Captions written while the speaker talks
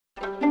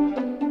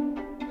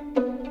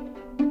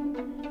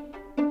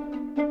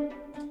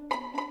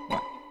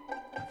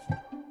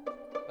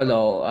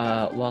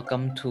Hello,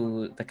 welcome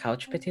to the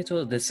Couch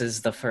Potato. This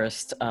is the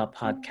first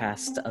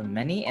podcast of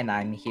many, and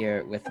I'm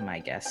here with my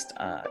guest,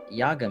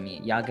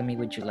 Yagami. Yagami,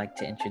 would you like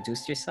to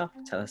introduce yourself?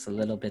 Tell us a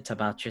little bit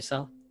about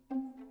yourself.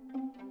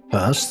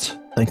 First,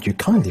 thank you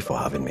kindly for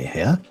having me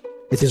here.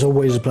 It is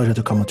always a pleasure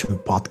to come onto a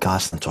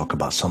podcast and talk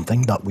about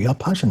something that we are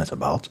passionate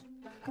about.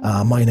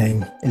 My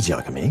name is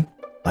Yagami.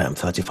 I am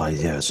 35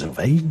 years of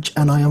age,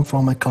 and I am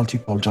from a country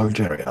called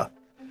Algeria.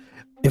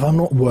 If I'm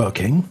not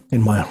working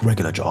in my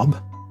regular job,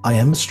 I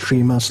am a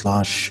streamer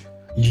slash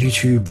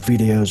YouTube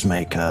videos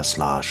maker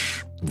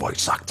slash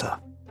voice actor.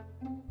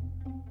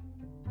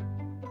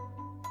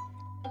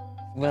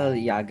 Well,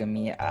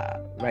 Yagami,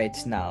 right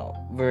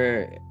now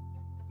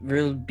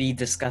we'll be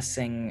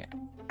discussing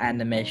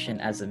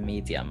animation as a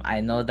medium. I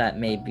know that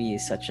may be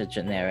such a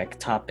generic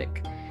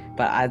topic,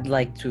 but I'd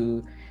like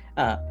to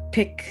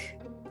pick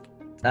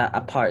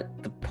apart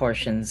the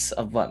portions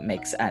of what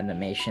makes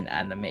animation,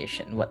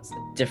 what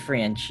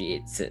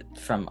differentiates it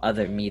from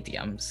other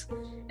mediums,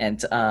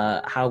 and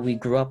how we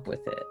grew up with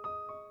it,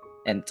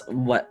 and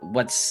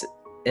what's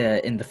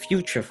in the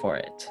future for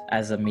it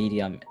as a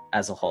medium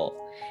as a whole.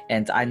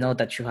 And I know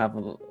that you have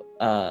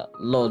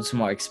loads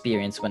more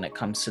experience when it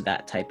comes to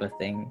that type of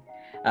thing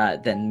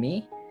than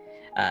me,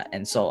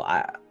 and so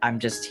I'm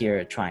just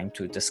here trying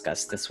to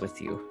discuss this with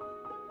you.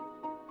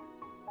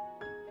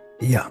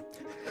 Yeah.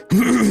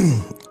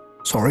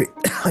 Sorry,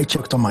 I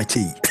choked on my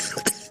tea.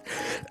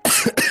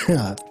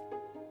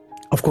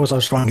 Of course, I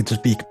was trying to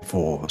speak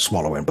before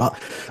swallowing, but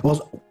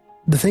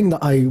the thing that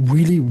I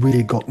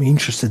really got me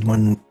interested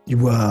when you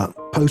were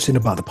posting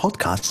about the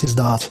podcast is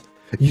that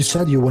you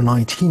said you were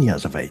 19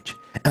 years of age.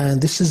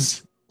 And this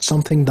is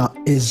something that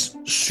is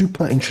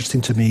super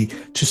interesting to me,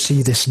 to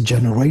see this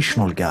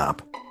generational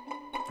gap.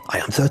 I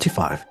am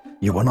 35,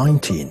 you were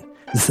 19.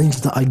 The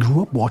things that I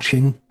grew up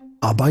watching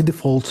are by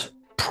default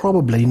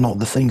probably not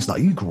the things that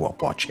you grew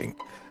up watching.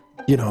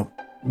 You know,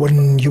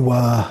 when you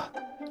were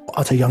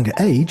at a younger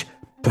age,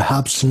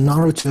 perhaps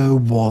Naruto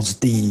was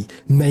the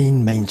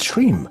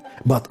mainstream.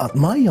 But at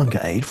my younger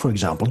age, for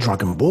example,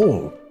 Dragon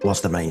Ball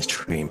was the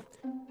mainstream.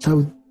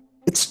 So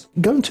it's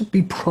going to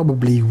be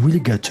probably really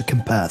good to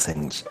compare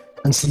things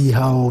and see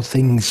how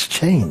things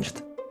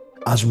changed,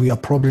 as we are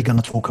probably going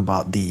to talk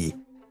about the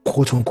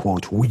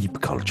quote-unquote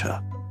weeb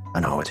culture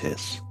and how it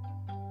is.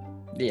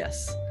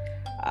 Yes.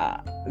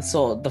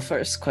 So the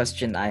first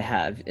question I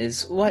have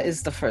is, what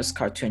is the first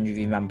cartoon you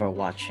remember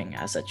watching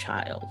as a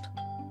child?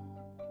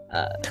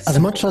 As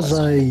much as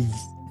I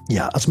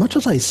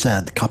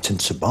said Captain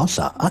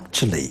Tsubasa,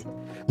 actually,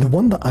 the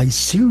one that I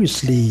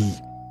seriously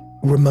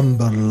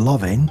remember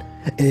loving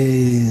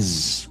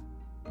is,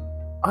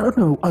 I don't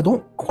know, I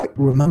don't quite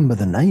remember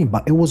the name,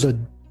 but it was a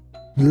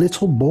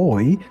little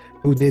boy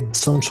who did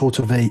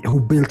who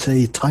built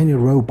a tiny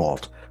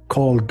robot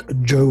called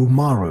Joe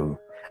Maru,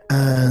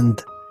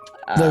 and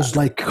there's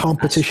like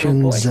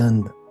competitions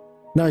and...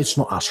 No, it's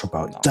not Astro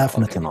Boy. No,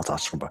 definitely not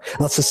Astro Boy.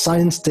 That's a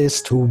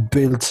scientist who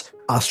built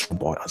Astro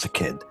Boy as a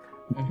kid.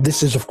 Mm-hmm.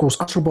 This is, of course,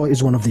 Astro Boy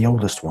is one of the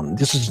oldest ones.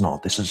 This is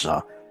not. This is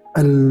a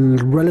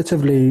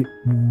relatively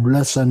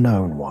lesser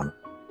known one.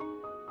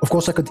 Of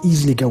course, I could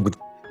easily go with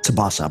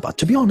Tsubasa, but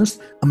to be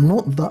honest, I'm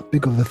not that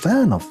big of a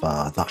fan of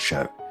that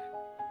show.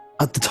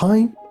 At the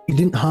time, you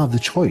didn't have the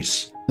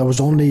choice. There was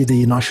only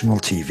the national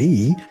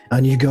TV,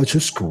 and you go to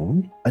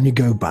school, and you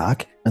go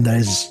back, and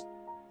there's,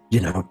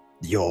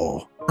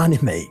 your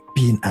anime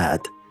being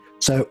aired.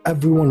 So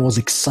everyone was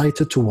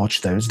excited to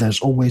watch those. There's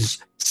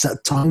always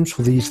set times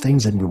for these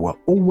things, and we were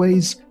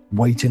always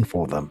waiting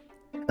for them.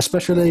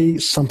 Especially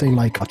something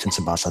like Captain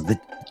Tsubasa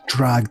that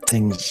dragged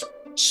things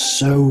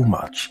so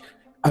much.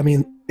 I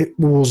mean, it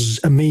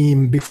was a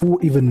meme before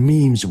even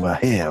memes were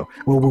here,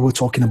 where we were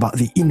talking about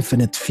the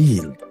infinite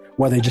field,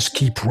 where they just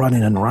keep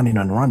running and running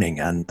and running,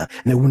 and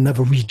they will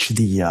never reach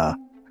the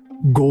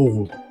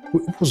goal.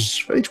 It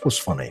was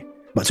funny.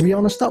 But to be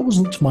honest, that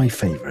wasn't my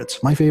favorite.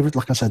 My favorite,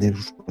 like I said,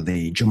 is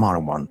the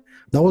Jumara one.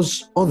 There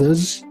was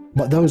others,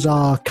 but those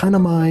are kind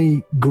of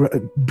my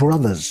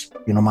brothers,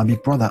 my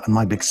big brother and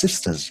my big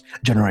sister's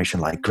generation,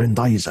 like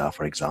Grendizer,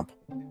 for example.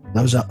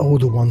 Those are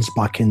older ones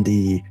back in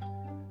the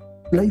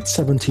late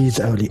 70s,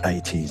 early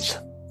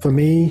 80s. For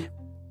me,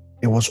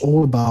 it was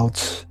all about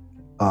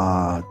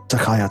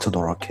Takaya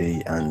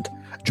Todoroki and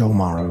Joe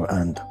Maru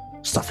and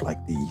stuff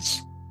like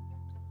these.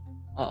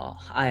 Oh,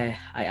 I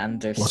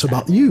understand. What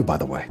about you, by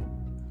the way?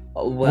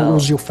 Well, what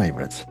was your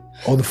favorite?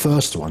 Or the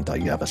first one that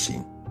you ever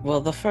seen?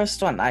 Well, the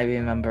first one I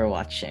remember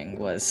watching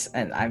was,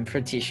 and I'm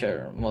pretty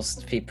sure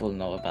most people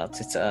know about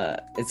it,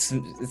 it's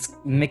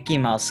Mickey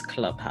Mouse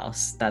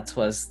Clubhouse. That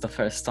was the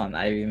first one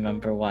I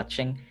remember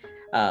watching.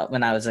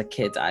 When I was a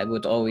kid, I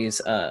would always,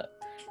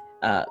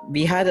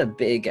 we had a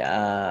big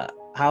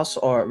house,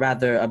 or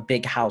rather a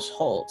big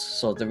household.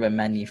 So there were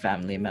many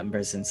family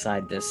members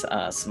inside this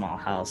small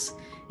house.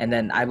 And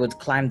then I would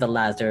climb the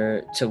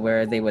ladder to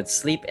where they would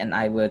sleep, and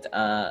I would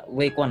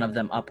wake one of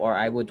them up, or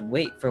I would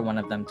wait for one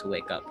of them to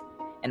wake up.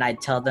 And I'd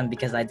tell them,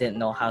 because I didn't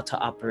know how to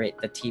operate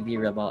the TV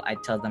remote,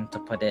 I'd tell them to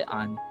put it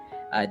on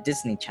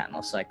Disney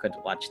Channel so I could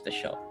watch the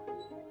show.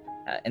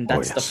 And Oh,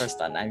 that's the yes. first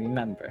one I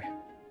remember.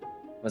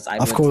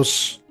 Of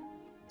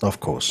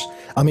course.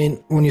 I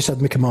mean, when you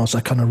said Mickey Mouse,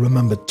 I kind of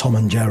remembered Tom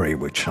and Jerry,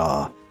 which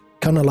are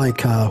kind of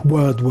like a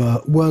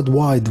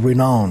worldwide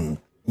renowned,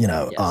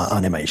 Yes.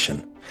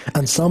 animation.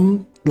 And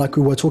some, like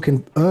we were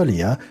talking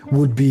earlier,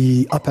 would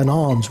be up in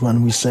arms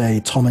when we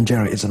say Tom and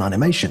Jerry is an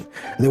animation.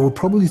 They will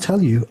probably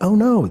tell you, oh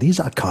no, these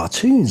are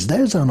cartoons.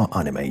 Those are not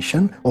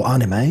animation or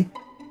anime.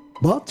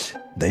 But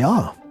they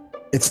are.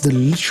 It's the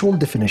literal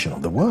definition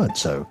of the word.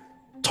 So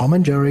Tom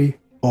and Jerry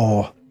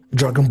or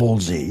Dragon Ball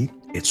Z,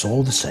 it's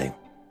all the same.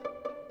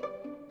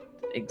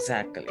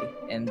 Exactly.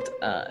 And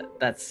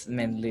that's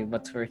mainly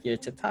what we're here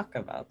to talk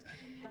about.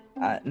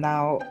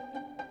 Now,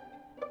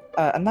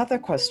 another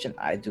question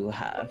I do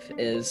have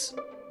is,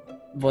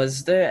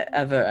 was there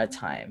ever a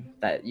time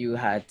that you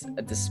had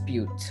a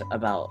dispute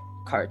about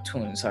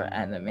cartoons or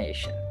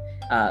animation?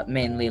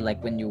 Mainly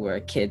like when you were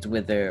a kid,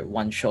 whether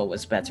one show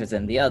was better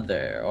than the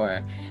other,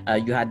 or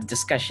you had a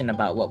discussion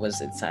about what was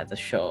inside the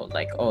show,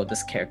 like, oh,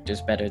 this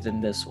character's better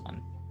than this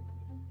one.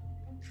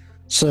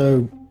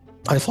 So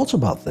I thought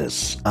about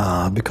this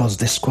because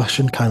this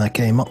question kind of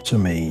came up to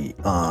me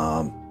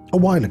a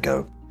while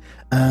ago.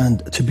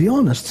 And to be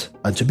honest,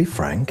 and to be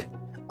frank,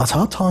 at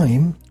our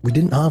time, we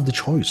didn't have the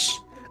choice.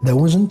 There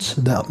wasn't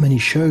that many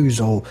shows,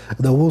 or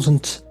there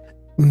wasn't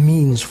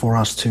means for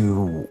us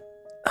to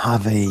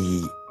have a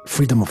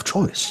freedom of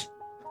choice.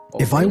 Oh,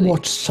 If I really?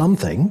 watch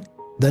something,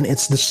 then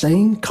it's the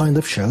same kind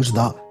of shows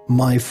that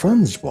my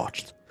friends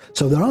watched.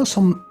 So there are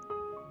some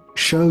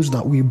shows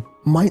that we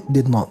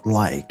did not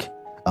like,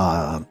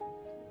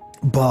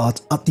 but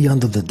at the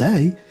end of the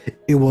day,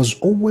 it was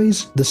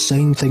always the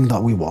same thing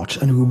that we watch,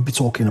 and we will be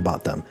talking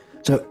about them.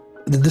 So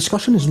the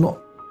discussion is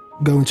not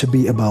going to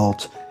be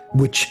about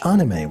which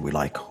anime we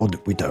like or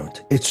we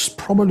don't. It's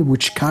probably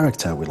which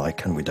character we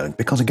like and we don't.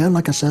 Because again,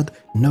 like I said,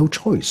 no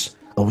choice.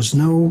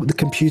 The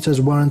computers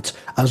weren't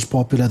as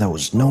popular, there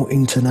was no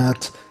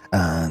internet,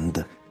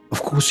 and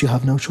of course you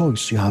have no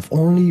choice. You have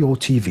only your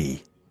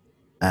TV.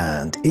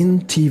 And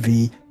in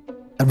TV,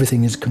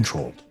 everything is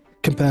controlled.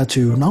 Compared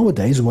to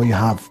nowadays where you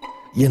have,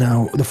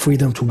 the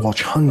freedom to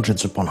watch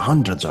hundreds upon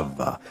hundreds of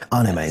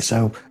anime.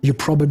 So you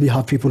probably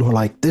have people who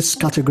like this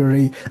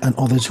category and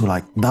others who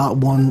like that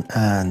one.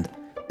 And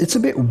it's a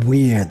bit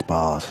weird,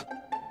 but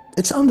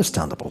it's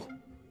understandable.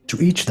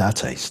 To each their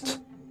taste.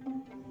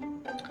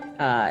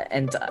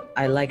 And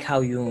I like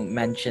how you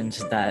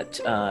mentioned that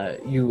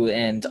you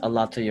and a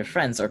lot of your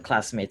friends or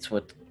classmates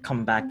would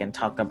come back and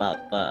talk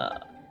about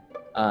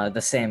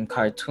the same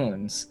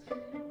cartoons.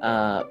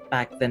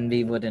 Back then,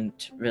 we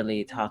wouldn't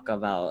really talk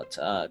about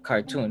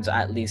cartoons,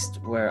 at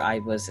least where I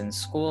was in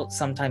school.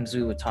 Sometimes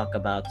we would talk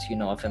about,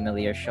 a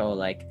familiar show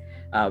like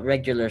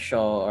regular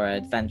show or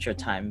Adventure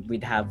Time.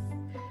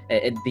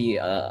 It'd be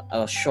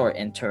a short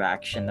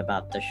interaction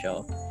about the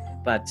show.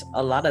 But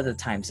a lot of the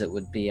times it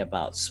would be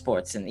about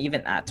sports, and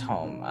even at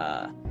home,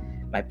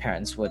 my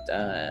parents would,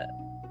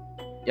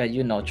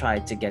 try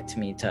to get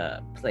me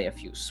to play a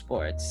few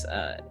sports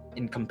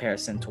in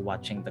comparison to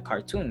watching the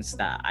cartoons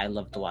that I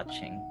loved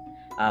watching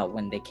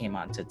when they came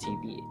onto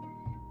TV.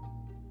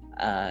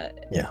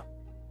 Yeah.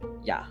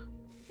 Yeah.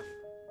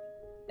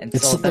 And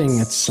It's so the thing.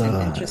 that's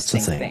an interesting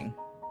it's a thing. thing.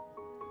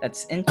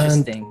 That's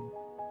interesting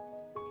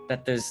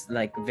that there's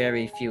like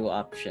very few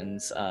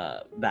options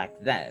back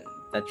then,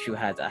 that you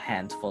had a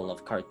handful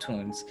of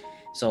cartoons.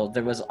 So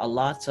there was a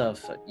lot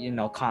of,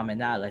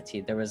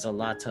 commonality. There was a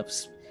lot of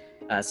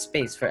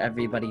space for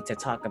everybody to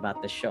talk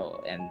about the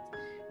show. And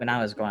when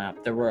I was growing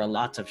up, there were a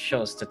lot of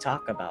shows to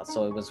talk about.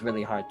 So it was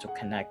really hard to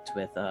connect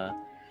with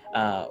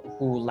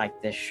who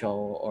liked this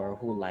show or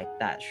who liked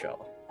that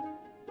show.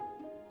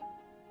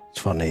 It's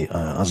funny,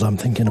 as I'm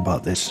thinking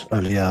about this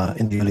earlier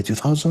in the early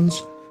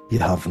 2000s, you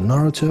have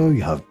Naruto,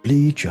 you have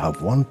Bleach, you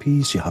have One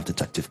Piece, you have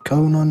Detective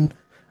Conan,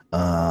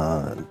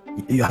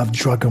 you have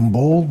Dragon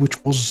Ball,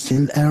 which was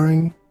still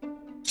airing.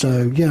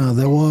 So yeah,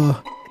 there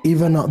were,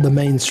 even at the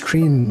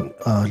mainstream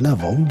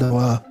level, there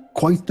were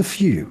quite a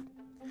few.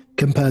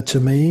 Compared to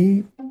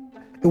me,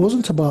 it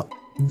wasn't about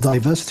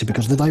diversity,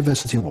 because the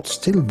diversity was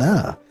still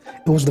there.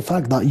 It was the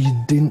fact that you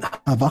didn't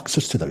have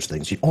access to those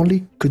things. You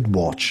only could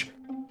watch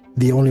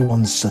the only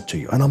ones set to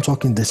you. And I'm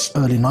talking this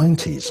early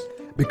 90s,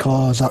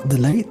 because at the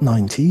late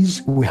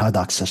 90s, we had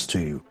access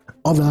to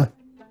other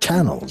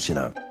channels,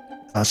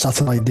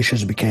 satellite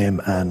dishes became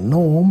a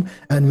norm,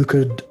 and we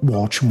could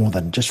watch more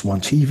than just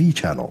one TV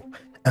channel.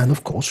 And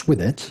of course,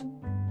 with it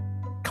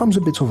comes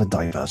a bit of a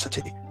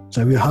diversity.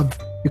 So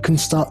you can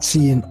start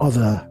seeing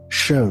other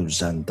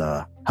shows and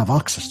have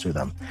access to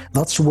them.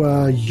 That's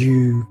where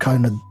you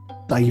kind of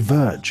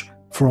diverge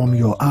from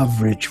your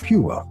average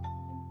viewer.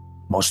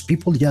 Most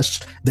people, yes,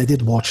 they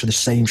did watch the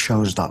same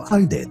shows that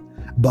I did,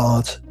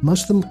 but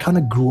most of them kind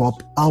of grew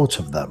up out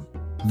of them.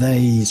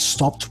 They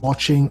stopped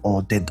watching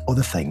or did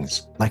other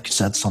things. Like you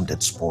said, some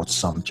did sports,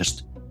 some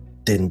just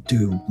didn't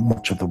do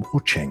much of the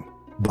watching.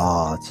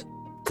 But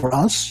for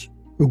us,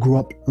 who grew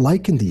up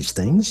liking these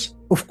things,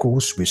 of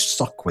course, we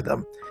stuck with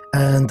them.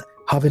 And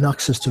having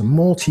access to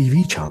more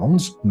TV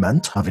channels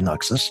meant having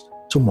access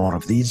to more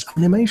of these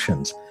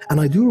animations. And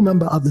I do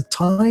remember at the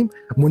time,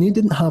 when you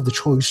didn't have the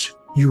choice,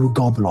 you would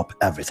gobble up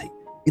everything.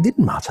 It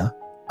didn't matter.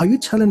 Are you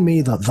telling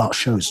me that that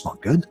show is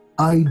not good?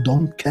 I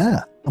don't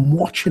care. I'm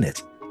watching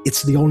it.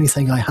 It's the only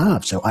thing I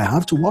have, so I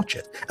have to watch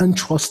it. And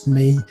trust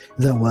me,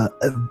 there were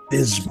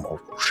abysmal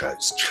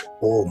shows.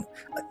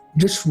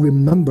 Just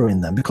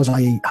remembering them, because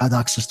I had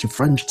access to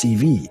French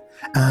TV.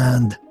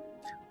 And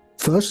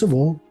first of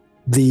all,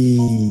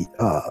 the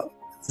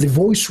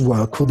voice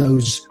work for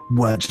those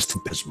were just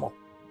abysmal.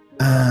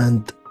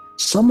 And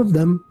some of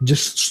them,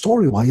 just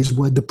story-wise,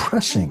 were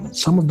depressing.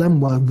 Some of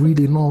them were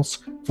really not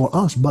for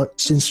us. But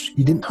since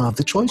you didn't have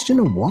the choice, you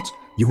know what?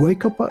 You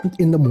wake up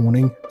in the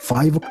morning,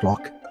 5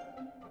 o'clock,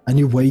 and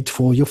you wait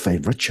for your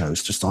favorite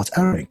shows to start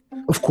airing.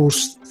 Of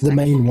course, the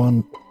main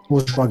one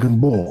was Dragon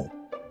Ball.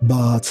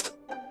 But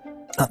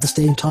at the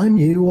same time,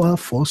 you are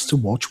forced to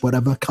watch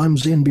whatever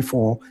comes in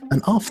before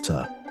and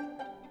after.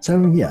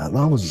 So yeah,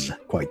 that was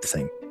quite the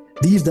thing.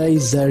 These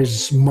days, there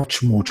is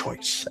much more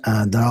choice,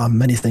 and there are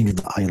many things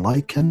that I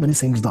like and many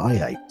things that I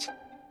hate.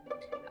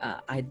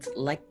 I'd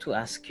like to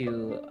ask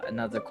you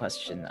another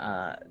question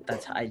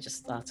that I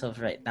just thought of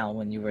right now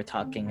when you were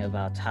talking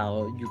about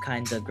how you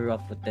kind of grew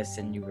up with this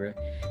and you were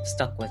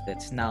stuck with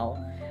it. Now,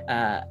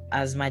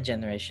 as my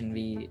generation,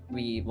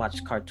 we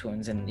watched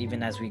cartoons, and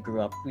even as we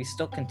grew up, we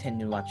still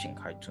continued watching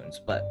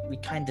cartoons, but we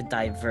kind of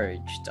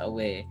diverged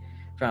away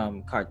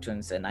from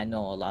cartoons. And I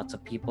know a lot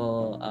of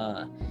people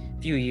a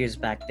few years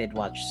back, they'd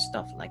watch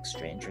stuff like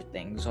Stranger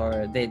Things,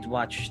 or they'd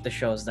watch the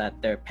shows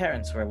that their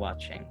parents were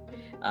watching.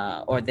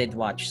 Or they'd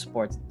watch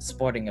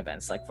sporting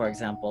events. Like, for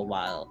example,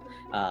 while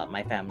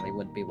my family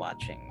would be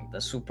watching the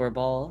Super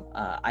Bowl,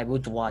 I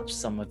would watch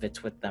some of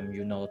it with them,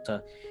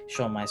 to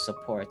show my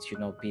support,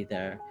 be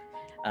there.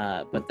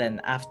 But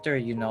then after,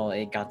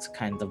 it got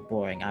kind of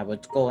boring, I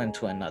would go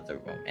into another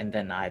room and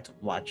then I'd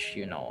watch,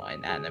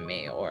 an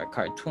anime or a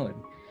cartoon.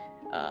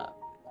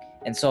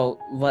 And so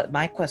what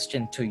my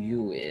question to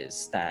you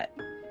is that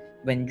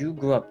when you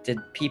grew up, did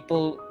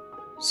people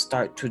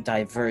start to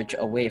diverge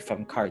away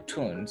from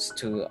cartoons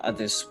to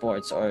other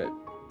sports, or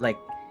like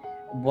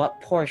what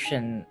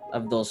portion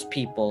of those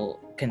people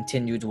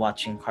continued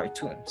watching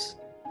cartoons?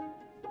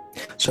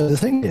 So the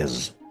thing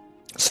is,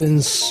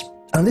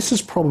 and this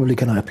is probably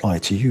going to apply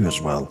to you as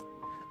well,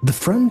 the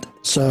friend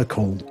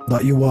circle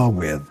that you are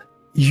with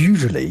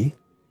usually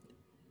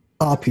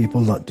are people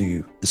that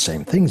do the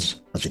same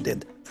things as you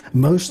did.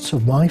 Most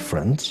of my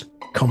friends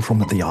come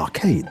from the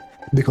arcade,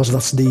 because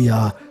that's the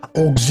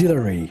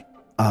auxiliary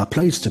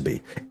place to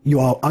be. You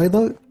are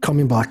either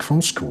coming back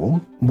from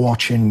school,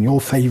 watching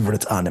your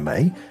favorite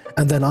anime,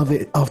 and then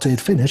after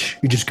it finishes,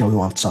 you just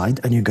go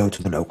outside and you go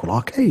to the local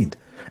arcade.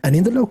 And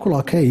in the local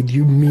arcade,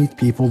 you meet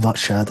people that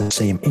share the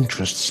same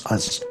interests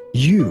as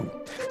you.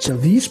 So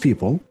these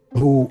people,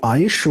 who I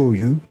assure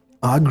you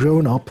are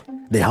grown up,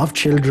 they have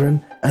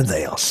children, and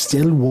they are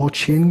still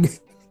watching,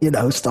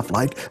 stuff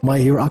like My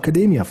Hero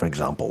Academia, for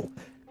example.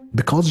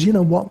 Because you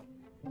know what?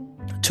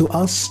 To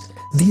us,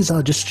 these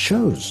are just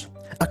shows.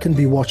 I can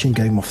be watching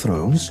Game of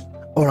Thrones,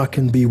 or I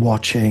can be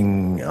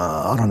watching,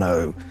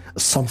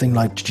 something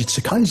like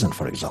Jujutsu Kaisen,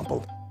 for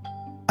example.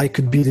 I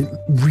could be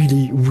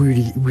really,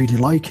 really, really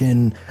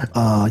liking,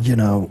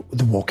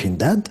 The Walking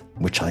Dead,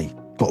 which I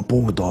got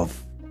bored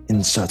of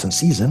in certain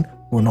season.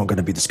 We're not going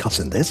to be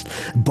discussing this,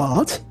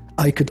 but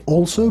I could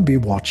also be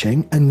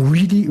watching and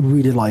really,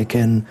 really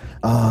liking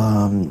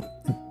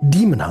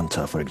Demon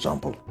Hunter, for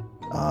example.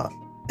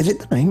 Is it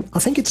the name? I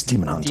think it's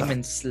Demon Hunter.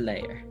 Demon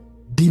Slayer.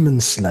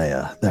 Demon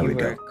Slayer, there we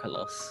go.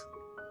 Close.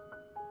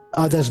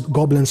 There's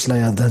Goblin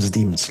Slayer, there's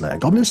Demon Slayer.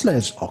 Goblin Slayer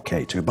is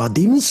okay too, but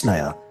Demon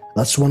Slayer,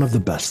 that's one of the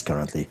best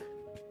currently.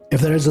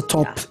 If there is a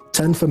top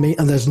 10 for me,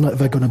 and there's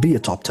never going to be a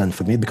top 10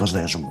 for me because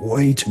there's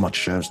way too much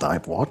shows that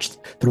I've watched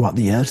throughout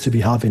the years to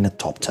be having a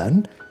top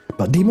 10,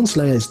 but Demon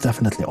Slayer is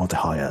definitely on the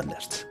higher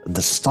list.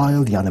 The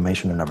style, the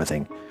animation and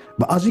everything.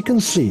 But as you can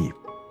see,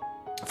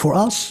 for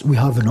us, we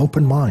have an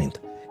open mind.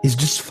 It's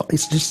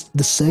just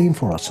the same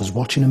for us as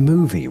watching a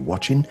movie,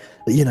 watching,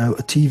 a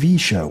TV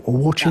show, or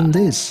watching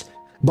this.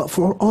 But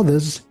for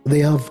others, they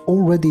have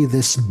already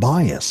this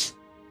bias.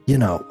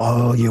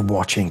 You're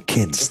watching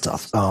kids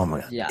stuff. Oh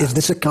my God. Yeah. Is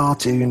this a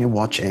cartoon you're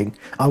watching?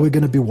 Are we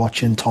going to be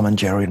watching Tom and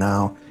Jerry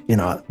now?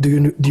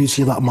 Do you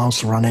see that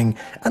mouse running?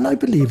 And I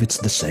believe it's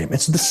the same.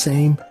 It's the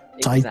same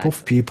type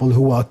of people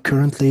who are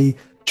currently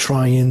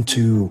trying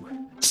to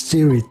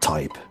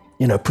stereotype,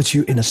 put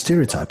you in a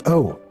stereotype.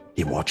 Oh,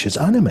 he watches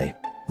anime.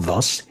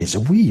 Thus, he's a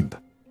weeb.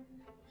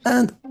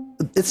 And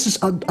it's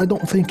just, I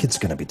don't think it's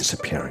going to be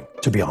disappearing,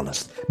 to be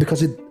honest,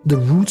 because the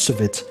roots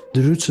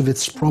of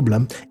its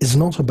problem is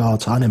not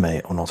about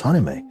anime or not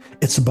anime.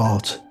 It's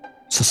about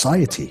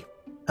society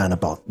and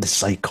about the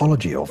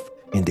psychology of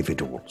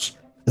individuals.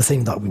 The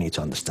thing that we need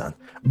to understand.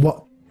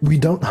 What we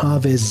don't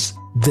have is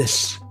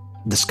this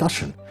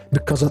discussion,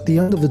 because at the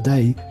end of the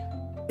day,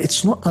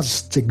 it's not as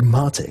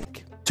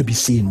stigmatic to be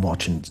seen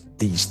watching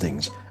these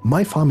things.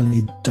 My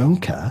family don't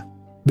care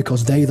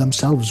because they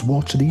themselves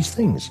watch these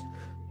things.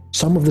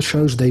 Some of the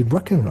shows they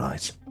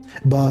recognize.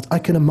 But I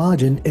can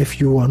imagine if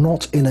you are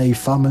not in a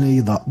family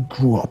that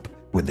grew up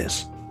with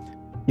this.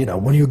 You know,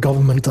 when your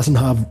government doesn't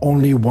have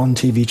only one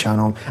TV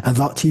channel and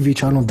that TV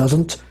channel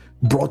doesn't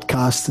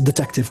broadcast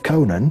Detective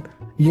Conan,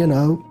 you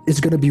know, it's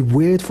going to be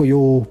weird for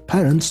your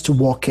parents to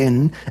walk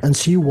in and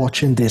see you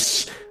watching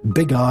this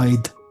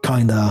big-eyed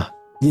kind of,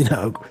 you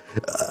know,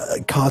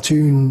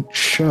 cartoon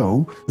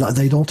show that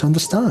they don't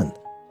understand.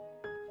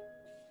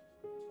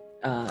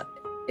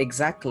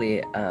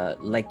 Exactly,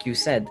 like you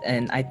said,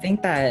 and I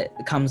think that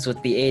comes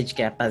with the age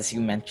gap, as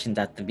you mentioned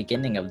at the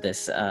beginning of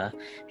this.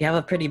 We have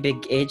a pretty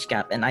big age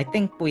gap, and I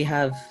think we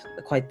have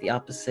quite the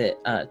opposite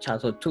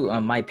childhood too.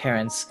 My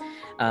parents,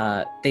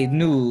 they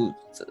knew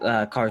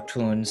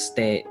cartoons.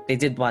 They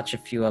did watch a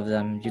few of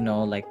them, you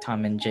know, like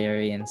Tom and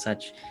Jerry and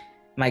such.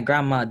 My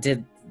grandma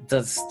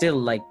does still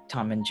like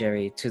Tom and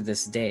Jerry to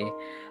this day,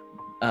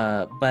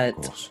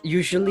 but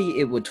usually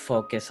it would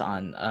focus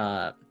on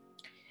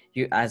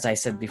as I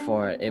said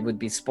before, it would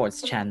be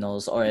sports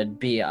channels, or it'd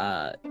be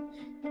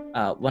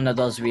one of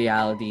those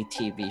reality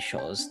TV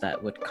shows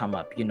that would come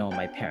up. You know,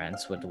 my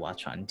parents would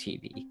watch on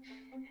TV,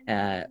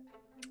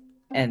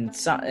 and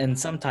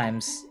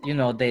sometimes, you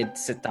know, they'd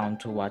sit down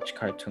to watch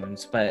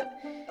cartoons. But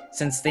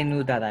since they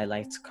knew that I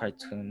liked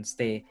cartoons,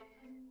 they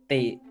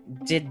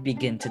did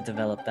begin to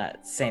develop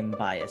that same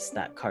bias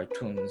that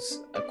cartoons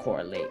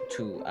correlate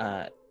to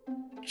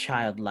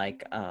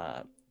childlike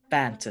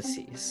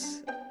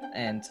fantasies,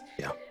 and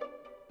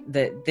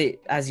they,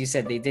 as you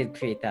said, they did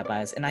create that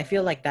bias, and I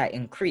feel like that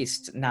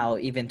increased now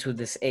even to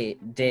this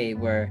day,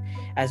 where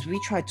as we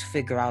try to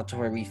figure out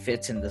where we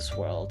fit in this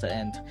world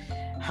and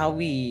how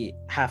we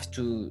have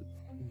to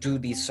do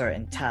these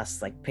certain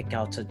tasks, like pick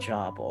out a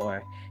job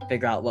or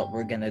figure out what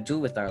we're gonna do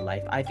with our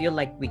life, I feel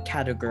like we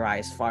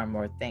categorize far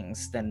more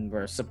things than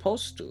we're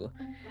supposed to,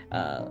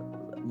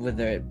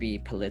 whether it be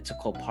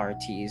political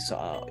parties,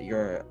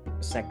 your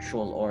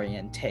sexual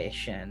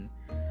orientation,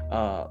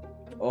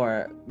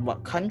 or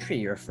what country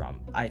you're from.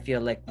 I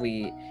feel like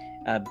we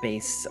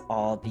base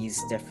all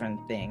these different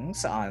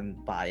things on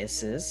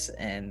biases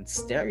and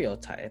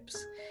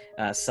stereotypes.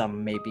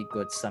 Some may be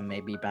good, some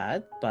may be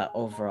bad, but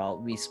overall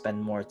we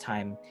spend more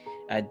time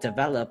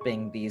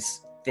developing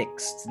these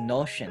fixed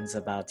notions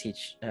about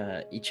each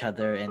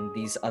other and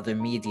these other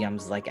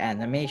mediums like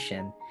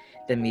animation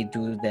than we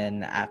do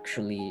then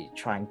actually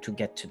trying to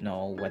get to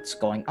know what's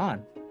going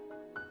on.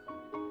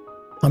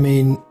 I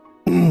mean,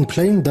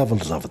 playing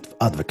devil's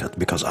advocate,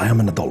 because I am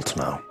an adult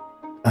now,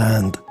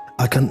 and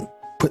I can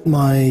put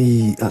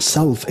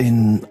myself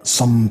in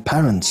some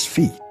parents'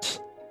 feet.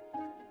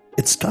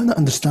 It's kind of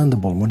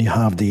understandable when you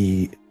have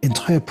the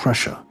entire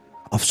pressure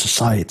of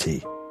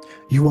society.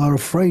 You are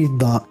afraid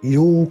that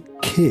your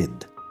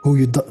kid, who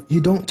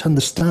you don't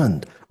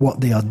understand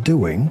what they are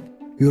doing,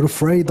 you're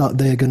afraid that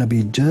they're going to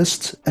be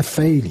just a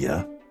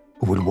failure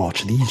who will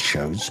watch these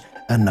shows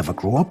and never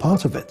grow up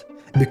out of it.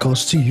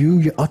 Because to you,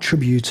 you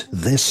attribute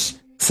this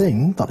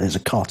thing that is a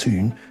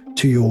cartoon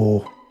to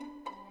your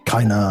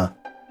kind of,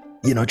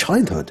 you know,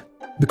 childhood.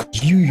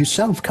 Because you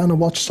yourself kind of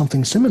watched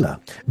something similar.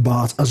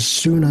 But as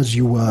soon as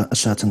you were a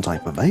certain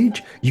type of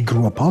age, you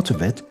grew up out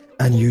of it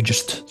and you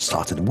just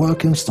started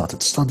working,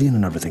 started studying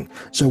and everything.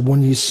 So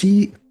when you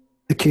see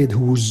a kid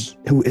who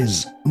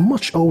is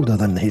much older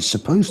than he's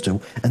supposed to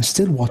and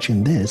still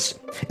watching this,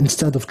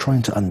 instead of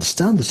trying to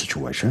understand the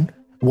situation,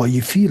 what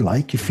you feel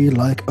like,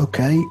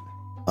 okay,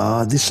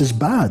 this is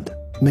bad.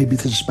 Maybe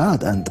this is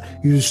bad, and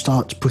you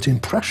start putting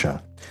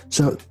pressure.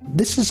 So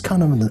this is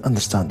kind of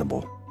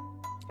understandable.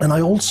 And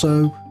I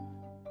also,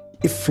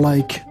 if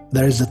like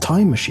there is a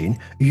time machine,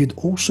 you'd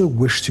also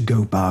wish to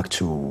go back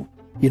to,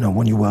 you know,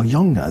 when you were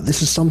younger.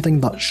 This is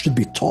something that should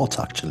be taught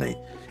actually,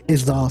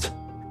 is that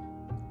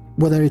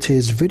whether it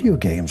is video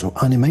games or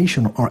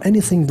animation or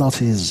anything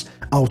that is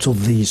out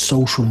of the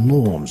social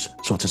norms,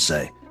 so to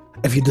say,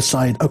 if you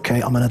decide,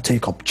 okay, I'm going to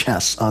take up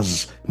chess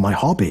as my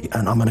hobby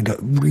and I'm going to go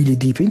really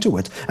deep into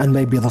it, and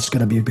maybe that's going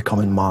to be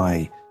becoming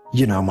my,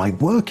 you know, my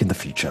work in the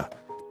future,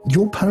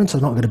 your parents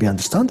are not going to be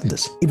understanding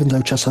this, even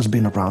though chess has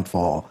been around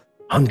for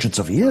hundreds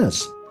of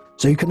years.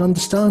 So you can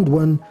understand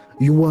when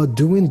you are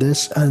doing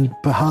this and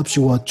perhaps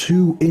you are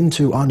too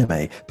into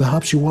anime,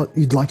 perhaps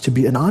you'd like to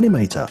be an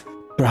animator,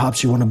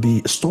 perhaps you want to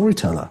be a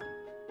storyteller.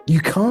 You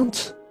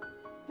can't,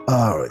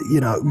 you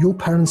know, your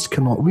parents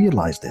cannot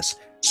realize this.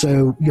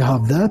 So you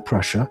have their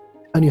pressure,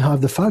 and you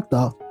have the fact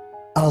that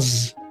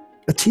as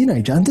a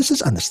teenager, and this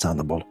is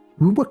understandable,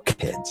 we were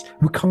kids,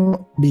 we can't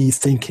be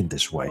thinking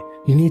this way.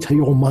 You need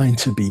your mind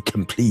to be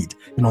complete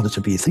in order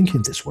to be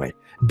thinking this way.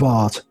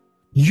 But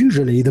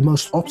usually the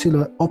most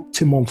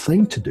optimal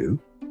thing to do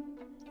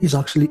is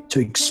actually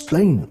to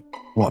explain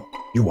what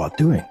you are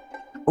doing.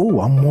 Oh,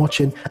 I'm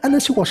watching,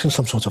 unless you're watching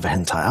some sort of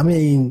hentai. I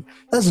mean,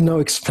 there's no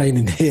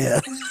explaining here.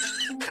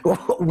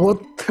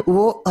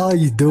 What are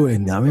you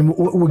doing? I mean,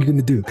 what are we going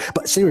to do?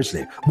 But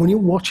seriously, when you're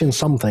watching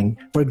something,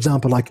 for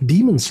example, like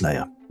Demon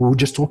Slayer, we were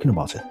just talking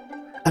about it,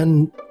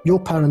 and your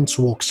parents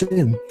walks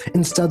in,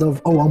 instead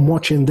of, oh, I'm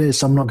watching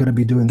this, I'm not going to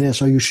be doing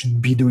this, or you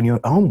should be doing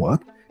your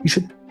homework, you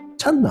should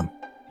tell them,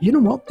 you know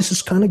what, this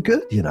is kind of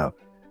good, you know.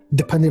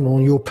 depending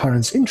on your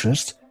parents'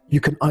 interest, you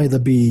can either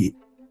be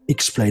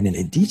explaining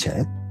in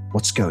detail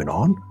what's going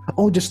on,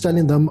 or just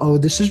telling them, oh,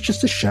 this is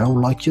just a show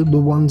like the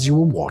ones you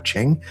were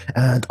watching,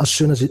 and as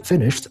soon as it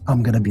finished,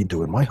 I'm going to be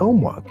doing my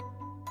homework.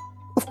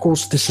 Of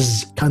course, this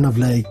is kind of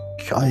like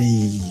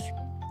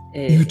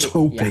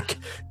utopic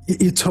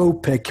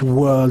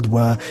world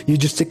where you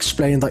just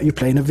explain that you're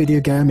playing a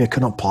video game, you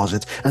cannot pause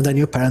it, and then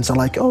your parents are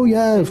like, oh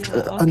yeah,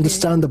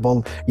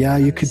 understandable, yeah,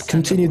 you could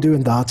continue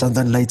doing that, and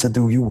then later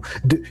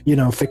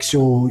fix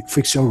your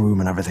room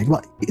and everything.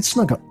 Like, it's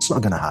not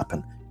gonna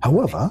happen.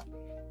 However,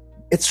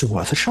 it's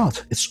worth a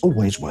shot. It's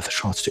always worth a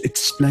shot to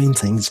explain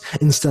things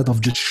instead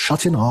of just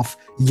shutting off,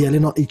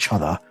 yelling at each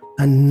other,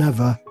 and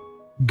never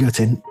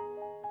getting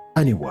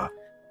anywhere.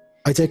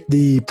 I take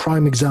the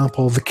prime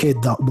example of the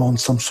kid that won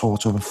some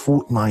sort of a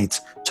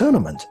Fortnite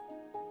tournament.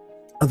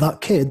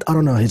 That kid, I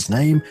don't know his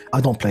name,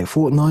 I don't play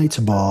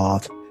Fortnite,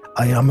 but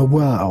I am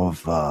aware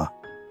of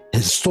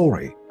his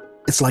story.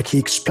 It's like he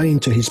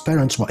explained to his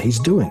parents what he's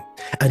doing,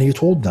 and he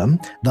told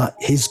them that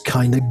he's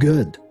kind of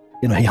good.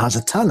 He has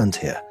a talent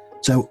here.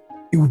 So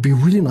it would be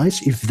really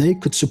nice if they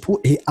could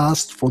support. He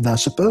asked for their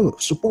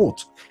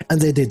support,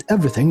 and they did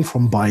everything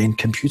from buying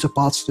computer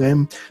parts to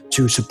him,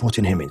 to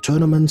supporting him in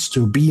tournaments,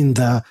 to being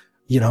there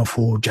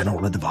for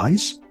general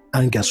advice.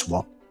 And guess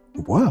what?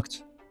 It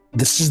worked.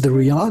 This is the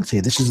reality.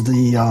 This is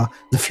the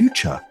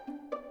future.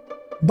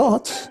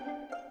 But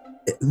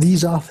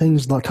these are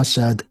things, like I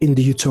said, in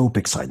the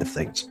utopic side of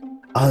things.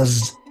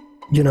 As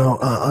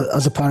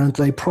as a parent,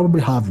 they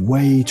probably have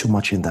way too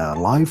much in their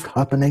life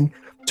happening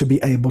to be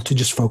able to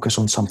just focus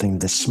on something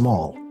this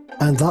small.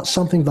 And that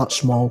something that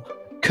small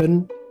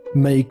can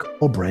make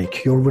or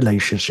break your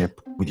relationship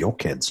with your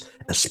kids,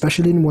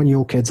 especially when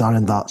your kids are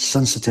in that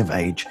sensitive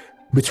age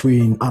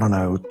between,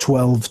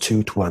 12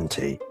 to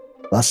 20.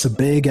 That's a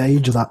big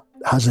age that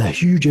has a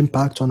huge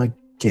impact on a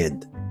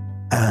kid.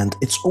 And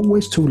it's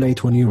always too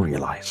late when you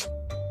realize.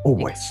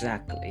 Always.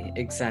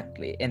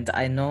 Exactly. And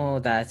I know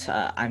that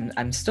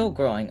I'm still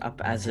growing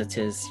up as it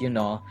is,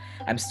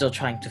 I'm still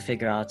trying to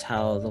figure out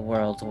how the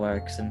world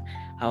works and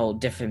how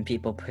different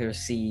people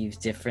perceive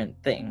different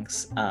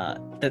things.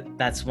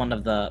 That's one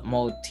of the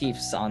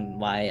motives on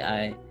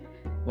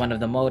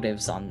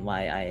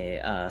why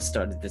I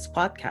started this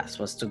podcast,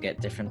 was to get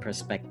different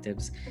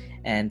perspectives.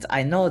 And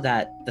I know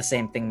that the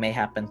same thing may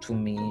happen to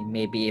me.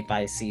 Maybe if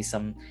I see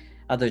some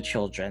other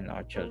children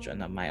or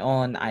children of my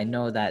own, I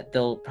know that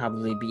they'll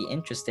probably be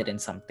interested in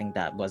something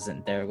that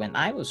wasn't there when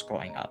I was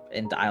growing up,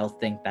 and I'll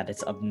think that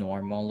it's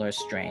abnormal or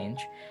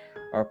strange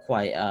or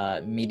quite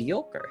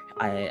mediocre.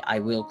 I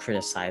will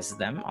criticize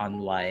them on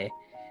why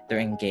they're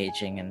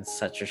engaging in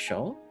such a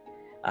show,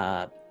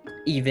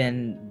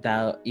 even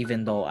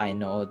though I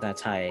know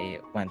that I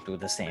went through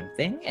the same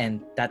thing.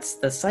 And that's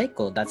the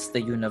cycle, that's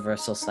the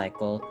universal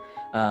cycle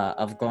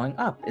of growing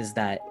up, is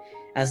that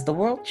as the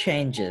world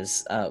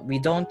changes, we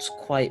don't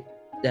quite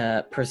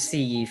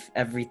perceive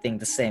everything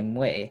the same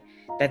way.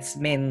 That's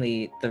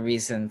mainly the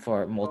reason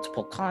for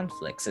multiple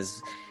conflicts, is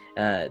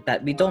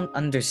that we don't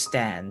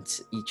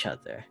understand each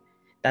other.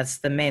 That's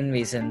the main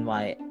reason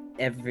why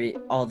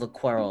all the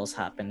quarrels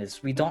happen,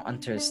 is we don't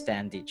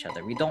understand each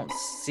other. We don't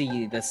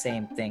see the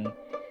same thing.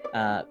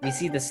 We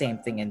see the same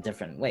thing in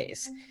different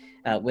ways.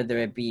 Whether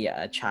it be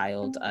a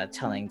child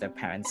telling their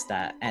parents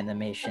that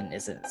animation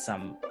isn't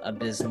some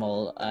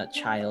abysmal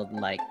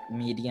childlike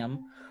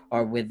medium,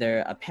 or whether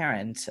a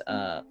parent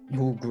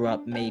who grew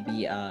up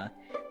maybe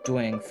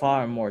doing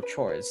far more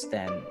chores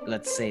than,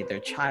 let's say, their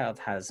child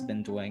has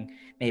been doing,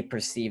 may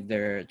perceive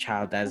their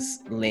child as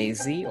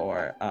lazy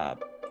or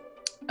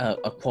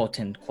a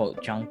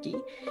quote-unquote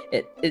junkie.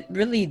 It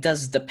really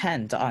does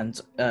depend on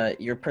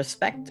your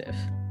perspective.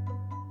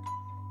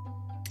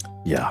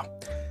 Yeah.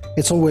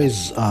 It's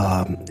always,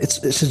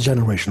 it's a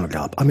generational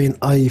gap. I mean,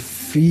 I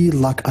feel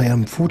like I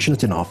am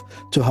fortunate enough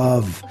to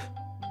have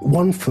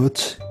one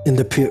foot in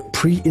the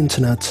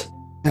pre-internet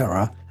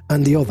era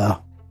and the other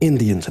in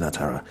the internet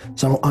era.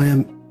 So I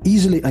am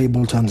easily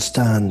able to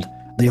understand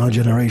the young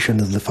generation,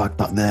 and the fact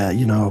that they're,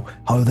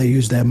 how they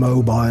use their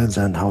mobiles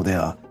and how they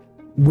are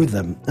with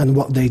them and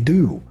what they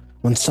do.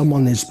 When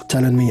someone is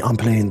telling me I'm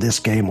playing this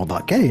game or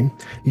that game,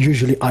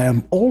 usually I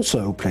am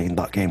also playing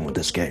that game or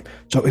this game.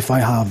 So if I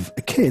have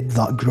a kid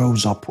that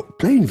grows up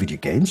playing video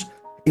games,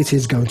 it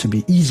is going to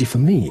be easy for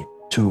me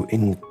to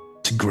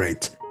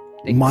integrate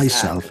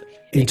myself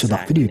into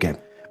that video game,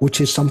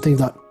 which is something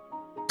that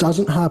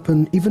doesn't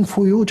happen even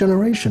for your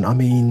generation. I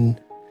mean,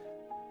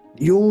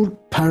 your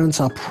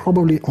parents are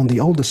probably on the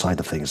older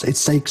side of things. It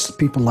takes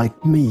people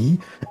like me,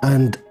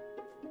 and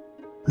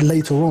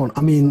later on,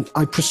 I mean,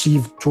 I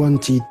perceive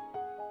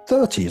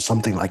 2030,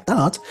 something like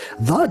that,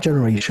 that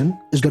generation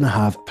is going to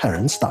have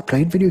parents that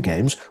played video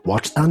games,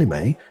 watched anime,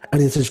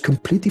 and it is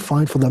completely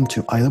fine for them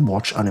to either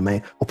watch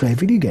anime or play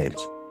video games.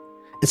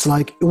 It's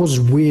like, it was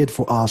weird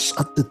for us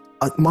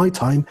at my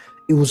time.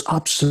 It was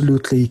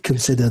absolutely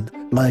considered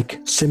like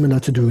similar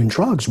to doing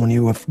drugs when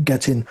you were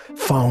getting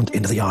found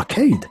in the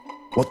arcade.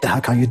 What the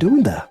heck are you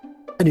doing there?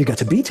 And you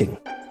get a beating.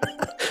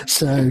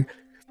 So,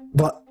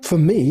 but for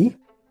me,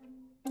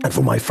 And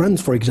for my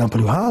friends, for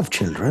example, who have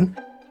children,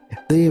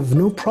 they have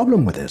no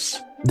problem with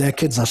this. Their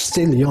kids are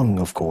still young,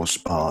 of course,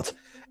 but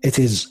it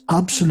is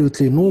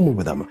absolutely normal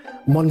with them.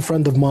 One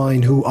friend of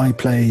mine who I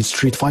play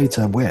Street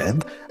Fighter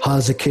with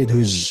has a kid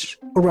who's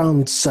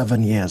around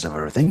 7 years of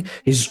everything.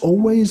 He's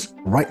always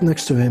right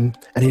next to him,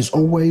 and he's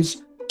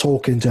always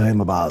talking to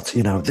him about,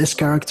 this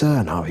character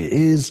and how he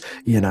is,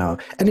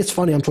 And it's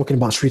funny, I'm talking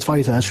about Street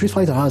Fighter, and Street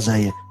Fighter has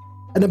an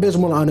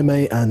abysmal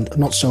anime and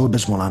not so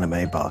abysmal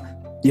anime, but,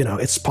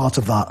 it's part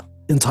of that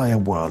entire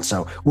world.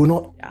 So we're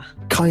not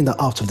kind of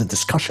out of the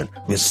discussion.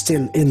 We're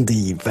still in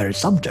the very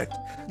subject.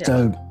 Yeah.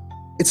 So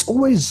it's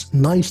always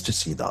nice to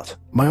see that.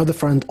 My other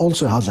friend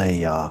also has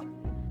a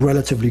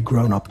relatively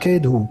grown-up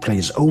kid who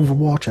plays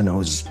Overwatch and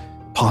who's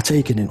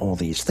partaking in all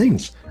these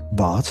things.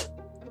 But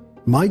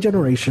my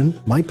generation,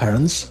 my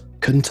parents,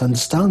 couldn't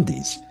understand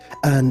these.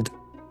 And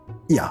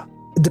yeah,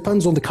 it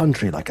depends on the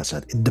country, like I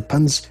said. It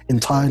depends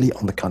entirely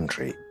on the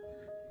country.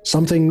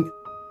 Something,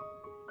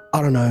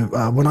 I don't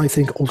know, when I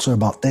think also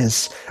about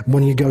this,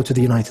 when you go to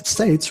the United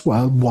States,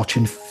 well,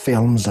 watching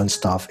films and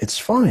stuff, it's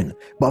fine.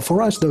 But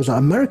for us, those are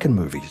American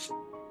movies.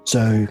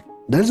 So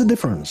there's a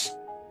difference.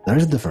 There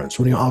is a difference.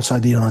 When you're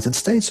outside the United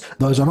States,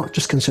 those are not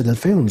just considered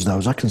films.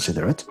 Those are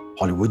considered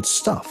Hollywood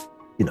stuff.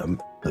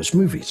 Those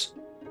movies.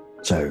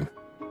 So,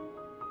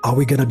 are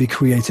we going to be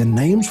creating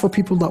names for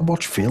people that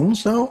watch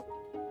films now?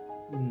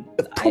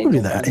 Probably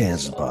there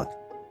is, so.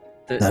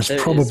 But there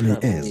probably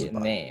is a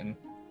name.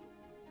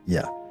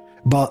 Yeah,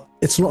 but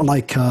it's not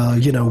like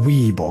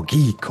weeb or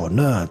geek or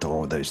nerd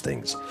or those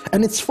things.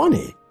 And it's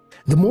funny.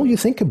 The more you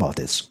think about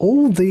this,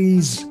 all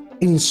these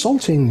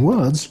insulting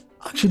words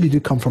actually do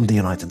come from the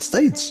United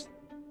States.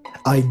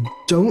 I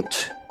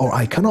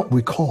cannot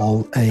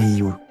recall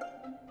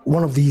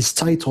one of these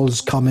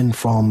titles coming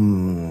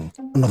from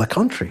another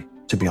country,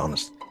 to be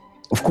honest.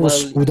 Of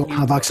course, we don't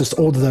have access to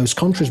all of those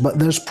countries, but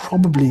there's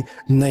probably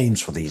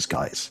names for these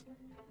guys.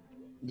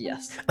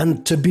 Yes.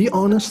 And to be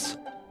honest,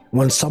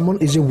 when someone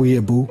is a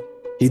weeaboo,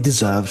 he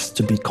deserves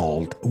to be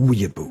called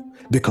weeaboo,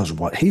 because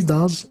what he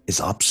does is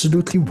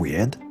absolutely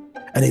weird,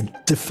 and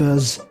it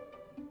differs,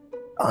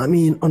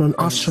 on an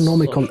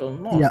astronomical,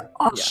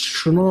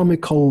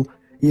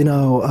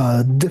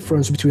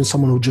 difference between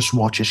someone who just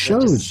watches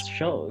shows.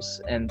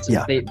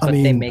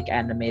 They make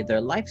anime their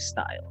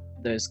lifestyle.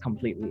 There's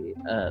completely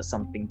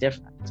something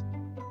different.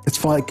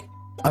 It's like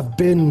I've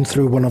been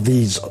through one of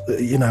these,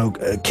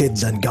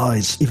 kids and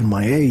guys, even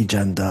my age,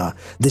 and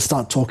they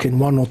start talking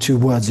one or two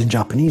words in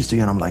Japanese to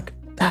you, and I'm like,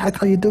 the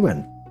heck are you doing?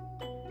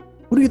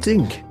 What do you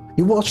think?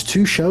 You watch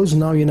 2 shows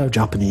and now you know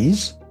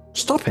Japanese?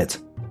 Stop it.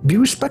 Be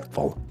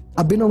respectful.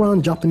 I've been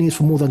around Japanese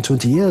for more than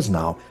 20 years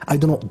now. I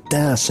do not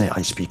dare say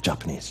I speak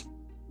Japanese.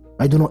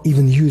 I do not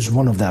even use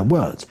one of their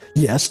words.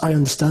 Yes, I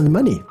understand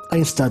many. I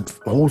understand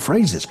whole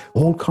phrases,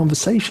 whole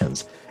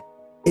conversations.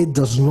 It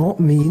does not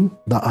mean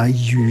that I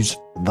use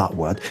that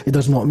word. It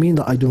does not mean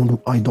that I do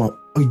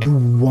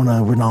want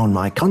to renown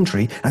my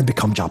country and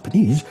become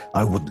Japanese.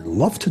 I would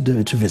love to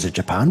visit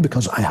Japan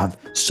because I have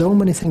so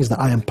many things that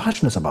I am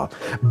passionate about.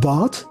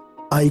 But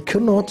I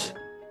cannot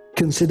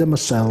consider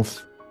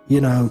myself,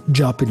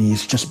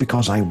 Japanese just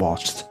because I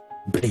watched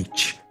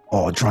Bleach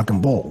or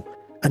Dragon Ball.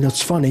 And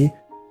it's funny,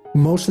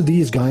 most of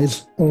these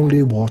guys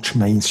only watch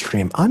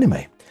mainstream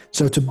anime.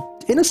 So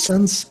in a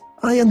sense,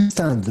 I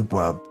understand the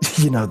word,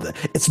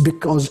 it's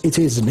because it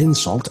is an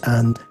insult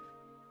and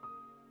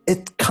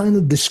it kind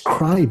of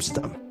describes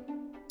them.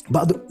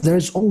 But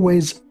there's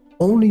always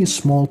only a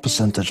small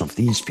percentage of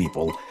these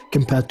people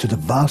compared to the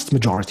vast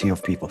majority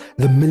of people,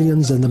 the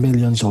millions and the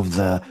millions of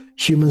the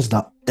humans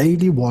that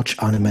daily watch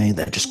anime.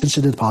 They're just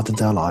considered part of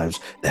their lives.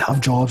 They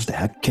have jobs, they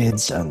have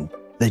kids, and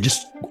they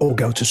just all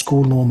go to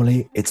school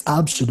normally. It's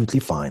absolutely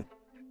fine.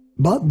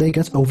 But they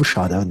get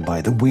overshadowed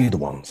by the weird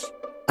ones.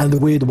 And the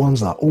weird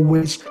ones are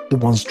always the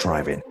ones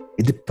driving.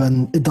 It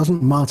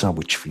doesn't matter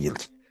which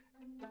field.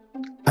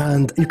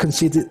 And you can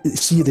see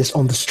this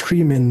on the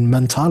streaming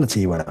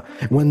mentality where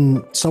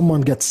when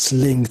someone gets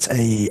linked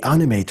a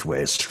anime to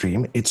a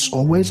stream, it's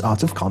always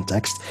out of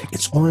context.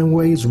 It's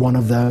always one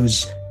of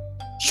those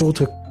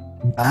sort of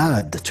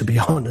bad, to be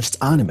honest,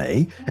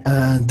 anime.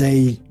 And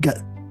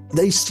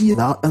they see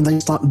that and they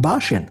start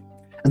bashing.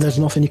 And there's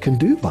nothing you can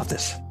do about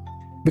this.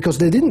 Because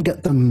they didn't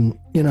get them,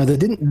 they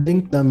didn't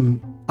link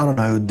them,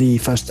 the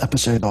first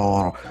episode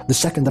or the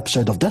second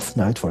episode of Death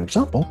Note, for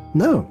example.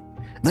 No.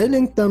 They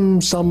linked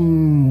them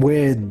some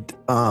weird,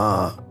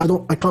 I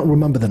can't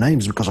remember the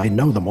names because I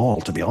know them all,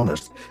 to be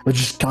honest. I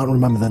just can't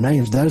remember the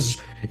names. There's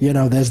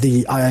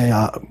the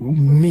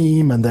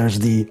meme and there's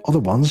the other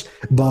ones,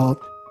 but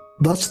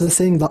that's the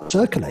thing that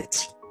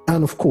circulates.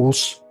 And of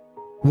course,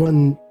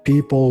 when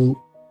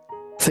people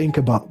think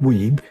about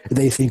weeb,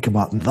 they think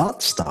about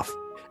that stuff.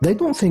 They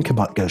don't think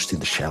about Ghost in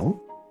the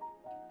Shell.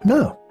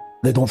 No.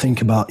 They don't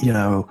think about,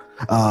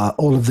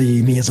 all of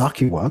the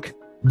Miyazaki work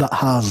that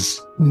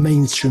has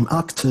mainstream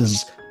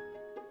actors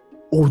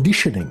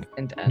auditioning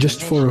And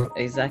just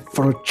exactly.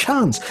 for a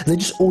chance. They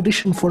just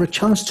audition for a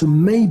chance to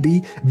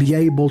maybe be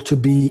able to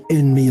be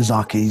in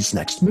Miyazaki's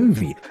next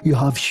movie. You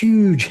have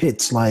huge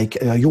hits like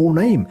Your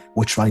Name,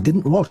 which I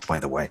didn't watch, by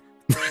the way.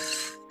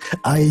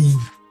 I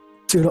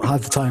do not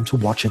have the time to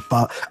watch it,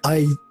 but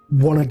I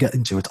want to get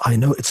into it. I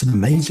know it's an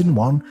amazing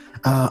one.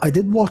 I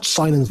did watch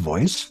Silent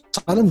Voice.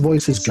 Silent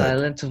Voice is good.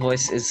 Silent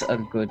Voice is a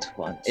good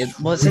one. It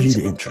wasn't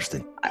really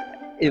interesting.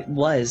 It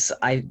was.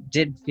 I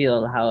did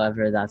feel,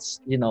 however,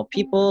 that's,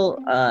 people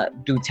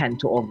do tend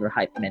to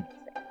overhype many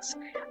things.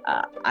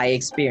 I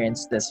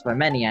experienced this for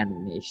many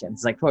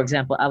animations. Like, for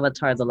example,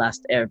 Avatar: The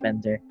Last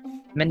Airbender.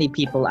 Many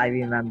people, I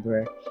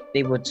remember,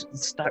 they would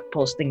start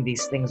posting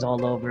these things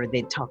all over.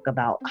 They'd talk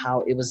about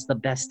how it was the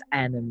best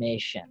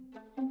animation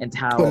and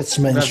how... But it's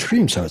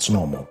mainstream, so it's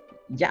normal.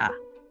 Yeah.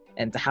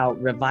 And how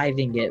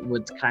reviving it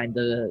would kind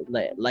of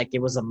like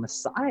it was a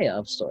messiah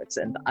of sorts.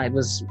 And I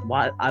was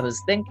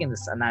thinking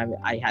this, and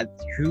I had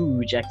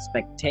huge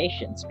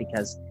expectations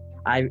because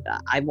I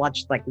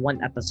watched like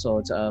one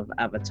episode of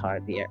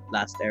Avatar: The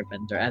Last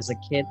Airbender as a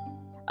kid.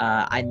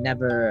 I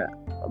never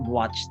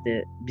watched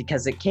it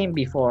because it came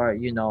before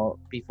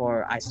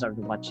I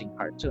started watching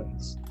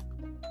cartoons.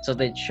 So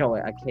they'd show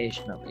it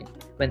occasionally.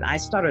 When I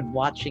started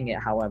watching it,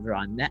 however,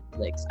 on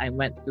Netflix, I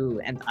went through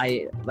and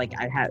I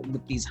had,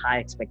 with these high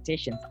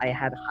expectations, I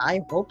had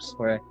high hopes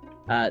for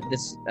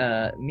this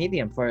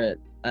medium, for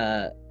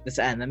this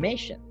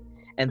animation.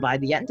 And by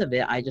the end of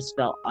it, I just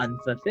felt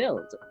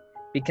unfulfilled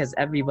because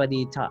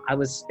everybody I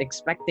was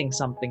expecting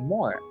something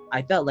more.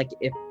 I felt like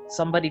if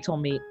somebody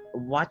told me,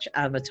 watch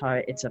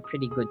Avatar, it's a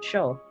pretty good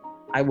show,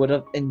 I would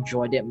have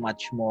enjoyed it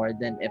much more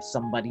than if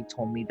somebody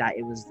told me that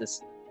it was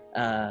this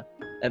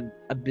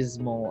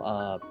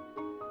abysmal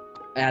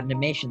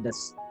animation,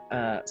 this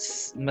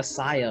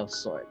messiah of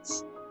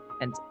sorts.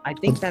 And I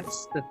think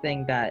that's the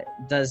thing that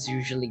does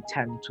usually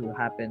tend to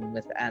happen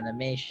with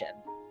animation,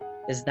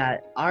 is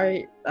that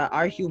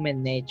our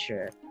human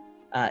nature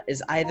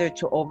is either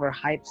to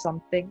overhype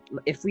something.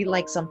 If we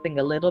like something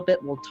a little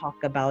bit, we'll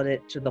talk about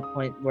it to the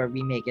point where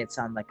we make it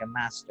sound like a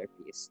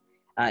masterpiece.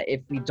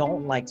 If we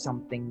don't like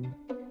something,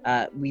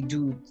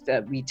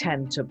 we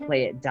tend to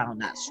play it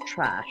down as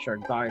trash or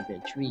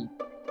garbage. We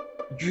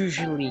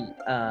usually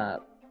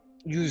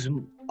use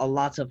a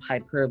lot of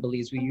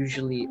hyperboles. We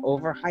usually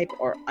overhype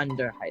or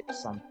underhype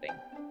something,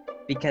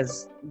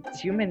 because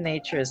human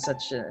nature is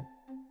such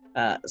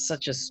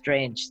a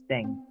strange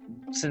thing.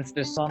 Since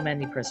there's so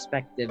many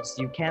perspectives,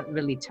 you can't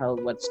really tell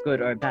what's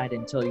good or bad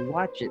until you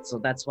watch it. So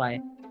that's why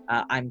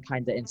I'm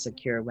kind of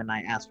insecure when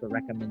I ask for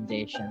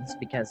recommendations,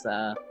 because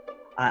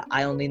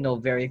I only know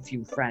very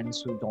few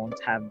friends who don't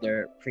have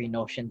their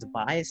pre-notioned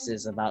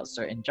biases about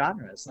certain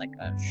genres, like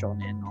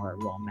shonen or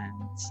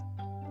romance,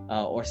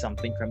 or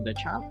something from their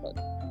childhood.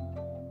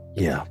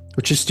 Yeah,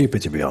 which is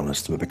stupid, to be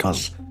honest,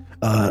 because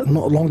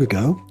not long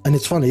ago, and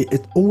it's funny,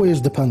 it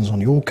always depends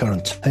on your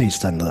current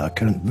taste and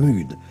current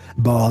mood,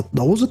 but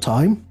there was a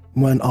time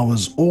when I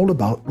was all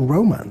about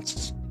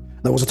romance.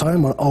 There was a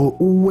time when I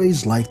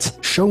always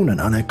liked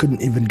shonen, and I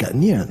couldn't even get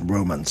near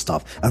romance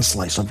stuff and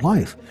slice of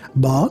life.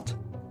 But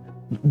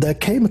there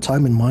came a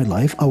time in my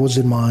life, I was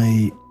in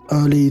my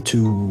early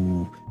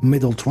to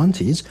middle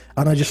 20s,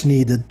 and I just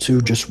needed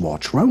to just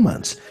watch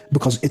romance,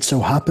 because it so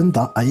happened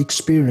that I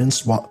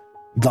experienced what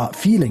that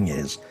feeling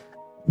is.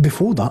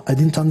 Before that, I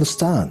didn't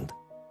understand,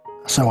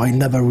 so I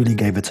never really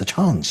gave it a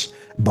chance.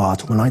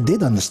 But when I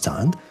did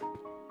understand,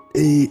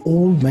 it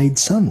all made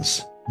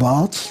sense.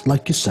 But,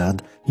 like you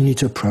said, you need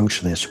to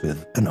approach this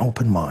with an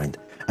open mind,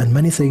 and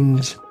many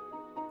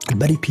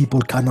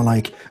people kind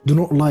of do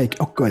not like,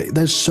 okay,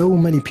 there's so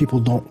many people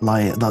don't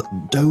like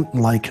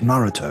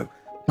Naruto.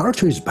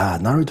 Naruto is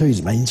bad, Naruto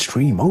is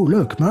mainstream. Oh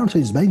look, Naruto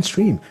is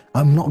mainstream,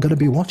 I'm not going to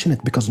be watching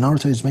it because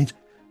Naruto is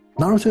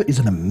Naruto is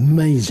an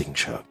amazing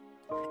show.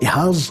 It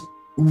has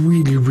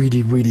really,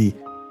 really, really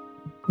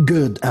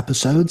good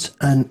episodes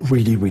and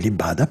really, really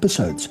bad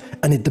episodes.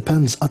 And it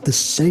depends, at the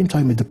same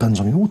time, it depends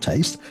on your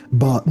taste,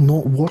 but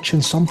not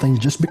watching something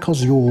just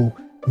because you're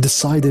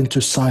deciding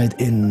to side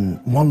in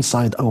one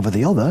side over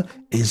the other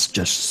is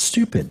just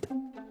stupid.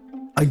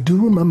 I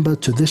do remember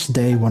to this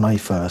day when I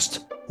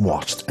first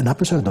watched an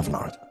episode of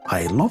Naruto,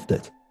 I loved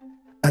it.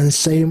 And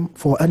same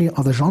for any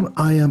other genre.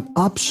 I am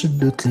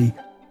absolutely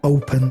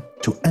open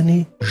to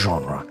any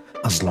genre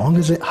as long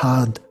as it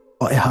have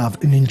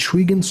an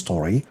intriguing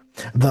story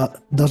that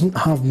doesn't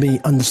have me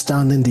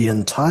understanding the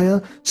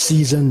entire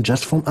season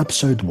just from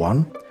episode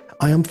 1.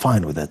 I am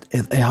fine with it.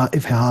 If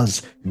it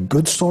has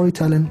good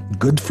storytelling,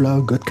 good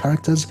flow, good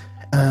characters,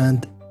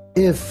 and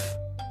if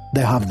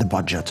they have the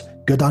budget,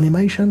 good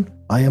animation,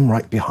 I am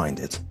right behind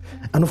it.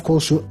 And of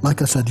course,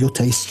 like I said, your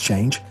tastes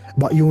change,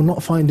 but you will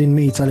not find in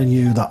me telling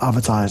you that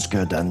Avatar is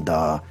good and,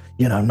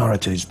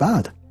 Naruto is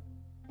bad.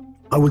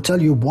 I will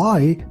tell you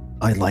why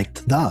I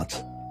liked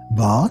that,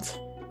 but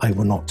I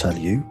will not tell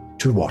you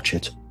to watch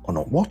it or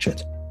not watch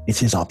it.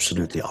 It is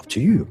absolutely up to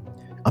you.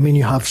 I mean,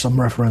 you have some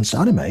reference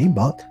anime,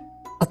 but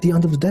at the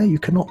end of the day, you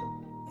cannot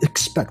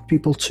expect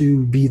people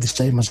to be the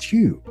same as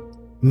you.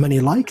 Many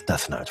like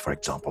Death Note, for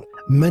example.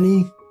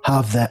 Many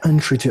have their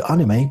entry to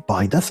anime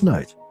by Death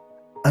Note,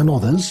 and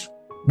others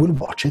will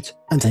watch it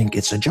and think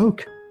it's a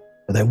joke.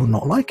 They would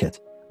not like it.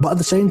 But at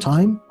the same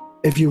time,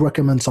 if you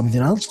recommend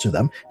something else to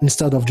them,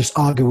 instead of just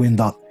arguing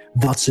that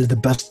that's the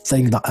best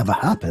thing that ever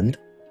happened,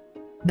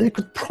 they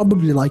could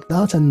probably like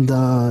that and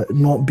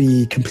not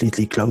be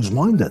completely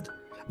closed-minded.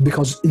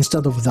 Because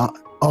instead of that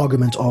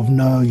argument of,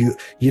 no,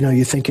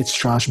 you think it's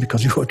trash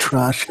because you're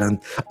trash and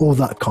all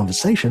that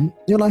conversation,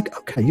 you're like,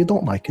 okay, you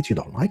don't like it, you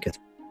don't like it.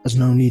 There's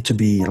no need to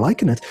be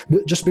liking it.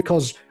 But just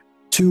because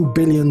 2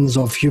 billion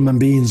of human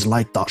beings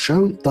like that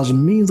show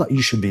doesn't mean that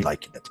you should be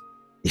liking it.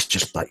 It's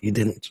just that you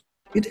didn't.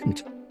 You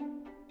didn't.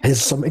 Here's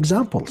some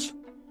examples.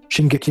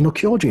 Shingeki no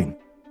Kyojin.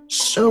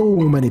 So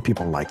many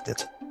people liked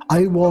it.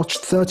 I watched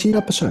 13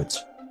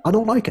 episodes. I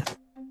don't like it.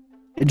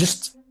 It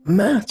just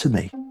meh to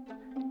me.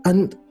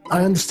 And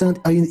I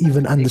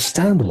even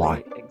understand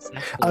why.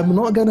 Exactly. I'm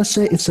not going to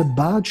say it's a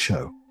bad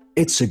show.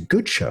 It's a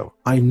good show.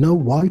 I know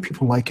why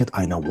people like it.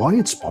 I know why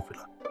it's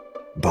popular.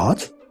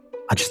 But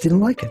I just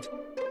didn't like it.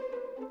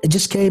 It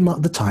just came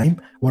at the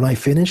time when I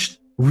finished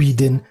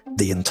reading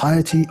the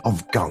entirety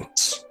of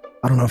Gantz.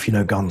 I don't know if you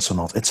know Gantz or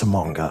not. It's a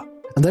manga.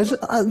 And there's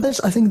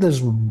I think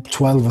there's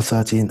 12 or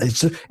 13.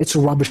 It's a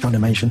rubbish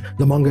animation.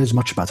 The manga is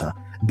much better.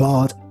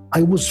 But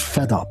I was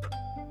fed up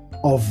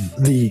of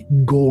the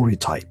gory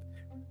type.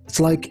 It's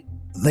like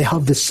they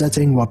have this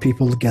setting where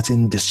people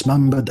getting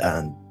dismembered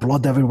and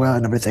blood everywhere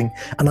and everything.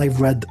 And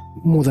I've read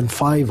more than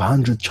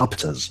 500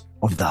 chapters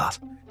of that.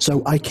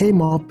 So I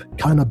came up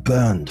kind of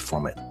burned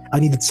from it.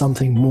 I needed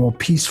something more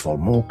peaceful,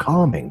 more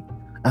calming.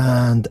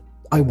 And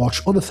I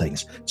watched other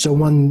things. So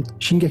when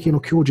Shingeki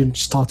no Kyojin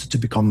started to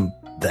become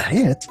the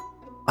hit,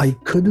 I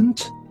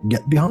couldn't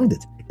get behind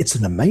it. It's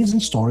an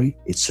amazing story.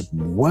 It's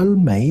well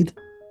made.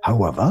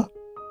 However,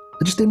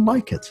 I just didn't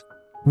like it.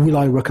 Will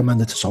I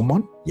recommend it to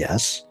someone?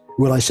 Yes.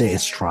 Will I say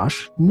it's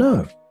trash?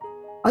 No.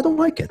 I don't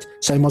like it.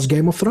 Same as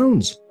Game of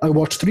Thrones. I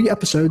watched 3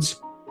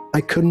 episodes.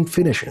 I couldn't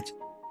finish it.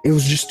 It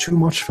was just too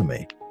much for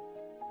me.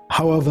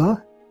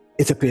 However,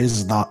 it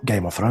appears that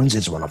Game of Thrones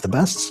is one of the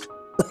best.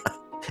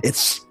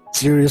 It's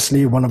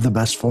seriously one of the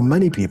best for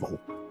many people.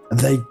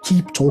 They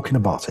keep talking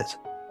about it.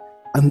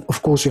 And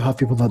of course you have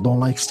people that don't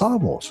like Star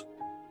Wars.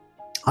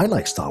 I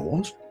like Star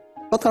Wars,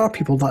 but there are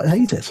people that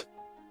hate it.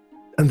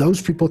 And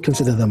those people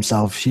consider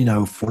themselves,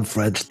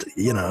 full-fledged,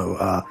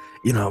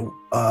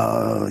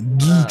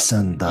 geeks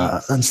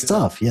and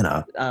stuff,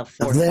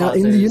 They're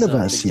in the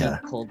universe, the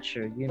geek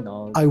culture,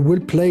 I will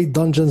play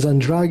Dungeons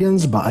and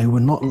Dragons, but I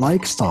will not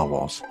like Star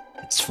Wars.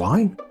 It's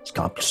fine. It's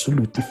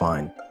absolutely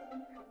fine.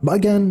 But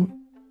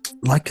again,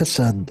 like I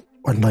said,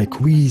 or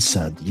like we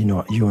said,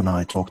 you and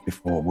I talked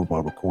before we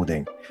were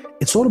recording,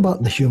 it's all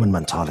about the human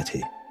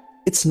mentality.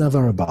 It's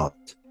never about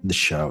the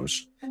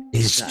shows.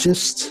 It's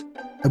just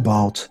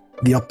about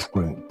the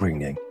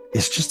upbringing.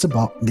 It's just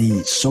about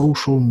the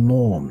social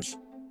norms.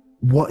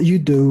 What you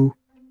do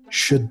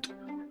should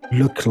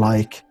look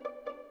like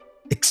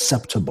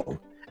acceptable.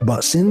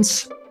 But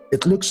since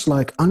it looks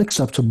like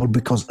unacceptable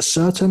because a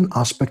certain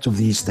aspect of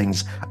these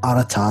things are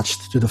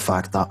attached to the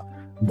fact that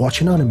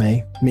watching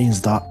anime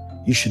means that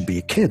you should be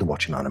a kid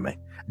watching anime.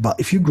 But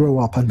if you grow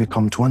up and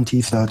become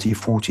 20, 30,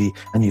 40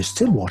 and you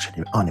still watch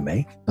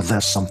anime,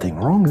 there's something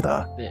wrong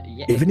there.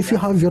 Yeah, Even if you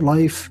have your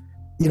life,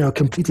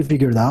 completely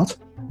figured out,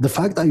 the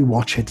fact that you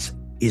watch it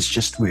is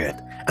just weird.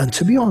 And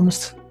to be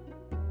honest,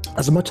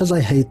 as much as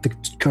I hate the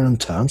current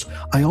terms,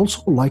 I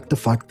also like the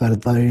fact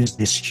that there is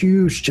this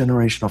huge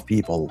generation of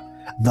people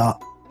that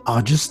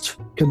are just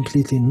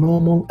completely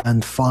normal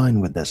and fine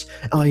with this.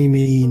 I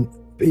mean,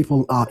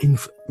 people are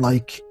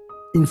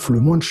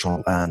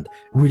influential and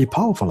really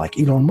powerful, like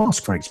Elon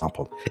Musk, for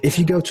example. If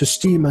you go to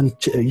Steam and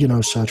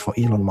search for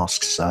Elon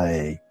Musk's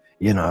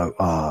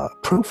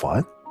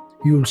profile,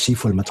 you'll see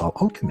Full Metal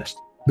Alchemist,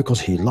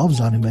 because he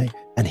loves anime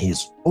and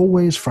he's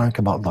always frank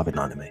about loving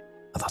anime.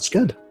 And that's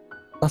good.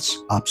 That's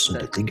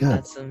absolutely good.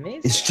 That's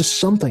amazing. It's just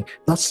something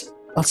that's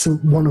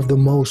one of the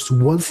most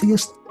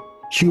wealthiest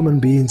human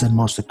beings and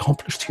most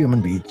accomplished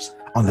human beings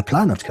on the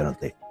planet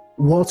currently.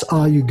 What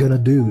are you gonna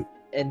do?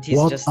 And he's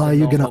What just are a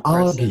you gonna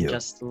normal person, argue?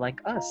 just like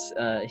us.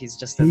 He's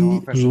just a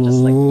normal person, just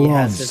like he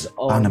has his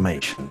own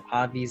animation.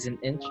 hobbies and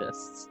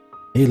interests.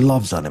 He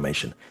loves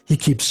animation. He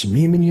keeps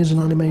memeing using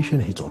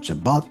animation. He talks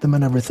about them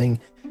and everything.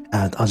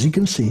 And as you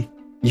can see,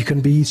 you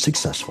can be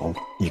successful,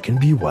 you can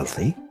be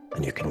wealthy,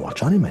 and you can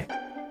watch anime.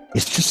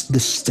 It's just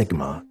this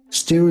stigma,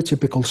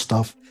 stereotypical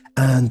stuff,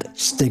 and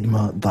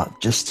stigma that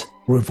just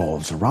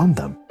revolves around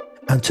them.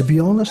 And to be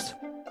honest,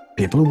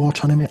 people who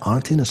watch anime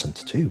aren't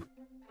innocent too,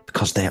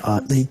 because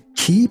they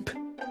keep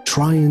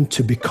trying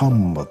to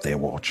become what they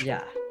watch.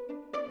 Yeah.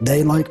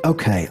 They like,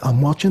 okay,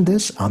 I'm watching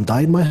this, I'm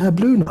dyeing my hair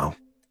blue now.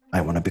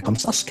 I want to become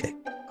Sasuke.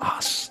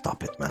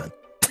 Stop it, man.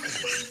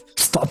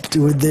 Stop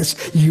doing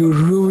this. You're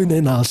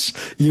ruining us.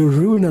 You're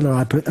ruining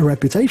our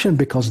reputation,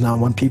 because now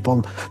when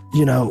people,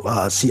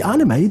 see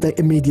anime, they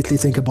immediately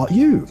think about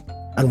you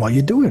and what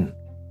you're doing.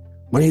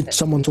 When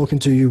someone talking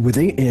to you with,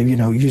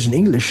 using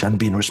English and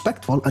being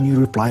respectful, and you're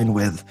replying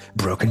with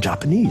broken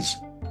Japanese,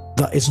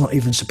 that is not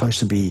even supposed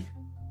to be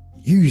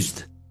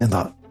used in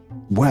that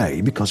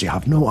way because you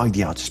have no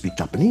idea how to speak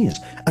Japanese.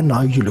 And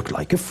now you look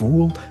like a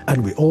fool,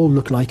 and we all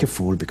look like a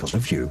fool because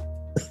of you.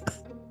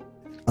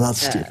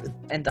 That's stupid.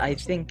 And I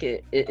think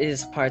it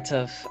is part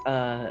of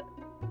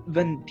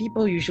when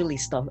people usually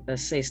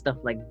say stuff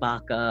like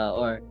baka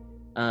or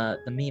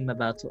the meme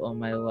about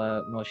omae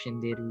wa mo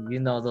shinderu, you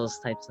know, those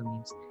types of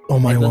memes.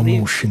 Omae wa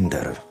mo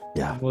shinderu.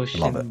 Yeah, Mo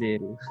love it.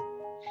 shinderu.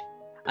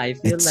 I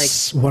feel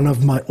It's one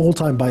of my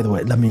all-time, by the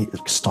way, let me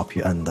stop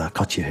you and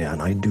cut you here,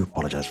 and I do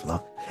apologize for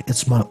that.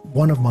 It's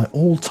one of my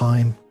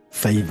all-time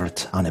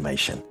favorite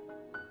animation,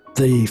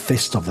 The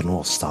Fist of the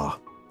North Star,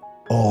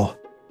 or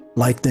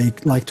like they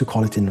like to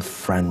call it in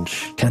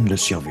French, Ken le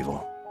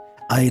Survivant.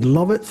 I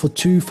love it for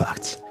two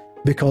facts,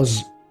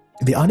 because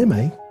the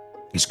anime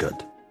is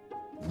good,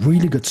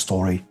 really good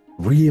story,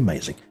 really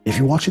amazing. If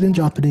you watch it in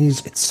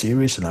Japanese, it's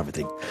serious and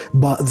everything,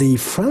 but the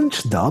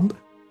French dub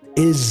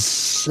is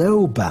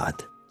so bad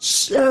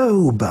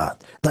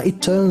that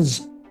it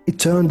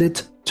turned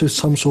it to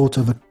some sort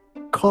of a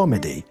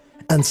comedy,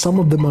 and some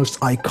of the most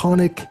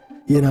iconic,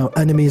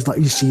 enemies that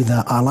you see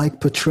there are like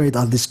portrayed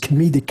as these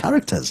comedic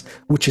characters,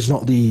 which is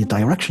not the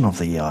direction of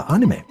the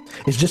anime.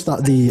 It's just that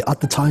at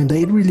the time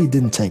they really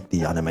didn't take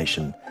the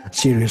animation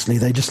seriously.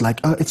 They just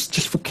like, oh, it's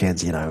just for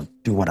kids,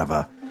 do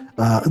whatever.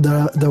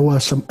 There were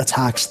some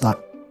attacks that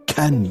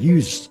Ken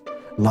used,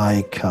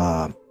 like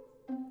the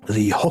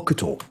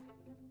Hokuto.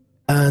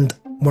 And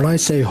when I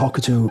say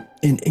Hokuto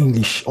in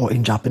English or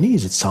in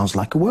Japanese, it sounds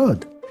like a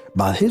word.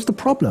 But here's the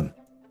problem.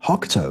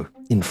 Hokuto,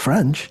 in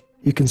French,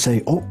 you can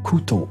say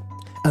okuto,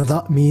 and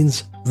that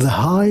means the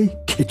high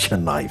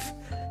kitchen knife.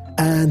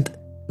 And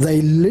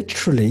they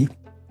literally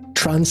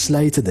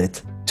translated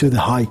it to the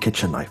high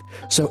kitchen knife.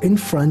 So in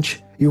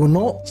French, you will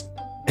not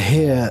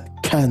hear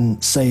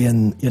Ken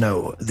saying,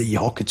 the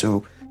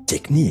Hokuto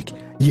technique.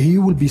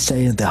 You will be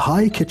saying the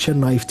high kitchen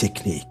knife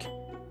technique.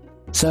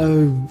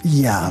 So,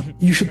 yeah,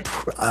 you should,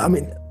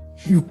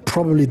 you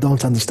probably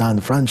don't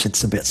understand French.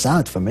 It's a bit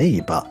sad for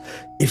me, but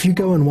if you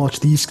go and watch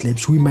these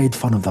clips, we made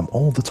fun of them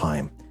all the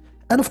time.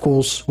 And of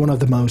course, one of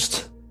the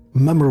most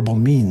memorable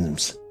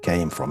memes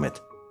came from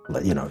it.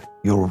 You're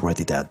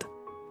already dead.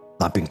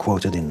 I've been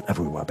quoted in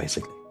everywhere,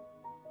 basically.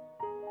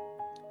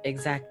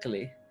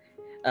 Exactly.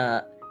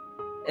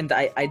 And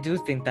I do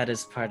think that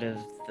is part of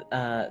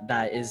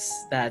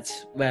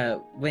where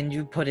when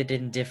you put it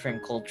in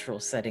different cultural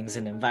settings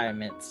and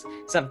environments,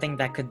 something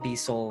that could be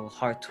so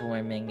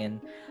heartwarming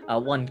in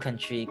one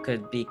country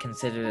could be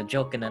considered a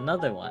joke in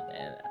another one,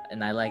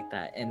 and I like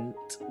that. And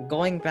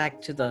going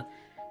back to the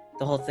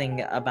whole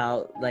thing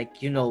about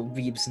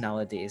weebs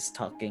nowadays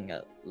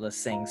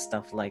saying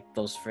stuff like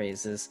those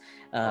phrases,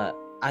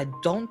 I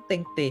don't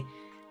think they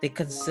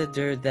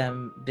consider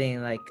them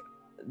being like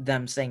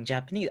them saying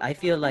Japanese. I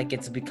feel like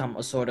it's become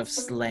a sort of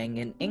slang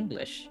in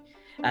English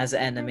as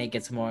anime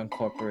gets more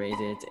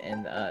incorporated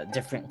in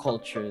different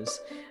cultures.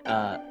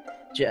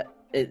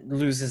 It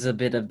loses a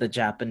bit of the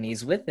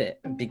Japanese with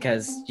it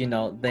because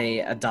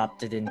they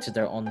adopt it into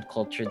their own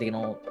culture.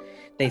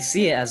 They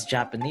see it as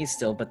Japanese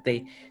still, but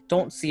they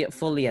don't see it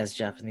fully as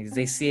Japanese.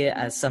 They see it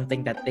as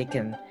something that they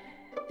can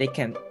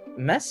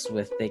mess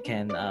with. They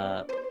can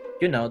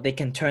they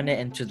can turn it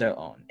into their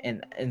own.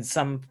 And in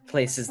some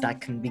places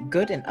that can be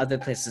good, in other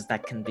places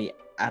that can be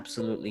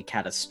absolutely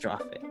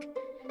catastrophic.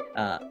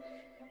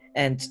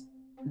 And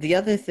the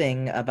other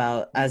thing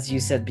about, as you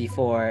said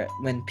before,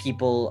 when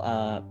people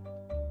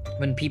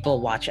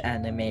watch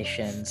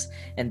animations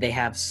and they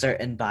have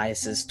certain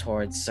biases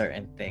towards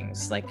certain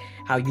things, like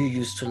how you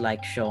used to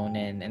like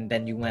shonen and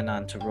then you went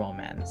on to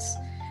romance,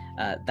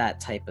 that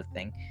type of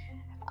thing.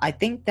 I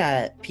think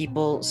that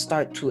people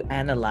start to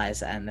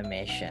analyze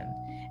animation,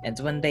 and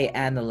when they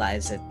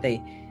analyze it,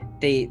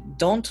 they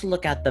don't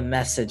look at the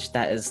message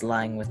that is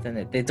lying within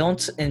it. They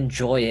don't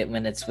enjoy it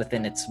when it's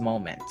within its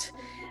moment.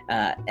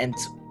 And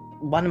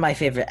one of my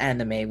favorite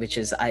anime, which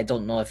is, I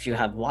don't know if you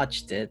have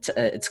watched it,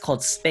 it's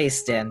called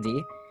Space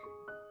Dandy.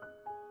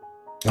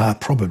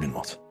 Probably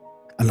not,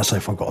 unless I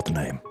forgot the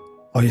name.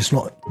 Oh, it's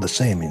not the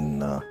same in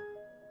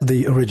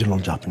the original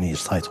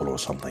Japanese title or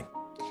something.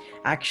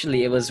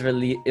 Actually, it was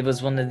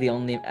one of the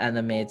only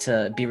anime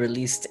to be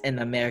released in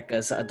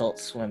America's Adult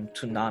Swim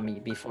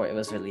Toonami before it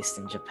was released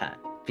in Japan,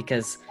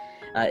 because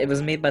it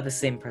was made by the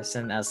same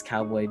person as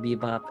Cowboy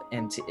Bebop,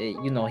 and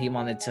he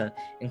wanted to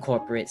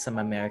incorporate some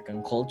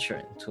American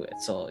culture into it,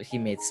 so he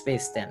made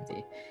Space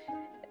Dandy.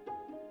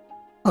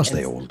 As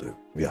they all do,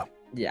 yeah.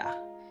 Yeah.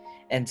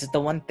 And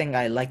the one thing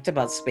I liked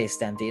about Space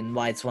Dandy and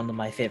why it's one of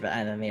my favorite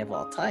anime of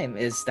all time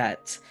is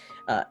that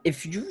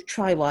if you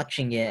try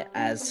watching it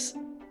as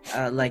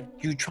like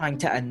you trying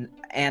to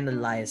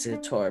analyze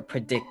it or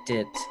predict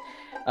it,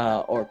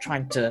 or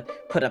trying to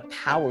put a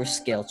power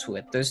scale to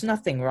it, there's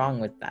nothing wrong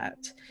with that.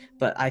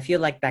 But I feel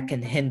like that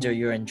can hinder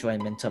your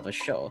enjoyment of a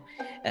show.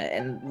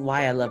 And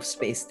why I love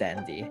Space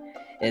Dandy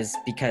is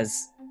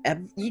because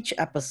each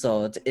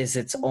episode is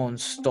its own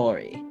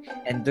story,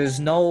 and there's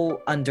no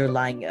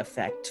underlying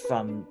effect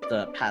from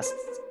the past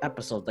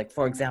episode. Like,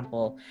 for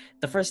example,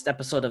 the first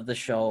episode of the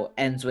show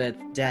ends with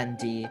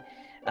Dandy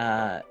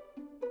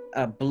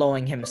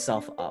blowing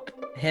himself up.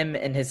 Him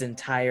and his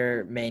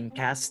entire main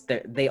cast,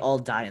 they all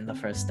die in the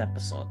first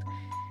episode.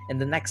 In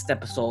the next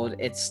episode,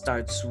 it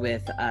starts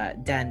with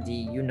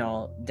Dandy.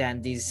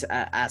 Dandy's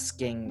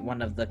asking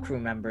one of the crew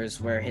members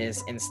where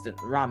his instant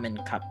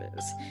ramen cup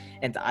is.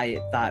 And I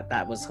thought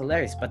that was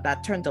hilarious, but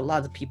that turned a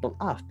lot of people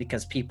off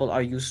because people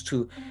are used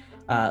to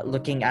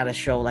looking at a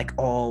show like,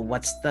 oh,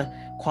 what's the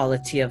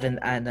quality of an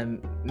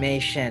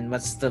animation?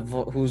 What's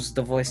who's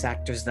the voice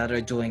actors that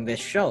are doing this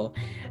show?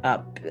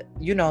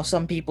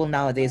 Some people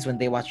nowadays, when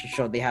they watch a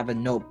show, they have a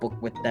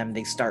notebook with them.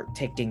 They start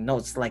taking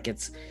notes like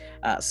it's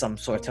some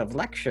sort of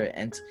lecture,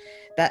 and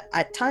that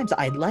at times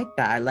I like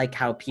that. I like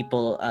how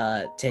people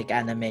take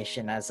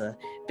animation as a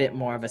bit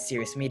more of a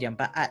serious medium,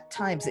 but at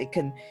times it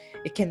can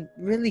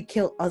really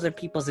kill other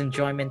people's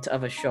enjoyment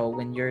of a show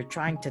when you're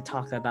trying to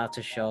talk about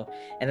a show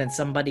and then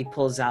somebody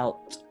pulls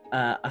out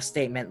a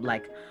statement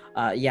like,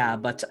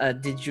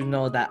 did you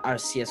know that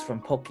Arceus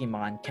from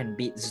Pokemon can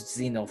beat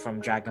Xeno from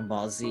Dragon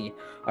Ball Z?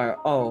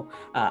 Or,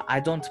 I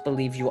don't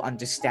believe you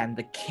understand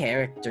the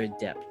character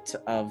depth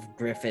of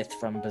Griffith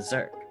from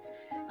Berserk.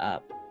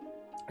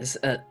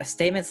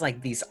 Statements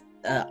like these,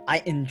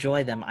 I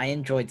enjoy them. I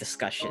enjoy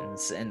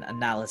discussions and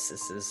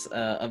analyses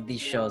of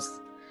these shows.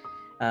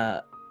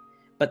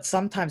 But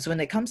sometimes when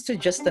it comes to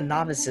just the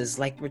novices,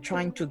 like we're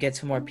trying to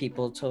get more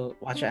people to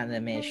watch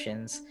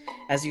animations.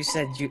 As you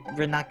said,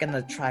 we're not going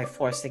to try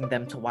forcing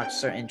them to watch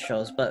certain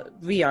shows, but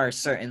we are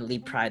certainly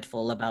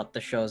prideful about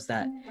the shows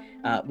that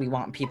we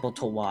want people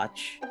to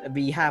watch.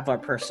 We have our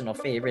personal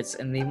favorites,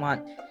 and we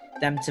want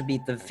them to be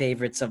the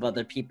favorites of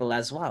other people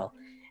as well.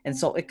 And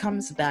so it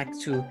comes back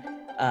to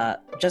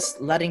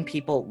just letting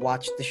people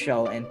watch the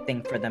show and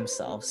think for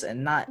themselves,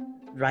 and not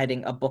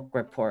writing a book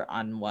report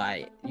on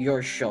why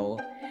your show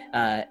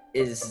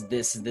is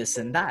this,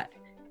 and that.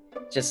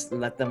 Just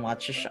let them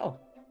watch a show.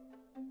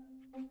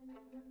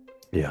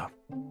 Yeah.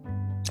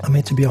 I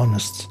mean, to be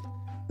honest,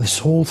 this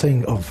whole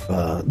thing of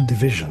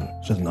division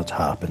should not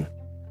happen.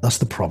 That's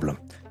the problem.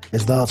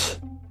 Is that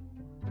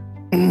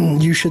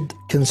you should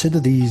consider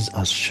these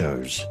as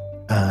shows,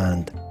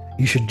 and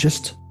you should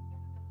just...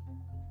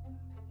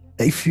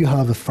 If you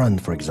have a friend,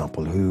 for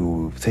example,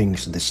 who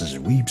thinks this is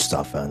weeb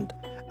stuff, and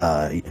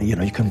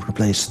you can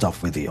replace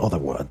stuff with the other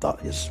word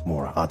that is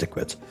more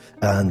adequate,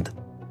 and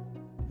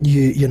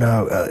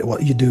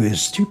what you do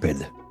is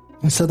stupid.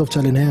 Instead of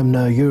telling him,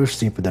 no, you're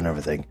stupid and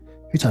everything,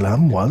 you tell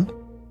him, well,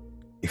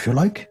 if you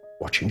like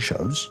watching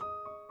shows,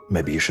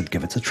 maybe you should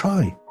give it a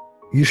try.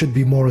 You should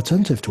be more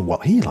attentive to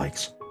what he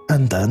likes,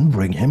 and then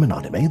bring him an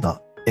anime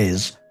that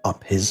is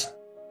up his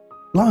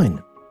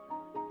line.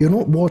 You're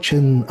not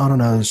watching, I don't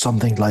know,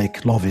 something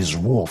like Love is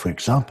War, for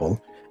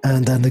example,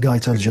 and then the guy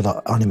tells you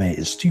that anime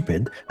is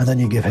stupid, and then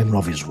you give him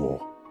Love is War.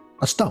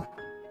 That's dumb.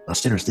 That's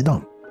seriously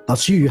dumb.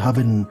 That's you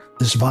having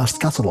this vast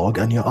catalogue,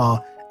 and you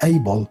are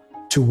able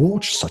to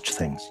watch such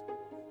things.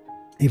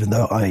 Even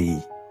though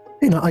I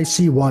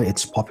see why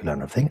it's popular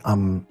and everything,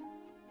 I'm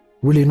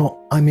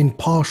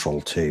impartial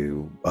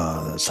to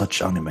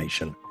such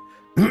animation.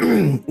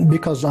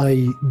 Because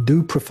I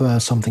do prefer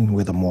something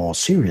with a more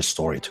serious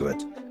story to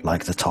it,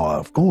 like the Tower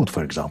of God,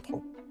 for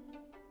example.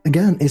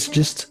 Again, it's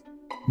just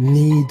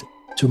need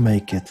to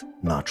make it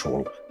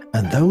natural.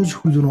 And those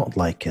who do not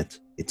like it,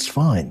 it's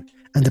fine.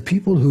 And the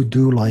people who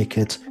do like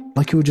it,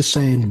 like you were just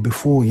saying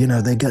before,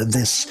 they get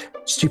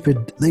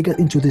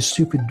into this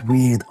stupid,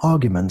 weird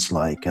arguments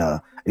like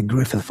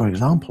Griffith, for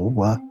example,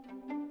 where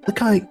the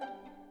guy,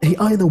 he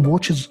either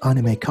watches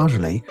anime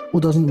casually or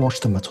doesn't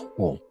watch them at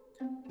all.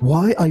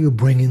 Why are you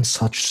bringing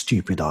such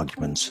stupid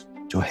arguments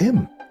to him?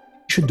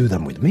 You should do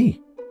them with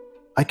me.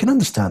 I can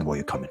understand where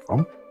you're coming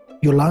from.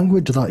 Your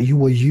language that you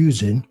were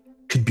using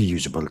could be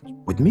usable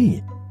with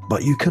me,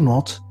 but you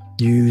cannot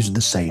use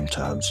the same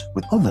terms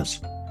with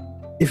others.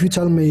 If you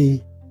tell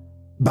me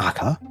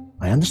baka,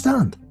 I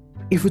understand.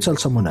 If you tell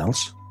someone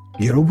else,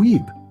 you're a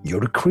weeb,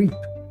 you're a creep.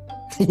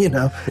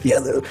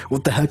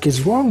 What the heck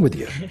is wrong with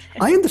you?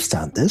 I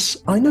understand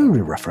this. I know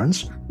your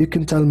reference. You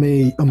can tell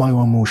me Omae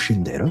wa mou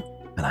shinderu,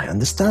 and I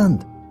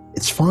understand.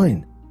 It's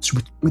fine. It's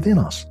within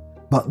us.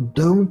 But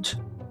don't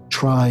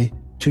try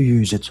to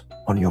use it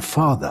on your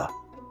father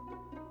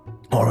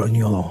or on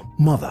your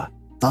mother.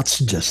 That's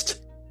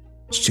just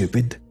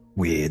stupid,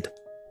 weird.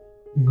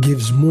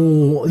 Gives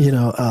more,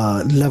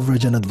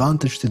 leverage and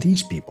advantage to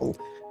these people.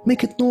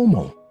 Make it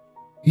normal.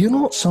 You're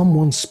not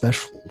someone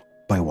special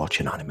by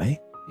watching anime.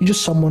 You're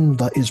just someone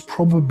that is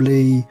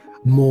probably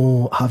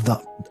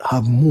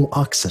have more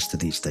access to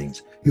these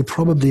things. You're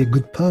probably a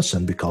good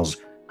person because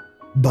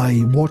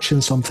by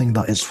watching something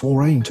that is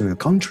foreign to your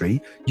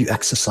country, you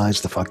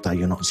exercise the fact that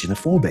you're not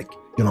xenophobic,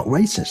 you're not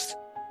racist.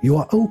 You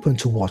are open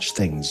to watch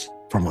things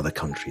from other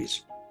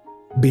countries.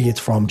 Be it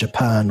from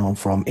Japan or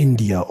from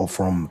India or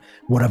from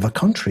whatever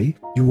country,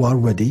 you are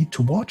ready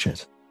to watch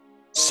it.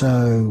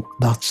 So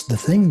that's the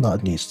thing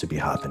that needs to be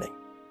happening.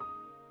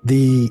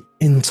 The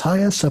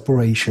entire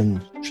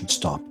separation should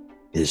stop.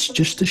 It's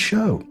just a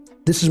show.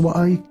 This is what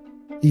I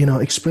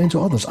explain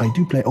to others. I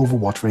do play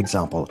Overwatch, for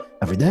example,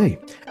 every day.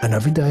 And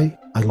every day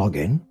I log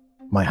in.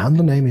 My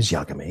handle name is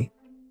Yagami.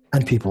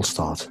 and people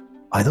start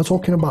either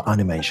talking about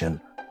animation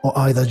or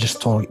either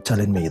just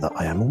telling me that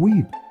I am a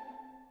weeb.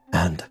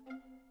 And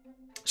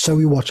so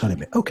we watch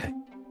anime. Okay.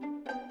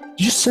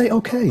 Just say,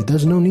 okay,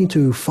 there's no need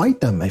to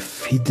fight them.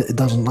 If he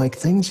doesn't like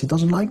things, he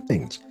doesn't like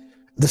things.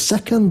 The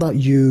second that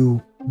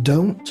you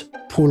don't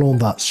pull on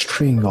that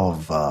string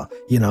of,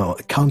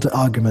 counter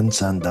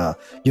arguments and,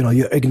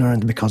 you're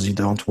ignorant because you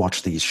don't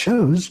watch these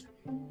shows,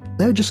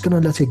 they're just going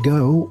to let it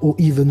go or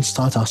even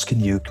start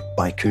asking you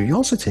by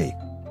curiosity.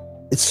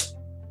 It's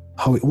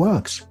how it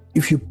works.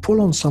 If you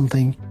pull on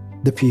something,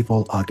 the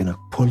people are going to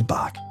pull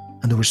back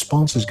and the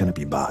response is going to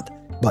be bad.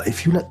 But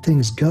if you let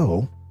things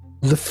go,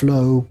 the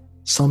flow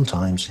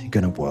sometimes is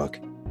going to work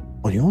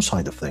on your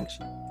side of things.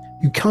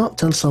 You can't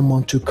tell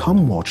someone to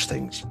come watch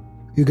things.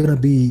 You're going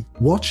to be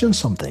watching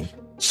something,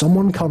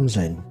 someone comes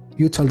in,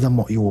 you tell them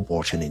what you were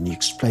watching and you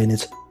explain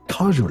it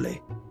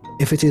casually.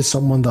 If it is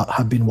someone that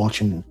have been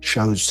watching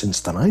shows since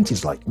the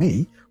 90s like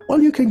me,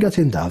 well, you can get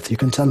in depth. You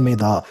can tell me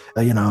that,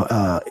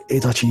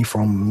 Itachi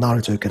from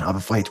Naruto can have a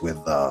fight with,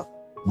 I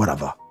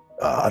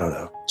don't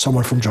know,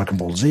 someone from Dragon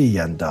Ball Z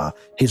and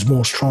he's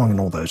more strong and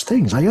all those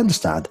things. I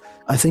understand.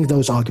 I think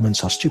those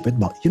arguments are stupid,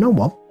 but you know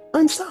what? I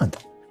understand.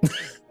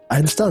 I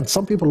understand.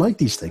 Some people like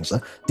these things.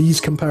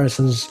 These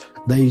comparisons,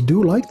 they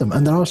do like them.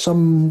 And there are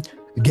some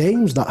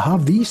games that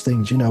have these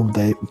things,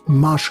 they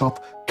mash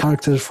up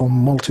characters from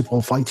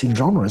multiple fighting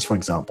genres, for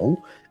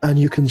example, and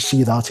you can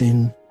see that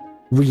in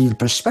real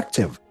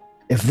perspective.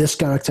 If this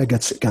character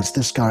gets against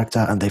this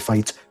character and they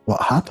fight,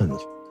 what happens?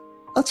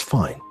 That's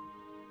fine.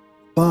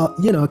 But,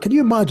 can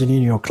you imagine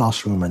in your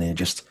classroom and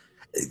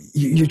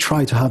you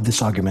try to have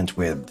this argument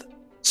with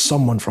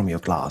someone from your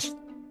class?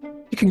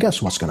 You can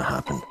guess what's going to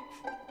happen.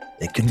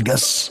 You can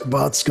guess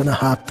what's going to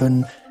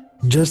happen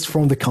just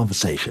from the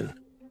conversation.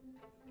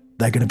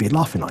 They're going to be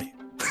laughing at you.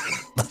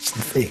 That's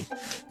the thing.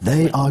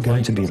 They are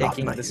going to be laughing at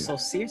you. Why are you taking this so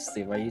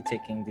seriously? Why are you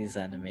taking these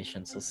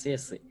animations so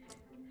seriously?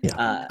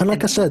 Yeah. And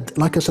like I said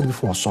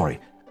before, sorry.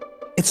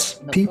 It's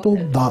people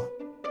that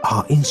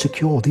are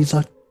insecure. These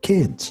are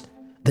kids.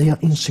 They are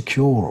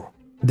insecure.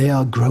 They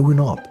are growing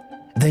up.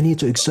 They need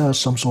to exert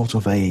some sort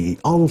of a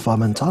alpha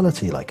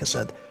mentality, like I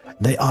said.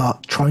 They are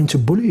trying to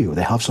bully you.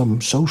 They have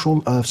some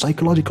social,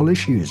 psychological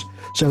issues.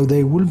 So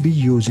they will be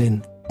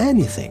using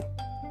anything.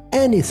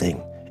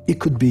 Anything. It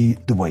could be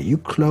the way you're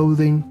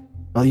clothing,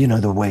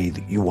 the way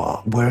that you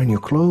are wearing your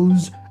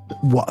clothes,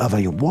 whatever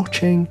you're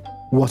watching,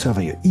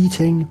 whatever you're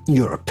eating,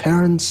 your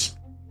appearance,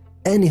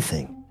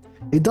 anything.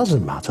 It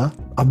doesn't matter.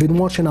 I've been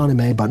watching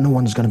anime, but no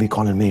one's going to be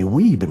calling me a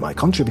weeb in my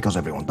country because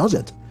everyone does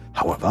it.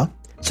 However,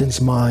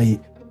 since my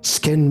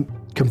skin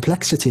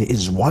complexity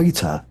is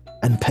whiter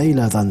and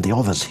paler than the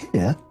others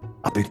here,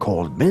 I've been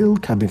called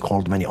milk, I've been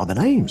called many other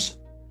names.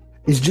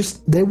 It's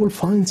just, they will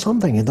find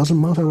something. It doesn't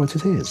matter what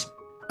it is.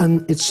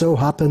 And it so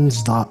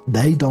happens that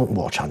they don't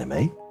watch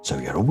anime, so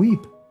you're a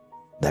weeb.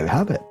 There you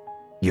have it.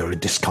 You're a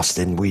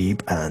disgusting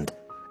weeb, and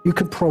you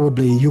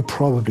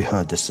probably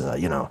heard this,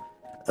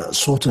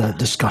 sort of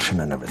discussion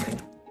and everything.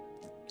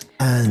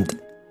 And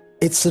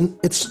it's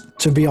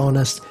to be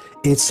honest,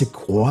 it's a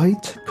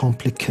quite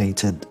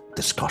complicated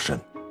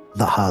discussion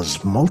that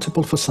has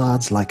multiple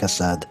facades, like I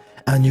said,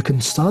 and you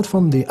can start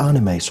from the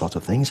anime sort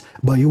of things,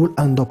 but you will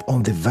end up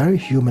on the very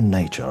human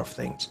nature of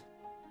things.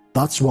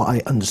 That's what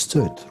I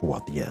understood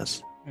throughout the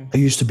years. I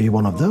used to be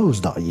one of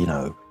those that,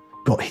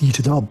 got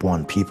heated up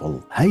when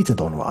people hated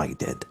on what I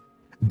did.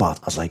 But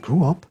as I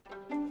grew up,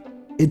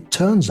 it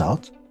turns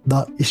out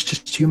that it's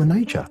just human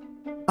nature.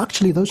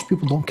 Actually, those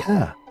people don't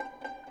care.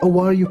 Oh,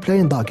 why are you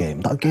playing that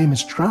game? That game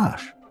is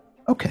trash.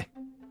 Okay.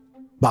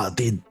 But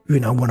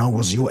when I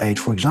was your age,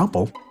 for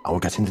example, I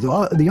would get into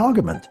the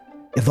argument.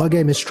 If that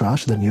game is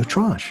trash, then you're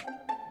trash.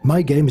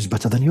 My game is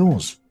better than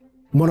yours.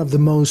 One of the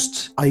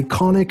most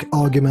iconic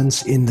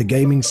arguments in the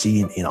gaming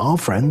scene in our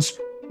friend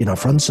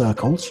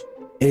circles,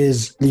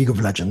 is League of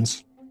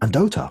Legends and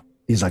Dota.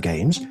 These are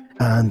games,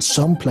 and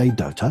some played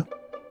Dota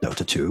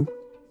 2,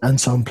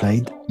 and some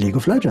played League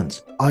of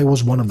Legends. I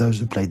was one of those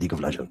who played League of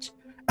Legends.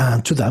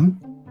 And to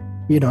them,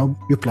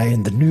 you play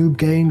in the noob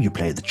game, you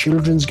play the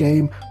children's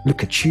game,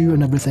 look at you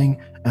and everything.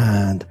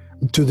 And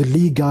to the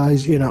League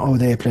guys,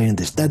 they're playing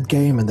this dead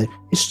game, and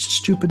it's just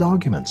stupid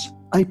arguments.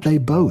 I play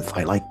both.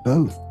 I like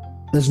both.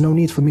 There's no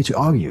need for me to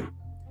argue.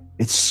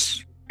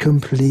 It's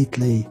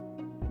completely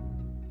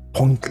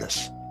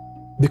pointless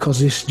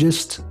because it's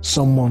just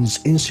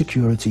someone's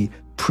insecurity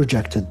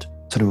projected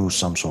through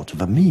some sort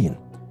of a meme,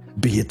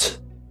 be it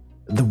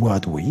the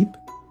word weeb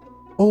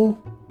or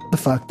the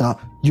fact that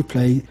you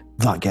play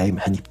that game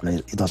and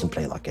he doesn't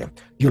play that game.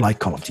 You like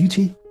Call of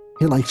Duty,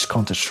 he likes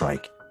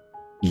Counter-Strike.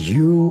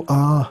 You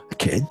are a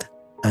kid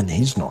and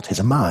he's not. He's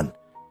a man,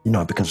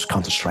 because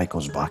Counter-Strike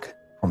goes back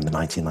from the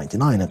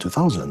 1999 and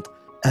 2000.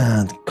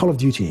 And Call of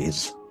Duty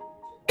is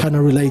kind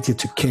of related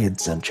to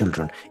kids and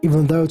children,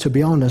 even though, to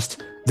be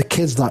honest, the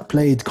kids that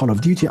played Call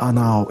of Duty are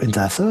now in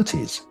their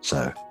 30s.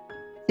 So,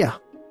 yeah,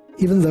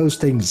 even those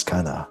things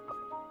kind of,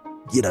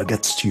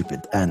 get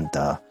stupid and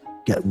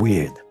get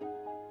weird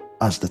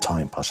as the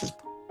time passes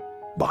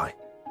by.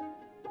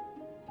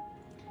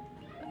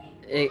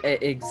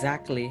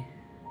 Exactly.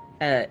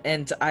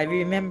 And I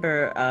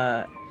remember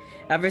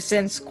ever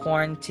since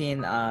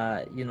quarantine,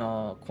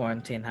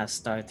 quarantine has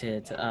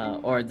started,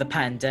 or the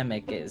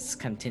pandemic is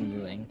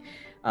continuing,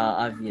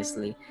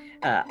 obviously.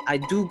 I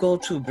do go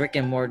to brick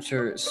and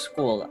mortar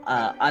school.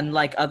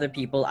 Unlike other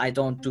people, I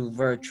don't do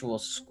virtual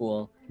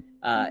school.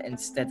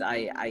 Instead,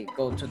 I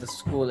go to the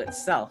school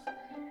itself.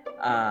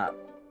 Uh,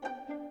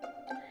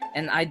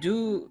 and I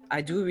do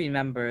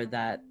remember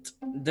that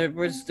there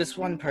was this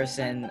one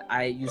person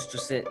I used to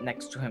sit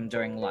next to him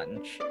during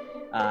lunch,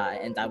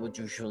 and I would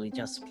usually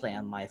just play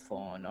on my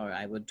phone or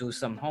I would do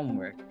some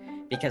homework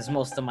because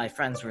most of my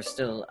friends were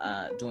still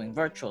doing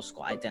virtual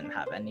school. I didn't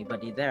have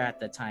anybody there at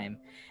the time,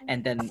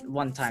 and then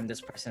one time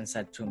this person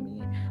said to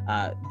me,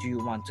 "Do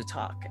you want to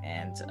talk?"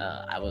 And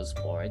I was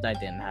bored. I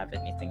didn't have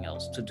anything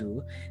else to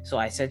do, so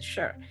I said,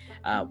 "Sure."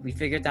 We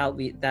figured out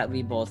that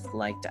we both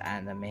liked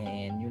anime,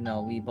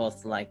 and we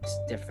both liked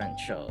different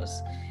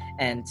shows.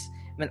 And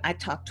when I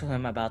talked to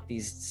him about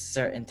these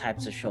certain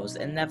types of shows,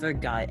 it never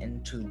got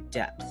into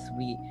depth.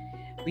 We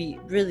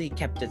really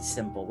kept it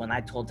simple. When I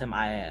told him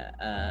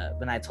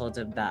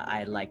that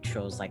I liked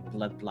shows like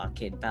Blood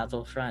Blockade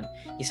Battlefront,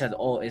 he said,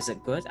 "Oh, is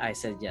it good?" I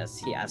said yes.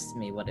 He asked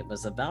me what it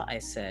was about. I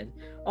said,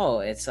 "Oh,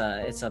 it's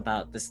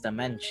about this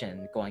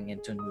dimension going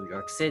into New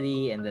York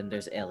City, and then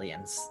there's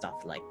aliens,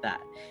 stuff like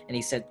that." And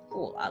he said,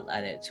 "Cool, I'll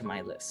add it to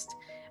my list."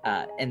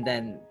 And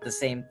then the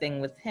same thing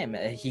with him.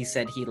 He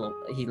said he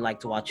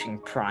liked watching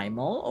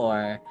Primal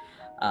or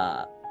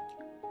uh,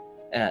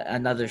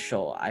 another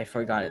show. I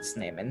forgot its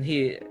name, and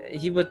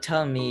he would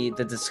tell me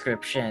the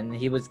description.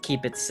 He would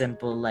keep it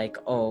simple, like,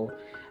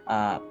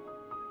 uh,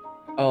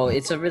 "Oh,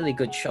 it's a really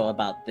good show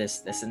about this,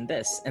 this, and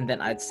this," and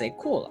then I'd say,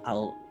 "Cool,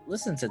 I'll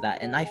listen to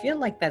that." And I feel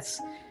like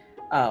that's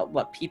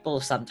what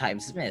people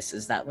sometimes miss,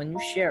 is that when you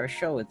share a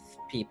show with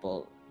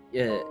people,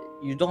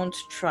 you don't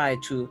try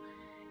to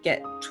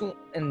get too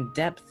in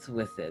depth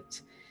with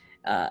it.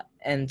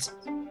 And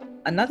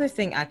another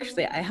thing,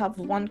 actually, I have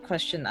one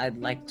question I'd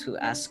like to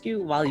ask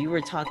you. While you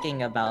were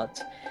talking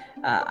about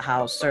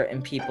how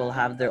certain people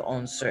have their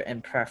own certain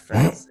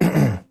preferences,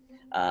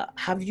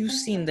 have you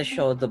seen the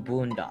show The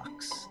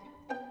Boondocks?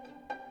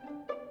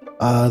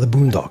 The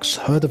Boondocks.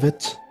 Heard of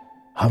it?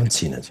 Haven't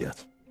seen it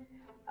yet.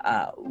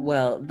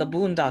 Well, The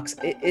Boondocks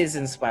is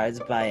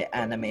inspired by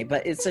anime,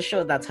 but it's a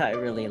show that I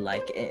really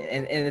like,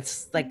 and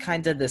it's like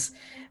kind of this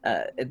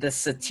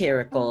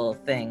satirical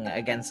thing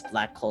against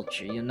Black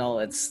culture.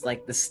 It's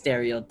like the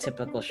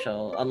stereotypical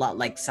show, a lot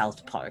like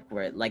South Park,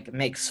 where it like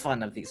makes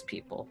fun of these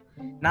people,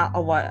 not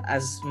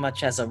as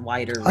much as a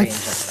wider range as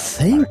South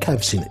Park. I think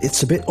I've seen it.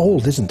 It's a bit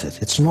old, isn't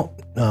it? It's not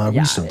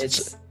recent.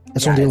 It's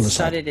on the older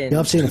side. Yeah,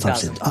 I've seen it.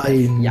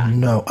 I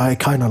know. I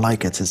kind of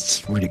like it.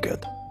 It's really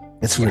good.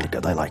 It's really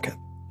good. I like it.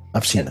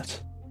 I've seen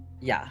it.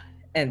 Yeah,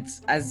 and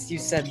as you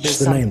said, there's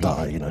the name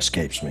that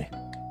escapes me.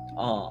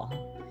 Oh,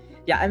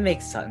 yeah, it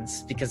makes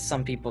sense because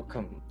some people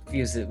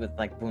confuse it with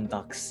like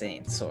Boondock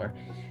Saints or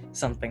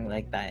something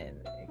like that. And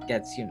it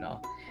gets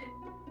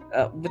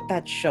with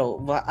that show.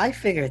 What I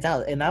figured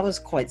out, and I was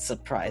quite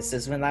surprised,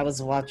 is when I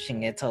was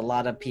watching it, a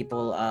lot of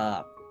people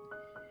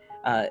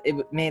it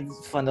made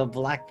fun of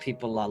Black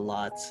people a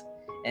lot,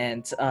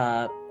 and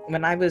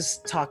when I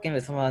was talking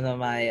with one of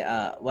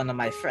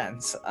my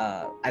friends,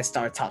 I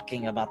started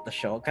talking about the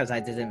show because I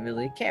didn't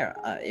really care.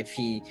 If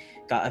he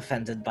got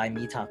offended by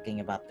me talking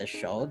about the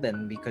show,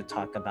 then we could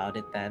talk about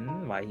it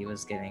then while he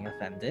was getting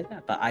offended.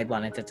 But I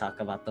wanted to talk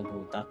about the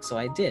Boondocks, so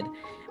I did.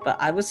 But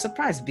I was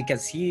surprised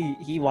because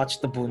he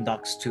watched the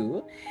Boondocks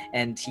too,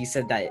 and he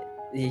said that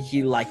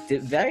he liked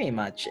it very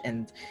much.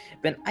 And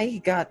when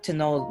I got to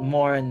know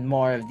more and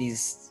more of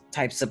these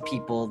types of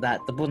people, that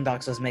the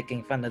Boondocks was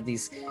making fun of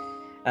these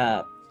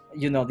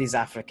these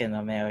African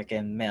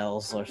American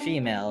males or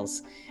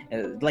females,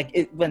 like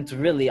it went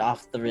really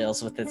off the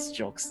rails with its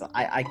jokes.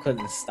 I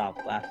couldn't stop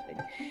laughing,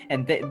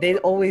 and they'd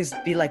always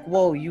be like,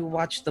 "Whoa, you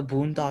watch the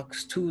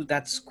Boondocks too?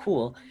 That's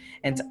cool."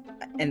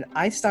 And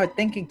I started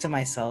thinking to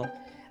myself,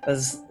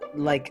 as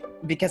like,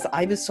 because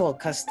I was so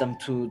accustomed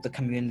to the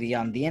community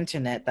on the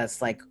internet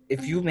that's like,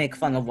 if you make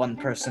fun of one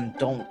person,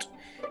 don't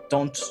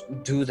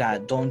do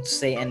that. Don't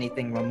say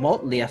anything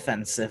remotely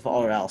offensive,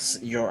 or else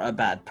you're a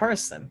bad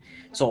person.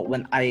 So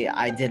when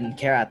I didn't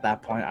care at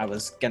that point, I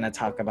was gonna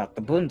talk about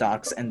the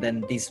Boondocks, and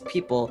then these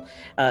people,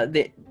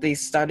 they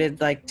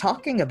started like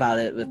talking about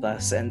it with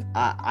us, and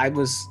I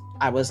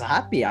was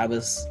happy. I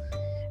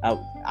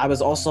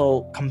was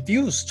also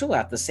confused too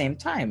at the same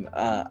time.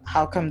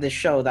 How come this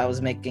show that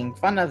was making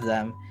fun of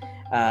them,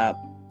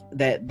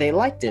 that they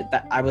liked it?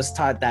 That I was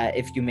taught that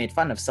if you made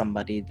fun of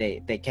somebody,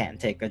 they can't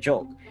take a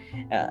joke.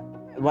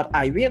 What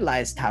I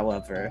realized,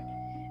 however,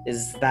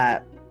 is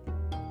that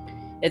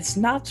it's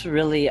not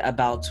really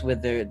about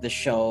whether the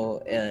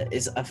show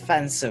is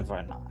offensive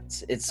or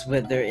not. It's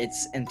whether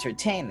it's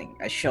entertaining.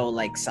 A show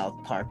like South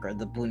Park or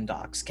the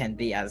Boondocks can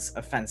be as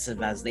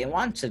offensive as they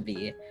want to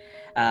be,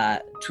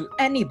 to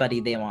anybody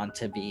they want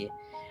to be,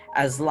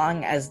 as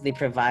long as they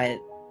provide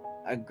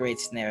a great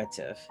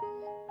narrative.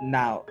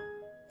 Now,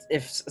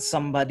 if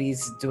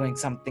somebody's doing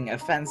something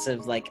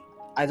offensive, like,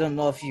 I don't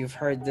know if you've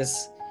heard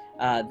this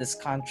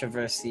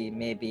controversy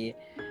maybe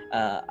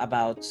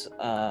about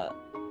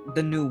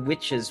the new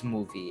Witches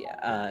movie.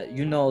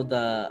 You know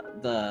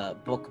the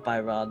book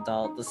by Roald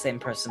Dahl, the same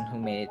person who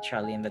made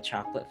Charlie and the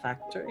Chocolate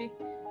Factory.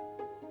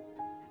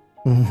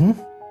 Mm-hmm.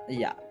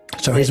 Yeah.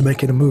 So he's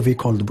making a movie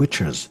called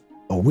Witches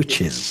or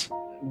Witches.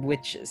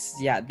 Witches.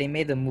 Yeah, they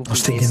made a movie. I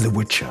was thinking The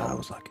Witcher. I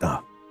was like,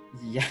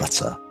 yeah,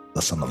 that's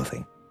another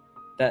thing.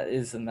 That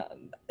is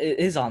it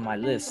is on my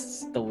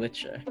list, The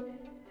Witcher.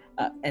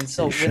 And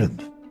so you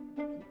should.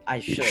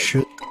 You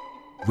should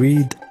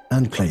read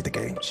and play the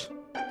games.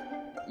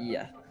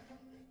 Yeah,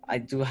 I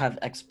do have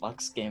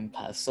Xbox Game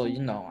Pass, so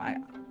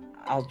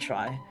I'll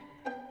try.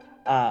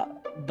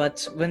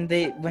 But when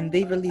they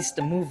released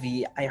the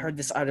movie, I heard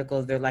this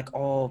article. They're like,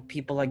 oh,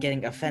 people are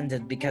getting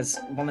offended because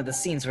one of the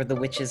scenes where the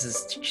witches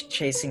is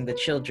chasing the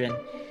children,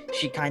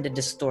 she kind of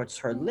distorts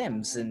her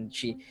limbs and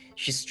she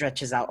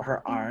stretches out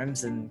her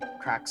arms and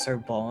cracks her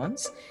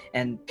bones,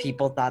 and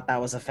people thought that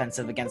was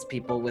offensive against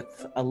people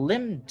with a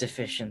limb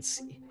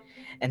deficiency.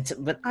 And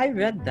when I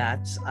read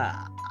that,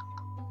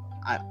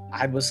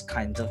 I was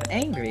kind of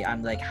angry.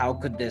 I'm like, how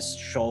could this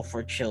show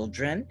for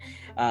children?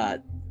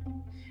 It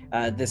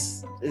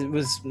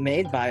was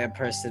made by a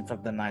person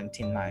from the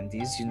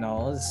 1990s.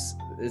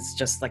 It's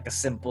just like a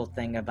simple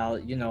thing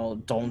about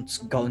don't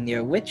go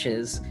near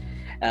witches.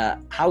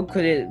 How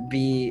could it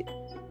be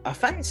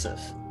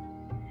offensive?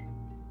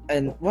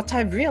 And what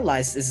I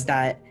realized is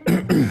that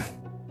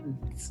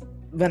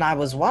when I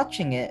was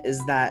watching it is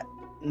that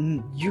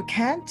you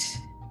can't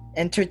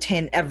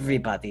entertain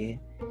everybody.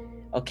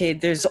 Okay,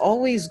 there's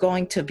always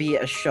going to be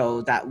a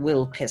show that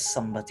will piss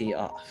somebody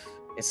off.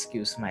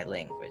 Excuse my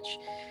language.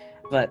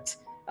 But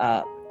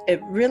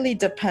it really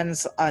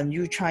depends on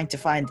you trying to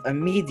find a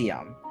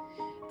medium.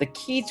 The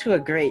key to a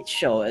great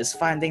show is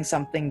finding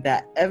something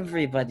that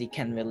everybody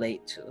can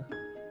relate to.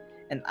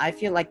 And I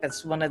feel like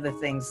that's one of the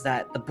things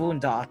that the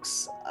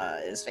Boondocks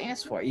is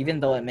famous for. Even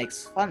though it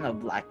makes fun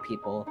of Black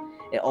people,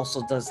 it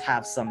also does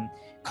have some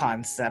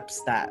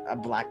concepts that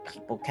Black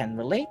people can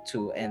relate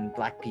to and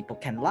Black people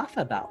can laugh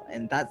about.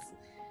 And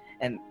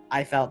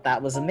I felt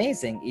that was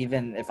amazing.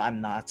 Even if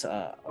I'm not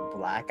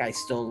Black, I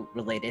still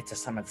related to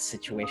some of the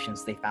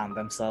situations they found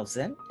themselves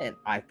in, and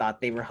I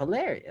thought they were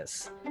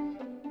hilarious.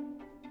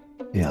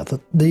 Yeah,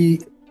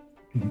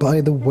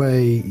 by the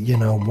way,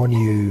 when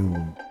you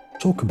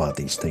talk about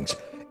these things,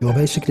 you're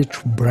basically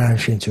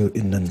branching into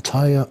an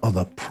entire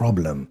other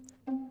problem.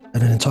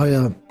 And an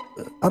entire,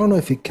 I don't know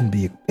if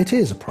it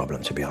is a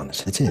problem, to be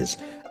honest. It is.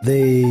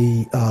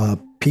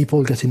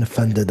 People getting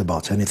offended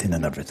about anything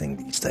and everything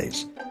these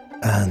days.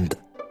 And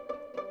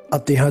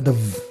at the head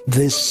of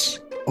this,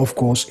 of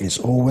course, is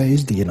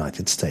always the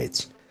United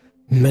States.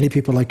 Many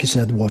people, like you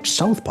said, watch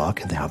South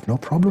Park and they have no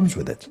problems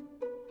with it.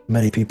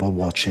 Many people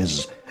watch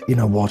these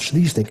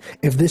things.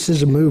 If this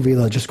is a movie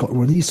that just got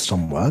released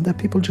somewhere, then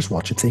people just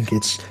watch it, think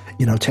it's,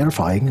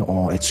 terrifying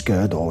or it's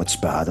good or it's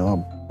bad or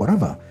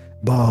whatever.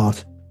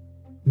 But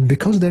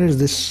because there is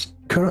this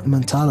current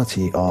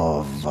mentality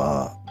of,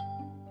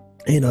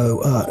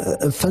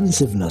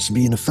 offensiveness,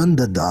 being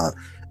offended,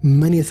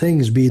 many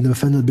things being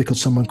offended because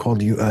someone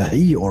called you a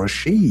he or a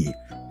she,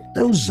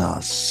 those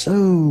are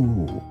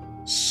so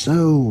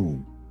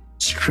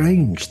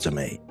strange to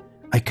me.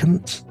 I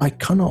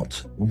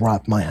cannot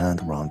wrap my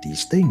hand around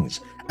these things.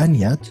 And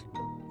yet,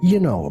 you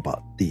know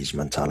about these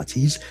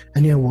mentalities,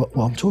 and you know what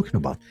I'm talking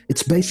about.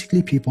 It's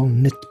basically people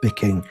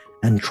nitpicking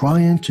and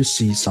trying to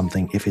see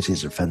something if it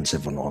is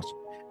offensive or not.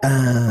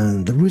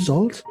 And the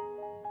result,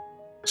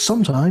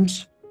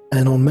 sometimes,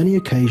 and on many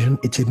occasions,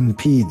 it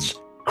impedes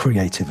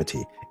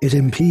creativity. It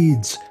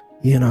impedes,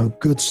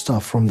 good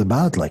stuff from the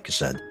bad, like you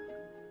said.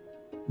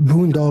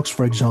 Boondocks,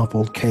 for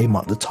example, came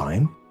at the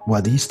time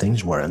where these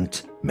things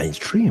weren't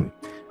mainstream.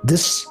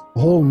 This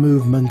whole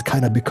movement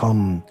kind of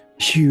become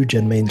huge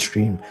and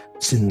mainstream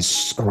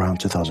since around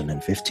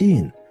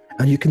 2015.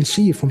 And you can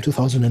see from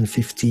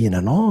 2015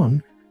 and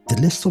on, the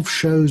list of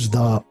shows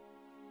that,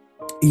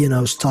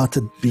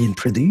 started being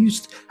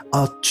produced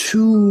are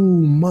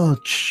too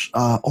much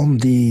on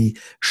the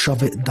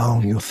shove it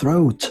down your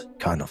throat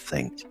kind of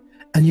thing.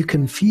 And you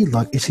can feel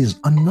like it is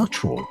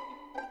unnatural.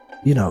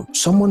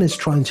 Someone is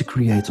trying to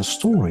create a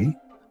story,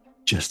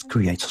 just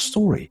create a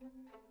story.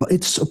 But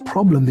it's a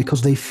problem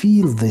because they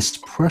feel this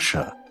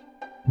pressure.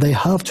 They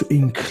have to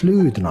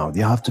include now.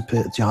 You have to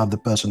have the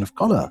person of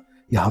color.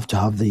 You have to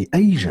have the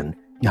Asian.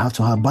 You have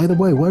to have, by the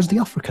way, where's the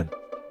African?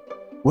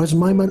 Where's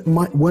my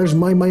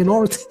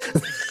minority?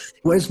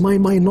 Where's my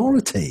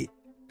minority?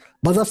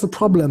 But that's the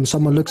problem.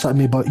 Someone looks at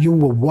me, but you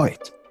were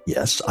white.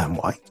 Yes, I'm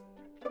white.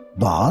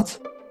 But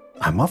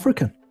I'm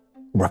African.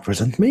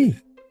 Represent me.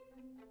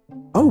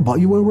 Oh, but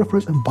you were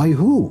represented by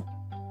who?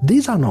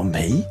 These are not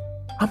me.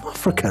 I'm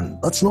African.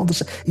 That's not the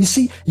same. You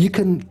see, you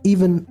can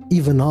even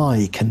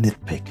I can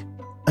nitpick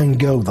and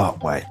go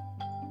that way.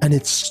 And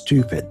it's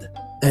stupid.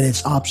 And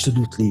it's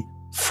absolutely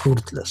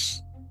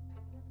fruitless.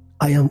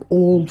 I am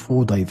all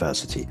for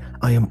diversity.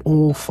 I am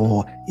all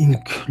for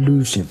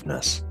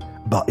inclusiveness.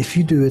 But if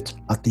you do it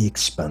at the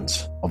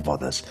expense of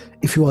others,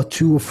 if you are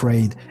too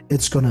afraid,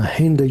 it's going to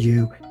hinder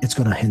you, it's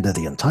going to hinder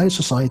the entire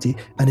society,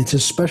 and it's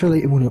especially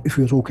if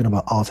you're talking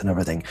about art and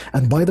everything.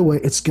 And by the way,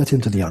 it's getting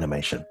to the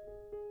animation.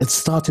 It's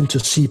starting to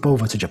seep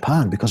over to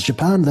Japan, because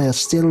Japan, they are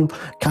still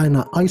kind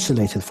of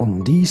isolated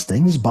from these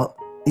things, but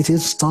it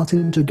is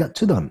starting to get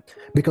to them,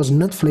 because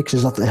Netflix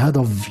is at the head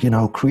of,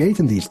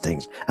 creating these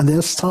things, and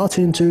they're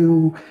starting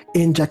to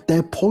inject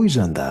their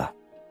poison there.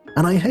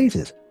 And I hate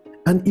it.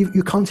 And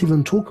you can't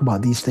even talk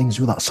about these things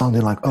without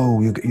sounding like,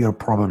 oh, you're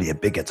probably a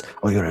bigot,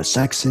 or you're a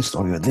sexist,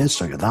 or you're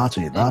this, or you're that,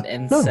 or you're that.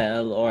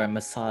 Incel or a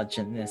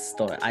misogynist,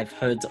 or I've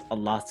heard a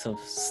lot of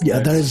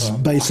Yeah, there is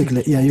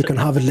basically, you can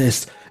have a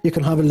list. You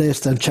can have a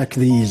list and check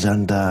these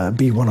and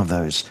be one of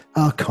those.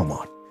 Oh, come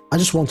on. I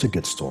just want a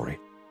good story.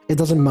 It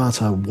doesn't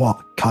matter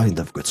what kind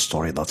of good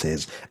story that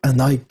is.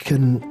 And I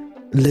can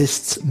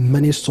list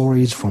many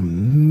stories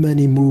from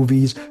many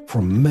movies,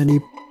 from many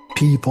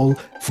people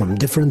from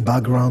different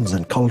backgrounds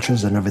and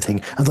cultures and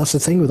everything. And that's the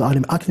thing with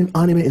anime.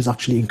 Anime is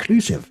actually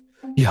inclusive.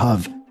 You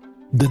have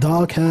the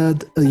dark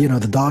haired,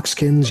 the dark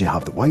skins, you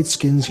have the white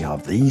skins, you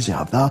have these, you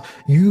have that.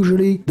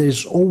 Usually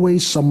there's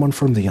always someone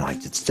from the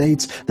United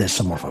States, there's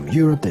someone from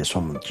Europe, there's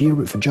someone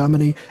from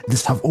Germany.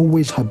 This have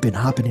always been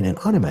happening in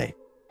anime.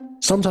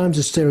 Sometimes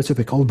it's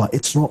stereotypical, but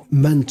it's not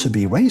meant to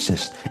be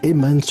racist. It's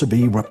meant to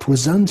be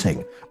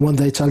representing. When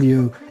they tell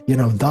you,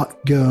 that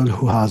girl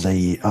who has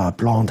a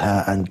blonde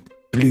hair and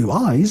blue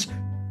eyes,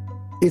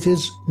 it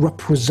is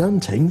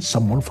representing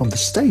someone from the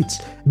States,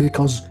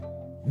 because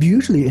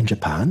usually in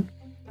Japan,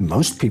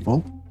 most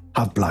people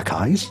have black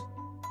eyes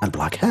and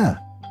black hair.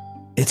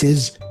 It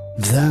is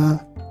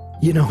their,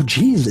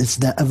 genes, it's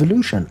their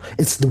evolution,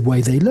 it's the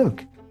way they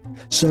look.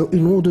 So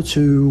in order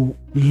to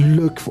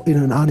look in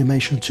an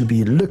animation to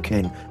be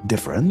looking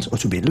different, or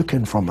to be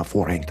looking from a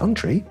foreign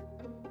country,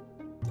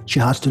 she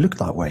has to look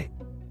that way.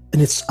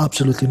 And it's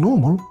absolutely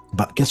normal,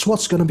 but guess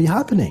what's going to be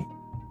happening?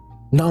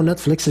 Now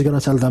Netflix is going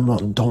to tell them, no,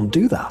 don't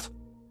do that.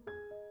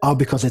 Oh,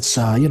 because it's,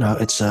 you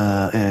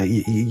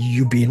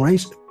being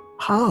racist.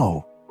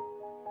 How?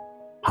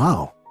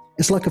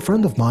 It's like a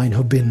friend of mine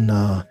who'd been,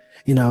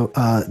 we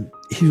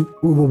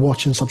were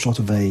watching some sort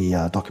of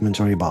a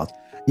documentary about,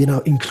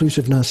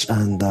 inclusiveness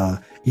and,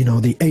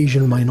 the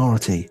Asian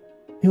minority.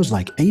 He was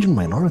like, Asian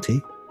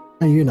minority?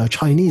 And,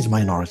 Chinese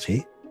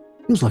minority?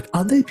 He was like,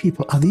 are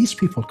these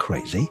people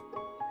crazy?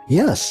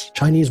 Yes,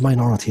 Chinese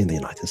minority in the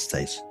United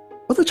States.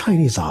 But the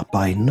Chinese are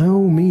by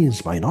no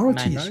means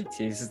minorities.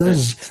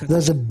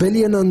 There's a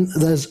billion, and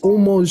there's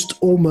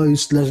almost,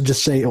 let's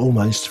just say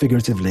almost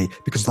figuratively,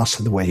 because that's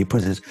the way he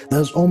put it,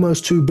 there's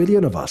almost 2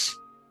 billion of us.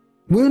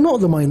 We're not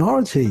the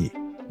minority,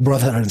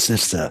 brother and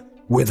sister.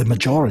 We're the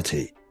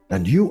majority,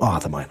 and you are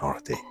the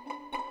minority.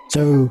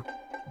 So,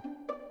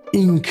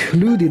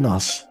 including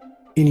us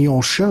in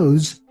your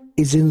shows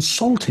is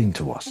insulting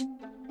to us.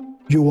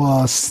 You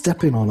are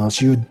stepping on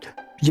us. You're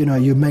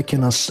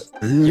making us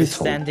little. You're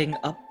standing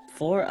up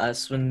for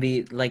us when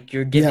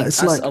you're giving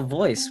us a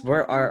voice.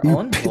 We're our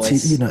own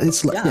voice.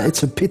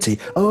 It's a pity.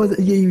 Oh,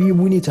 we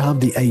need to have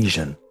the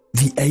Asian.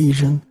 The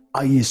Asian?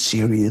 Are you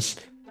serious?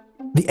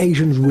 The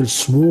Asians will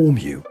swarm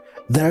you.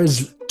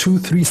 There's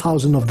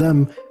 2,000-3,000 of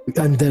them,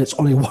 and there's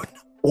only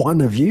one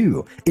of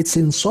you. It's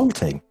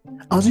insulting.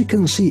 As you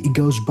can see, it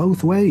goes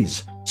both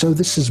ways. So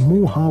this is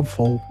more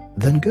harmful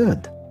than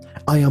good.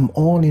 I am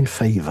all in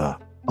favor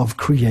of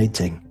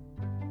creating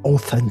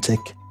authentic,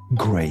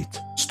 great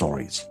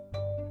stories.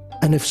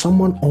 And if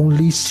someone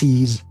only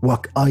sees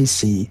what I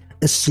see,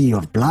 a sea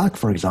of black,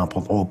 for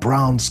example, or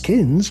brown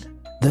skins,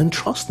 then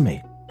trust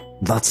me,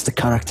 that's the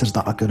characters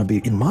that are going to be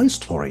in my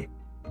story,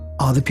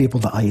 are the people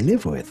that I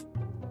live with.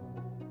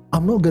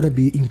 I'm not going to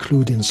be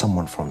including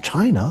someone from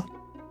China.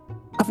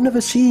 I've never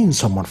seen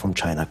someone from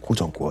China,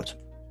 quote unquote.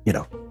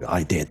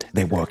 I did,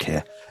 they work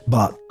here.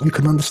 But you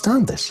can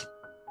understand this.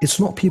 It's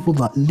not people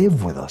that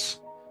live with us.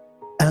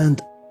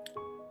 And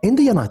in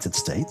the United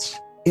States,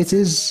 it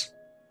is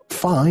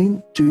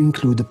fine to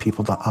include the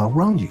people that are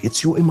around you.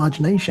 It's your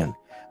imagination.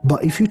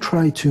 But if you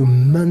try to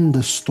mend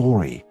the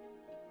story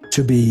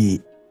to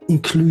be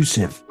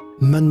inclusive,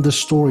 mend the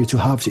story to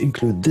have to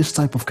include this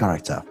type of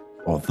character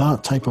or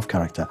that type of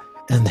character,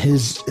 and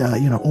his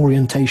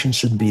orientation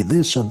should be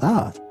this or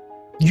that,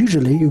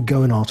 usually you're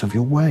going out of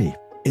your way.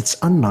 It's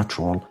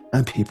unnatural,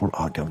 and people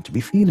are going to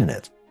be feeling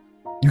it.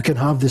 You can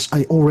have this.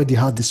 I already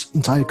had this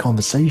entire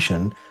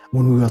conversation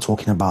when we were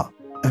talking about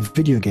a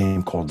video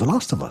game called The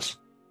Last of Us.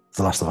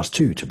 The Last of Us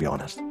 2, to be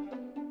honest.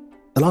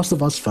 The Last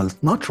of Us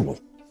felt natural,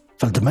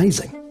 felt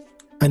amazing.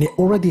 And it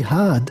already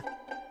had,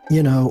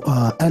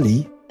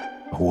 Ellie,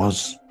 who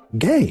was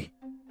gay.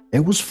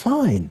 It was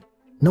fine.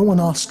 No one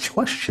asked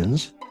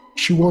questions.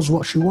 She was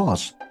what she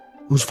was.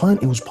 It was fine.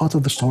 It was part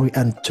of the story.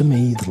 And to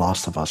me, The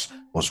Last of Us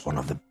was one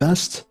of the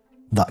best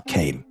that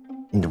came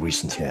in the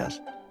recent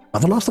years. But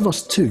The Last of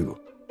Us 2,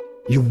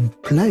 you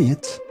play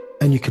it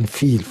and you can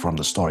feel from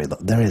the story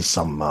that there is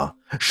some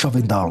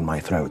shoving down my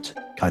throat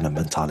kind of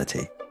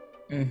mentality.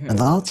 Mm-hmm. And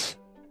that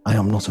I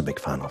am not a big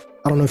fan of.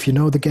 I don't know if you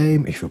know the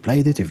game, if you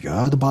played it, if you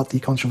heard about the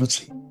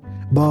controversy,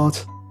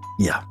 but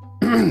Yeah.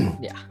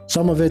 Yeah.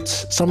 Some of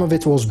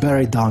it was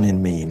buried down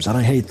in memes, and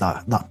I hate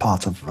that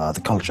part of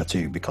the culture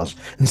too, because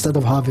instead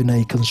of having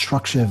a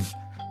constructive,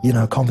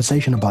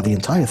 conversation about the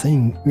entire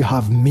thing, we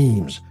have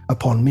memes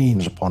upon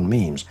memes upon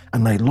memes,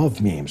 and I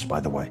love memes, by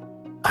the way.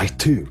 I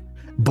do.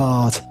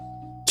 But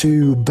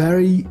to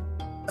bury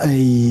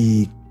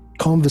a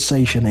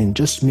conversation in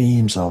just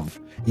memes of,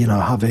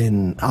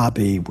 having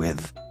Abby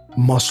with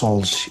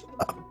muscles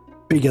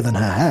bigger than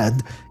her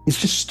head is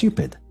just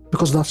stupid,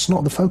 because that's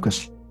not the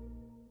focus.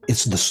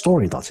 It's the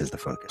story that is the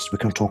focus. We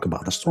can talk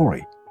about the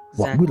story,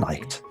 what we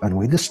liked and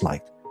we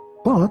disliked,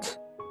 but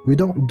we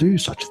don't do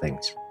such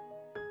things.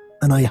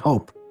 And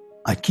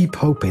I keep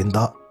hoping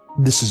that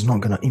this is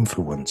not going to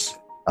influence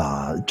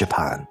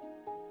Japan.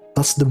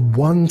 That's the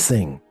one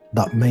thing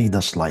that made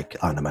us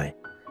like anime.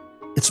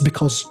 It's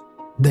because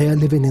they are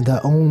living in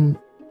their own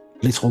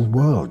little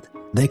world.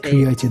 They're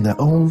creating their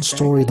own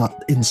story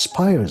that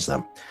inspires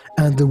them.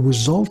 And the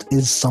result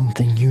is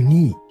something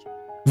unique.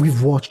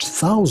 We've watched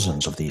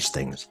thousands of these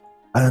things.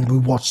 And we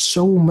watch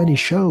so many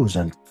shows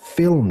and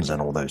films and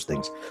all those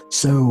things.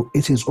 So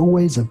it is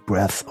always a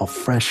breath of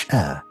fresh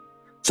air.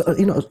 So,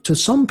 to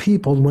some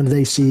people, when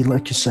they see,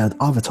 like you said,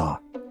 Avatar,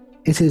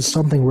 it is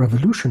something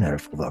revolutionary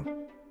for them.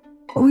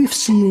 But we've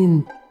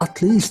seen at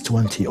least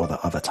 20 other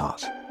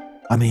avatars.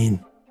 I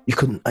mean, you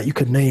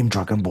could name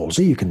Dragon Ball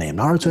Z, you can name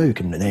Naruto, you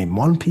can name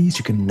One Piece,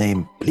 you can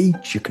name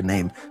Bleach, you can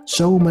name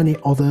so many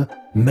other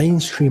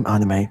mainstream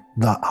anime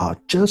that are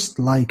just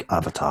like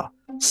Avatar.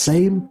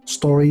 Same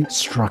story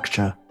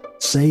structure,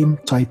 same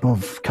type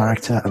of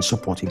character and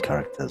supporting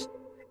characters.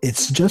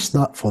 It's just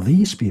that for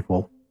these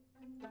people,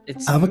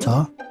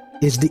 Avatar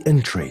is the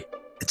entry.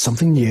 It's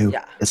something new,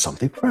 it's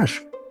something fresh.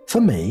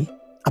 For me,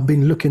 I've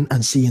been looking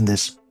and seeing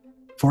this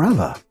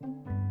forever.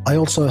 I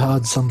also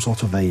had some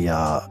sort of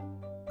a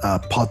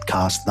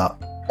podcast that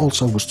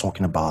also was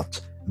talking about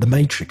The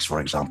Matrix, for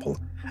example.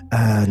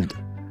 And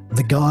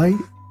the guy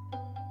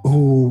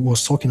who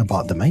was talking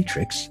about The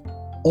Matrix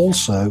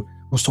also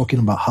was talking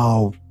about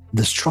how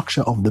the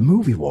structure of the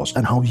movie was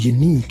and how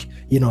unique,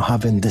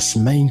 having this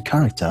main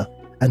character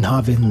and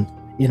having,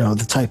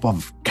 the type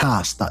of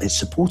cast that is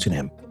supporting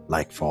him,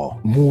 like for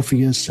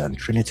Morpheus and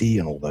Trinity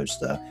and all those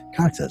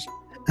characters.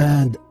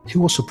 And he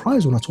was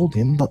surprised when I told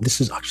him that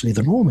this is actually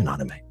the norm in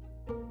anime.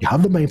 You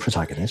have the main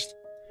protagonist,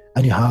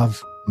 and you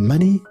have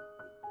many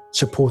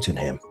supporting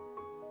him.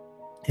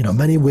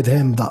 Many with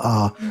him that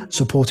are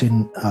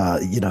supporting,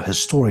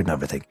 his story and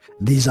everything.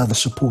 These are the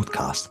support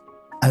cast.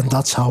 And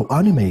that's how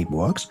anime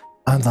works,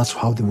 and that's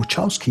how the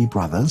Wachowski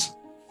brothers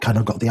kind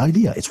of got the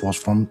idea. It was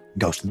from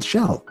Ghost in the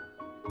Shell.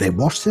 They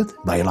watched it,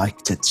 they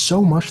liked it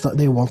so much that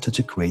they wanted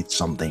to create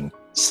something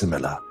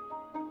similar.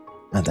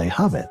 And they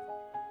have it.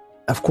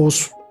 Of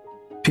course,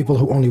 people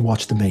who only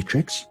watch The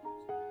Matrix,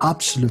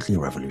 absolutely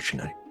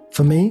revolutionary.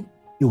 For me,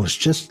 it was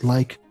just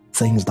like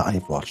things that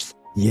I've watched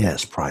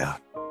years prior.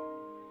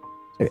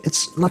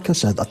 It's like I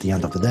said, at the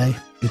end of the day,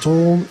 it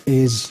all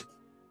is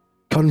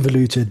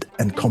convoluted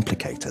and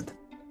complicated.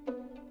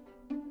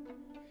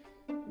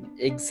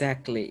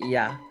 Exactly,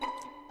 yeah.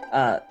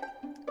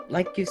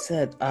 Like you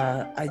said,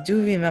 I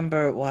do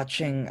remember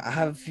watching...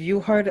 Have you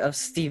heard of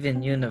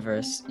Steven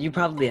Universe? You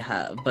probably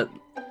have, but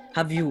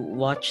have you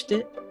watched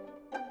it?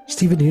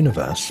 Steven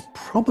Universe?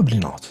 Probably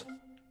not.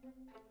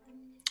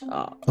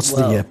 What's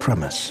the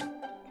premise?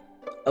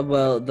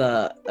 Well,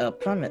 the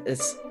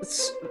premise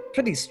it's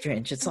pretty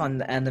strange. It's on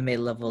the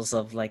anime levels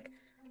of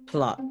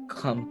plot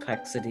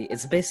complexity.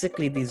 It's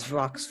basically these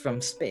rocks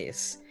from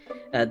space.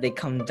 They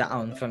come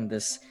down from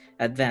this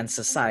advanced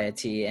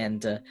society,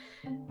 and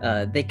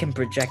they can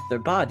project their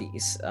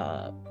bodies.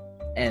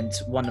 And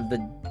one of the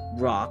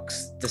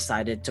rocks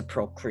decided to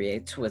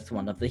procreate with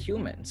one of the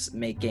humans,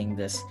 making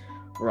this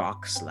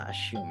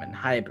rock/human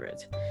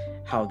hybrid.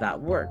 How that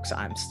works,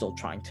 I'm still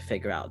trying to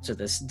figure out to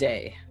this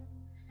day.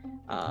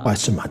 Well,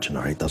 it's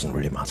imaginary, it doesn't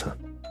really matter.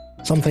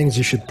 Some things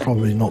you should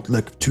probably not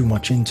look too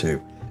much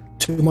into.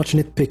 Too much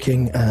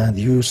nitpicking, and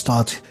you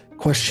start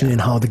questioning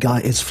how the guy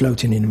is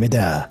floating in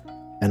midair,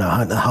 and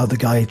how the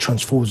guy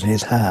transforms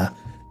his hair.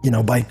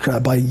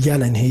 By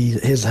yelling,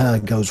 his hair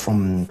goes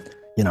from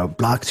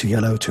black to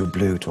yellow to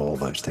blue to all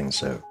those things.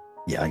 So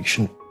yeah, you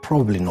should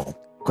probably not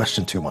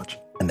question too much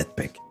and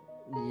nitpick.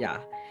 Yeah,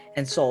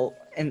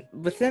 and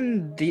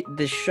within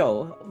the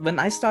show, when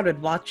I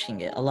started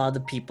watching it, a lot of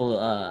the people,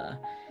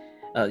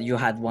 you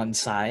had one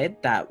side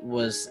that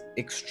was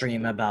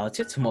extreme about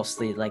it,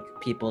 mostly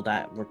people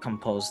that were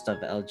composed of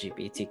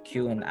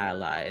LGBTQ and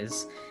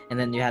allies, and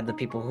then you had the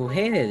people who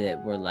hated it,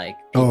 were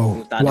people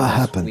who thought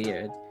it was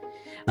weird.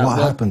 What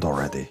happened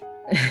already?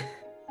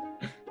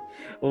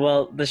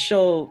 Well,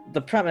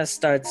 the premise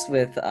starts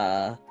with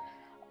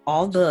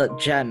all the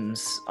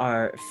gems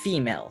are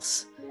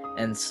females,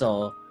 and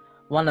so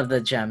one of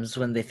the gems,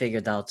 when they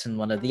figured out in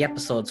one of the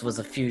episodes, was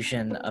a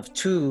fusion of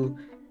two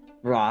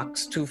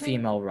rocks, two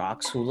female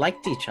rocks who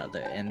liked each other,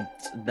 and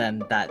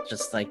then that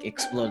just like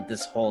exploded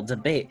this whole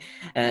debate.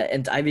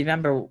 And I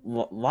remember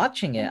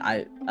watching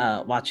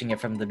it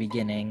from the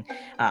beginning.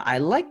 I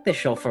liked the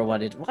show for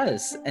what it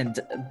was,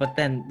 but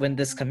then when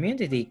this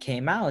community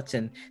came out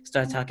and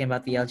started talking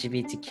about the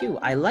LGBTQ,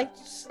 I liked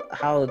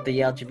how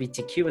the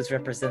LGBTQ was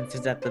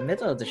represented at the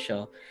middle of the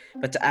show.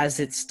 But as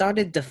it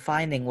started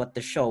defining what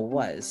the show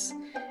was,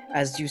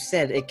 as you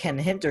said, it can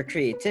hinder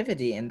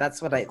creativity, and that's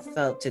what I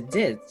felt it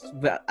did.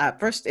 But at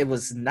first, it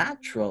was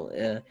natural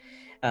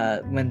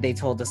when they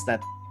told us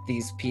that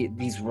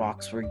these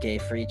rocks were gay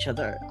for each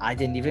other. I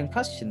didn't even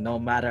question, no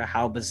matter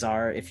how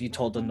bizarre. If you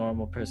told a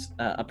normal person,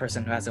 a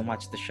person who hasn't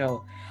watched the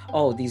show,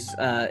 oh,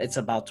 it's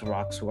about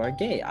rocks who are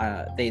gay,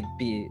 they'd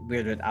be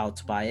weirded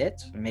out by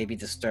it, maybe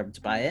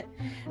disturbed by it.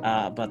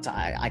 But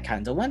I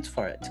kind of went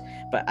for it.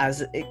 But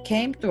as it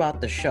came throughout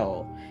the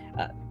show,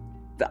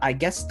 I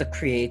guess the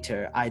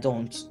creator, I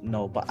don't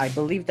know, but I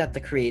believe that the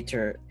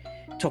creator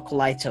took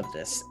light of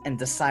this and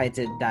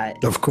decided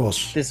that of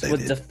course this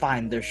would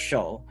define their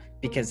show,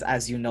 because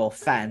as you know,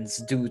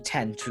 fans do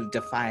tend to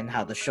define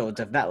how the show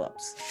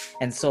develops.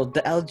 And so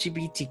the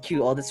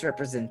LGBTQ, all this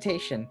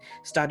representation,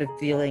 started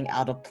feeling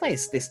out of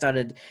place. They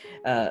started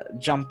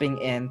jumping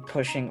in,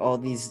 pushing all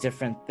these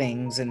different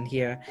things in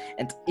here,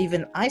 and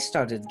even I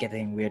started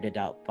getting weirded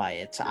out by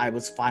it. I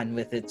was fine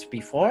with it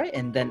before,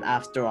 and then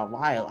after a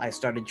while I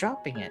started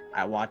dropping it.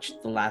 I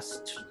watched the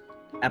last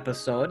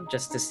episode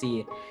just to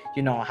see,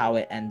 how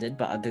it ended,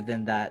 but other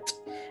than that,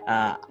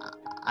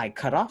 I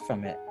cut off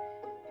from it.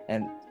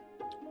 And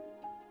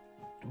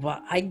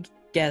what I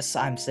guess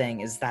I'm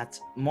saying is that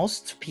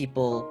most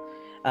people,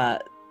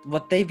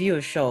 what they view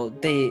a show,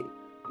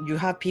 you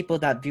have people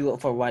that view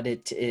it for what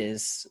it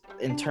is,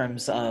 in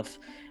terms of,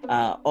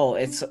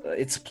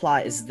 its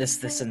plot is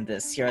this, and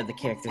this. Here are the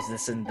characters,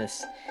 this and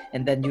this.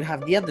 And then you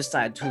have the other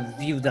side who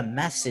view the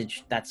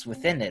message that's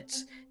within it,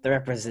 the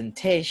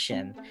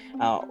representation,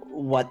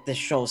 what the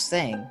show's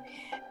saying.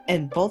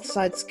 And both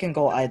sides can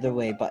go either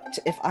way. But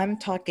if I'm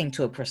talking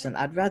to a person,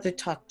 I'd rather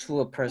talk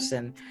to a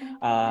person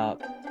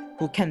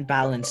who can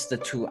balance the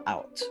two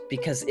out.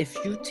 Because if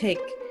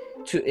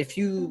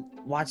you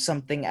watch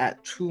something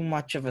at too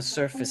much of a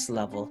surface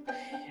level,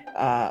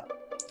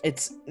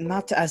 it's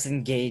not as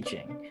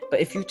engaging. But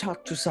if you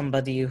talk to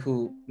somebody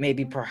who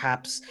maybe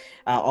perhaps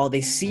all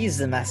they see is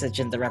the message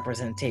and the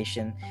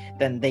representation,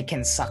 then they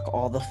can suck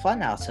all the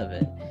fun out of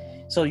it.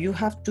 So you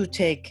have to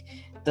take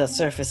the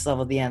surface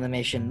level, the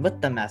animation, with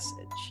the message.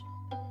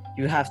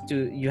 You have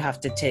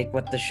to take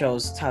what the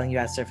show's telling you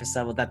at surface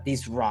level, that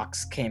these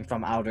rocks came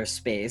from outer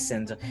space,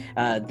 and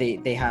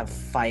they have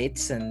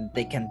fights and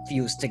they can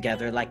fuse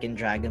together like in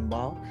Dragon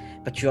Ball.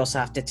 But you also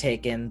have to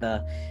take in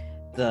the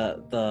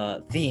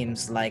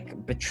themes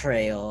like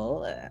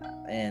betrayal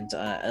and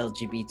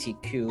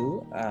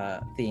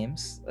LGBTQ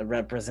themes,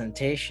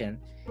 representation.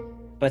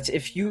 But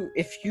if you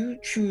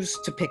choose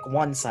to pick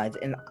one side,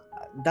 and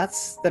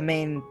that's the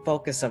main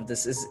focus of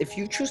this, is if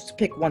you choose to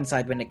pick one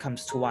side when it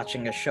comes to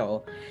watching a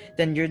show,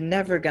 then you're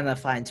never gonna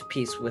find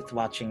peace with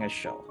watching a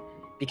show,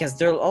 because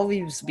there'll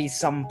always be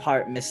some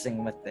part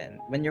missing within.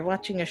 When you're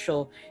watching a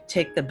show,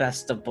 take the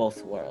best of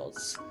both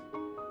worlds.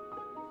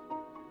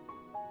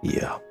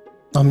 Yeah,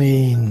 I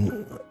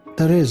mean,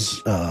 there is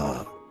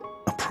a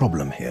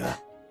problem here,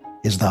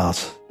 is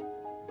that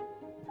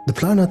the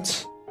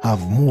planet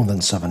have more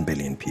than 7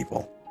 billion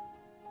people,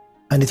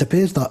 and it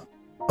appears that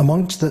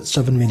amongst the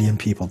 7 million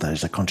people, there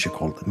is a country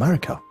called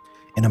America.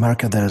 In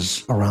America,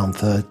 there's around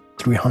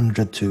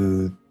 300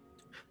 to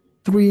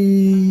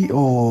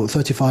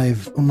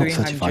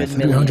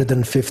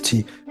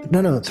 350.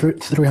 No,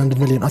 300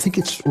 million. I think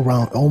it's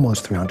around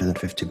almost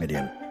 350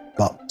 million.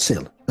 But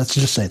still, let's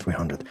just say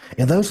 300.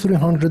 In those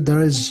 300,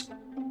 there is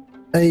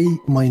a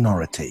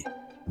minority.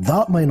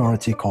 That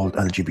minority called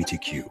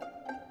LGBTQ.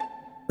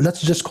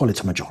 Let's just call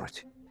it a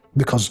majority,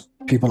 because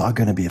people are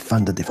going to be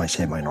offended if I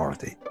say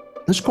minority.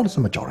 Let's call it a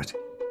majority.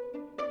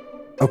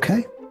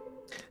 Okay?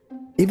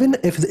 Even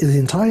if the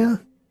entire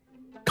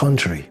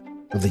country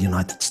of the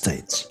United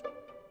States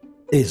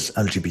is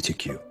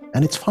LGBTQ,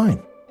 and it's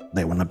fine.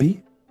 They want to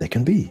be, they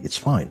can be, it's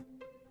fine.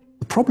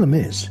 The problem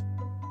is,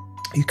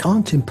 you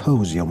can't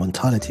impose your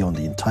mentality on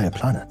the entire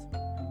planet.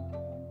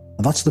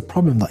 And that's the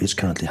problem that is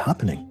currently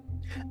happening.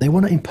 They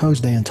want to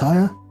impose their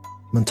entire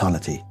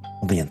mentality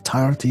on the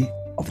entirety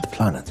of the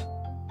planet.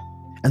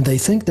 And they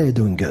think they're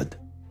doing good,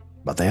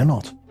 but they are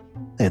not.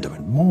 They're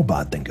doing more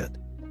bad than good.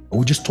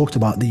 We just talked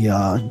about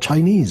the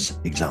Chinese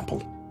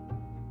example.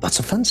 That's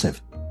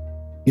offensive.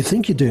 You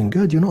think you're doing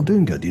good, you're not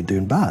doing good, you're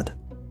doing bad.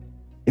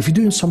 If you're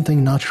doing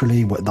something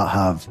naturally that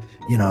have,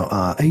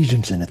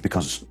 Asians in it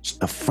because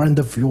a friend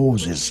of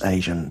yours is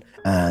Asian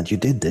and you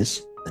did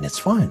this, then it's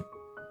fine.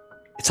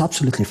 It's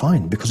absolutely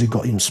fine, because you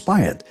got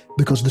inspired,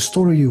 because the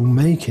story you're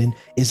making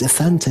is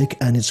authentic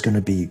and it's going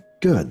to be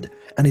good.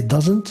 And it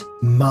doesn't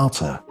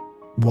matter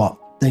what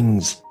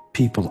things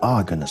people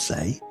are going to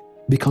say,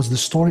 because the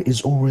story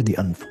is already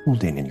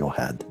unfolding in your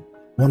head.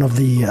 One of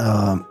the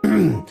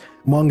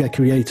manga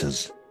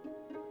creators,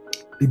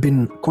 he'd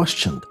been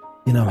questioned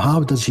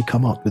How does he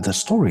come up with the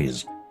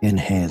stories in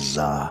his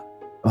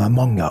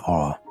manga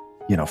or,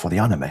 for the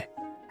anime?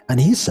 And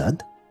he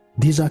said,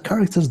 these are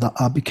characters that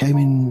are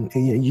becoming,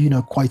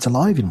 quite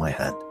alive in my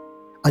head.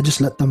 I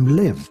just let them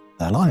live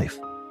their life.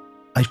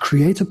 I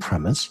create a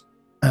premise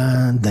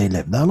and they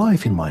live their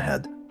life in my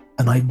head.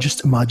 And I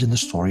just imagine the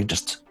story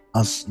just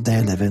as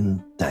they're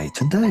living day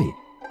to day.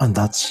 And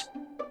that's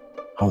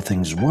how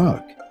things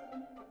work.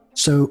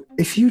 So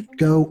if you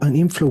go and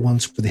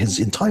influence with his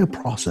entire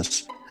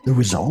process, the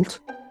result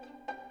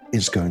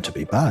is going to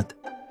be bad.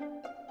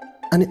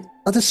 And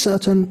at a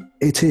certain,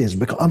 it is,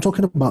 because I'm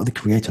talking about the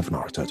creator of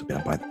Naruto, to be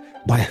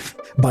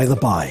by the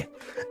by.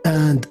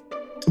 And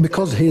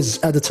because his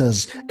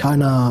editors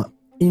kind of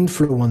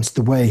influence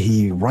the way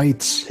he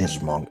writes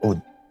his manga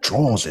or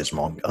draws his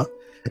manga,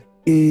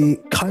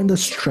 it kind of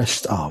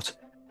stressed out.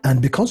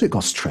 And because it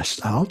got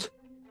stressed out,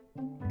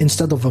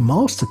 instead of a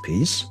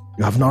masterpiece,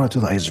 you have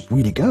Naruto that is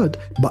really good,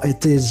 but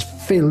it is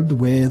filled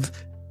with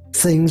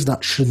things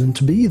that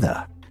shouldn't be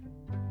there.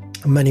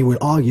 Many will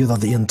argue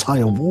that the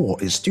entire war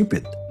is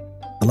stupid.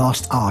 The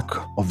last arc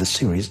of the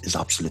series is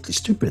absolutely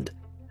stupid.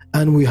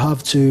 And we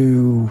have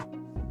to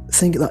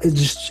think that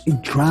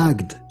it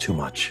dragged too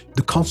much.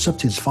 The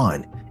concept is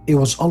fine. It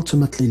was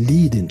ultimately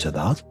leading to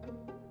that,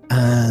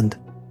 and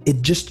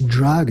it just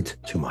dragged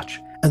too much.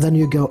 And then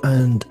you go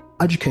and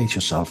educate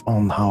yourself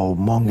on how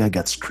manga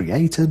gets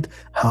created,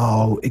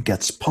 how it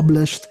gets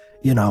published,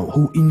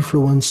 who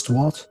influenced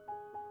what.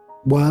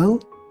 Well,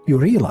 you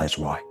realize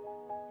why.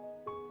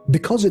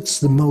 Because it's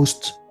the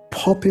most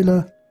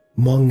popular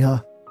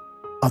manga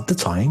at the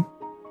time,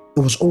 it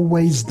was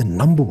always the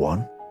number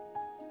one.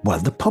 Well,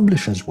 the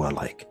publishers were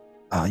like,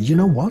 you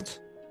know what?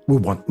 We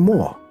want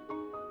more.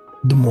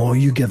 The more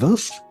you give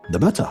us, the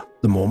better.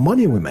 The more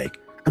money we make.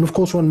 And of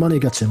course, when money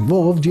gets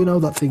involved, you know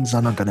that things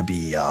are not going to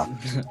be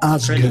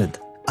as good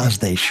as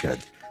they should.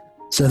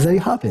 So there you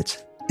have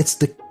it. It's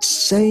the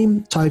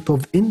same type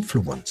of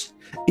influence.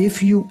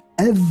 If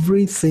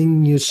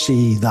everything you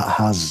see that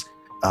has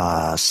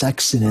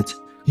sex in it,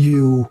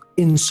 you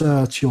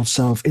insert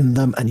yourself in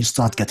them and you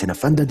start getting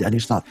offended and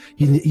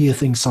you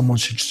think someone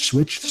should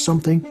switch to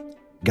something,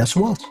 guess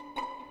what?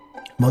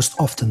 Most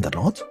often than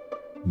not,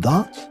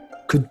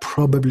 that could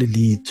probably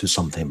lead to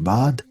something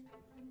bad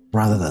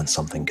rather than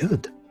something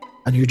good.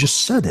 And you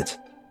just said it.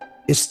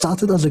 It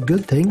started as a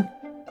good thing,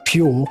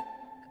 pure,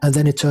 and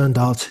then it turned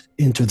out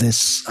into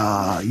this,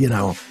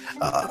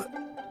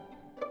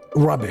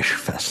 rubbish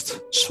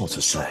fest, so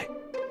to say.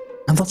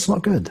 And that's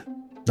not good.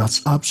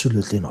 That's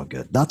absolutely not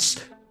good. That's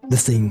the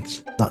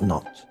things that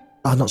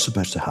are not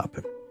supposed to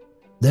happen.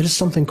 There is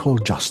something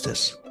called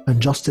justice,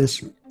 and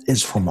justice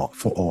is for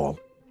all.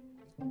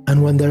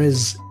 And when there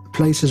is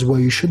places where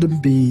you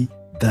shouldn't be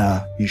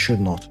there, you should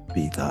not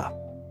be there.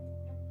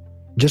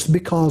 Just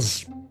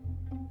because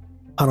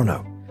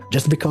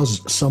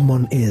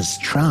someone is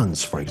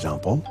trans, for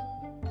example,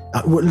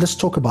 let's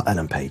talk about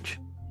Ellen Page.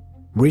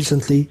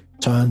 Recently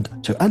turned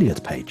to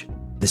Elliot Page.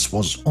 This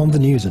was on the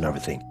news and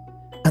everything.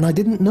 And I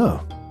didn't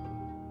know,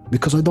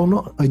 because I do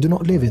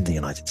not live in the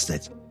United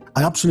States.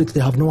 I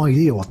absolutely have no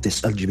idea what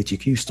this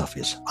LGBTQ stuff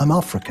is. I'm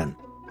African.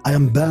 I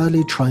am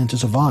barely trying to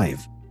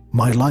survive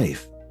my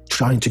life,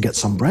 trying to get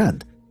some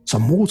bread,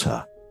 some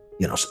water,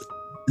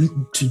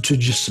 to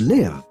just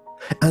live.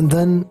 And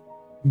then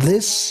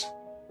this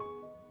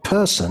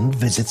person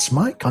visits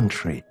my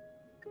country,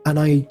 and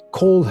I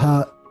call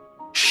her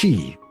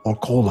she or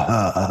call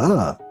her a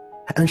her,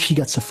 and she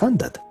gets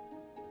offended.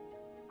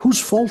 Whose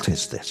fault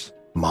is this?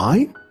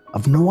 Mine?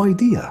 I've no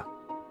idea.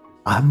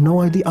 I have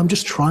no idea. I'm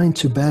just trying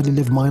to barely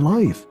live my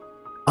life.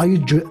 Are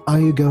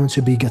you going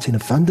to be getting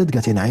offended,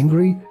 getting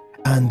angry,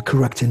 and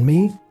correcting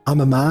me?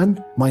 I'm a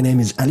man. My name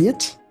is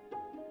Elliot.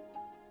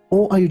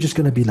 Or are you just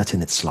going to be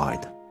letting it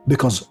slide?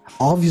 Because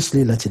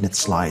obviously letting it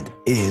slide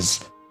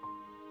is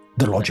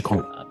the logical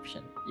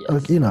option.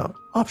 Yes.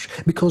 Option.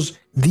 Because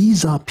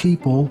these are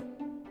people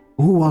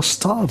who are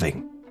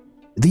starving.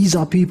 These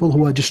are people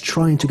who are just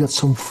trying to get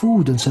some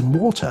food and some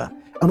water.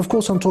 And of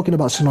course, I'm talking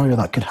about a scenario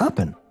that could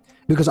happen.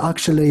 Because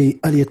actually,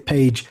 Elliot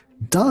Page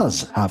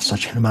does have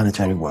such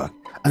humanitarian work.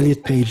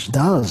 Elliot Page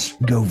does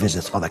go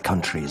visit other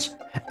countries.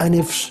 And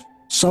if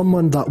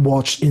someone that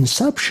watched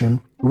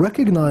Inception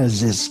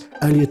recognizes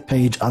Elliot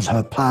Page as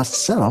her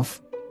past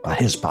self,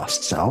 his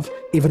past self,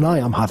 even I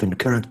am having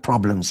current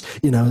problems,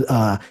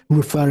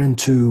 referring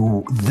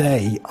to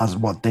they as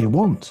what they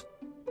want.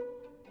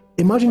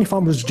 Imagine if I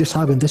was just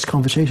having this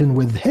conversation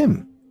with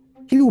him.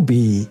 He will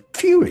be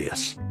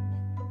furious.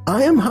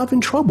 I am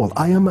having trouble.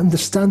 I am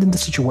understanding the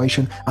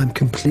situation. I'm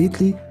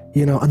completely,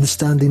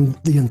 understanding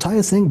the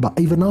entire thing, but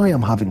even I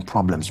am having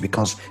problems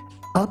because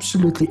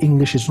absolutely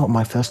English is not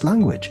my first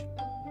language.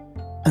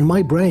 And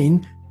my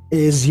brain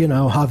is,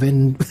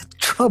 having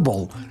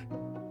trouble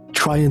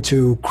trying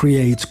to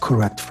create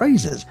correct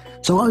phrases.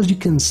 So as you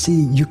can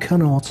see, you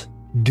cannot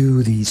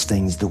do these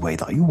things the way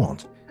that you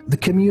want. The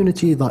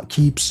community that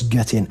keeps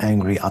getting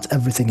angry at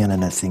everything and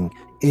anything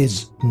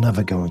is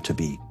never going to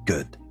be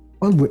good.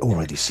 Well, we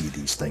already see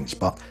these things,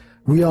 but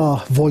we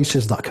are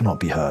voices that cannot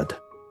be heard.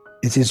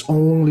 It is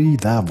only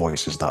their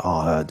voices that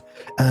are heard.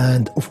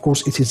 And of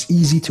course, it is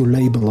easy to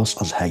label us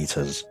as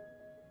haters.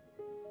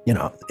 You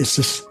know, it's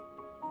just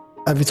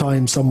every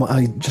time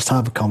I just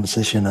have a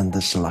conversation and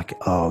this is like,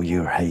 oh,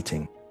 you're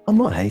hating. I'm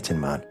not hating,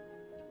 man.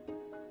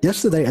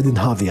 Yesterday, I didn't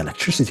have the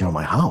electricity on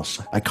my house.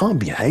 I can't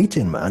be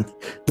hating, man.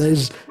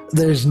 There's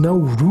no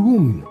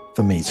room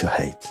for me to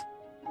hate.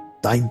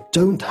 I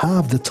don't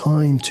have the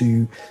time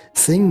to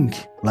think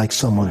like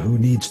someone who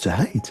needs to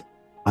hate.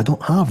 I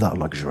don't have that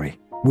luxury.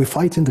 We're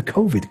fighting the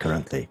COVID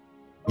currently.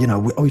 You know,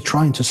 we're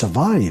trying to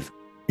survive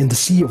in the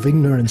sea of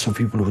ignorance of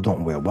people who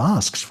don't wear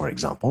masks, for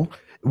example.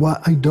 Well,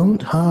 I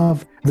don't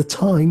have the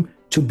time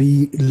to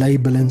be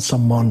labeling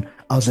someone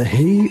as a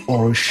he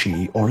or a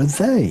she or a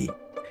they.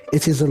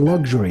 It is a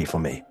luxury for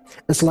me.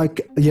 It's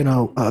like, you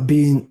know,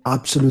 being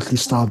absolutely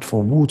starved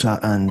for water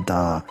and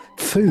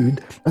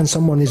food, and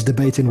someone is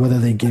debating whether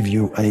they give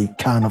you a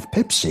can of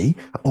Pepsi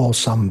or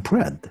some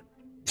bread.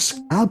 It's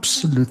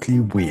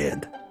absolutely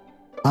weird.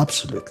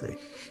 Absolutely.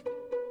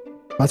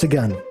 But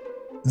again,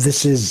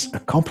 this is a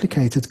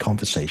complicated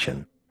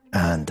conversation,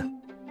 and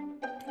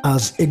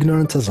as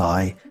ignorant as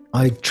I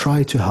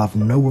try to have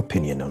no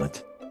opinion on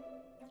it.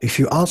 If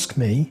you ask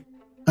me,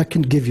 I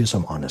can give you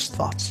some honest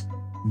thoughts.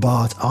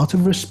 But out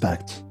of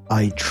respect,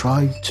 I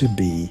try to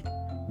be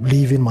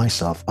leaving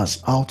myself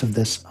as out of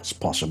this as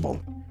possible.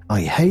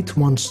 I hate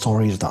when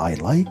stories that I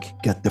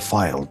like get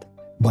defiled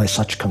by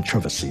such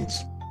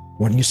controversies.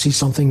 When you see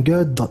something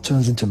good that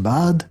turns into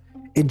bad,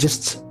 it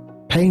just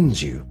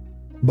pains you.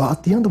 But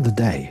at the end of the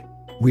day,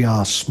 we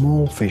are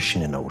small fish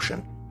in an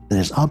ocean.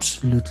 There is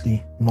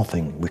absolutely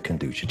nothing we can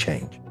do to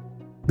change.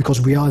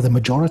 Because we are the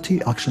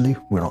majority, actually,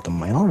 we're not the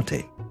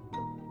minority.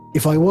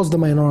 If I was the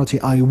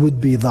minority, I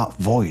would be that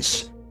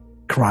voice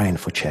crying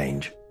for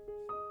change.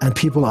 And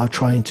people are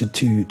trying to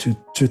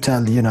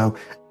tell, you know,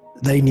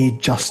 they need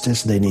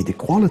justice, they need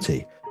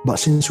equality. But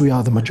since we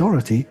are the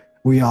majority,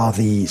 we are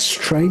the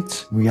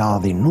straight, we are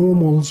the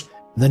normals,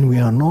 then we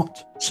are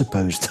not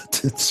supposed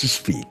to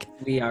speak.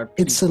 We are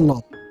people. It's a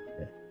lot.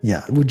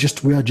 Yeah,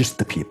 we are just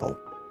the people.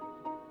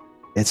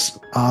 It's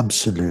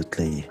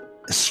absolutely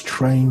a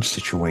strange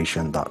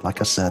situation that, like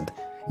I said,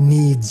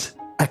 needs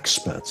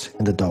experts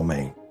in the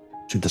domain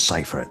to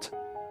decipher it.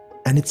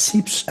 And it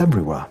seeps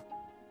everywhere.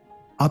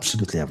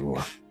 Absolutely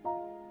everywhere.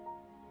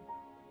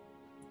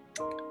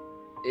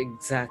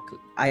 Exactly.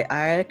 I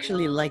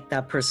actually like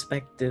that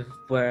perspective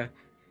where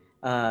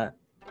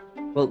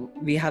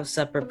we have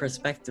separate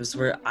perspectives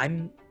where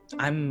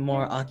I'm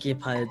more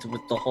occupied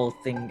with the whole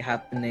thing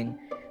happening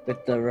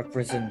with the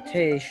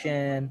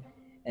representation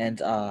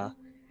and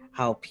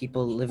how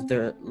people live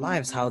their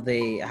lives, how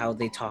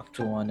they talk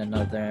to one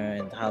another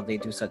and how they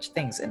do such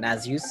things. And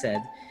as you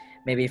said,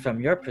 maybe from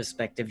your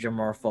perspective, you're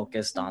more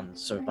focused on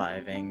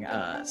surviving,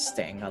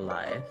 staying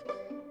alive.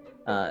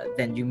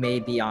 Then you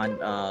may be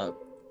on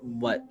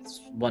what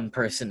one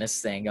person is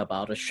saying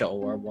about a show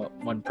or what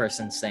one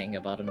person's saying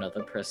about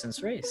another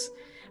person's race.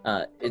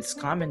 It's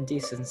common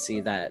decency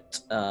that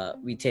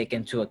we take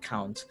into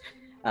account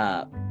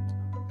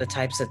the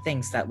types of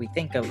things that we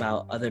think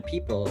about other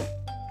people,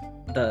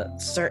 the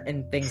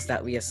certain things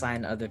that we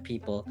assign other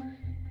people.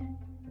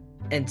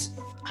 And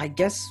I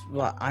guess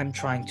what I'm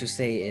trying to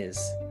say is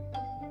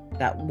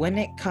that when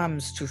it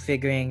comes to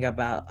figuring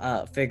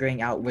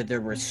out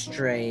whether we're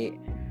straight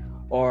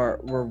or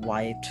we're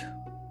white,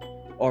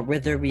 or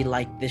whether we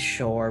like this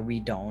show or we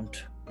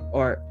don't,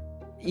 or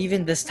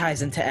even this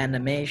ties into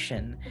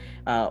animation,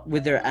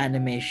 whether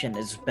animation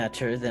is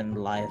better than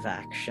live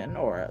action,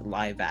 or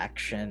live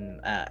action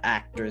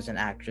actors and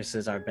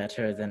actresses are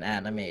better than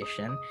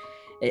animation.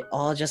 It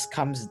all just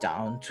comes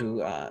down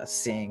to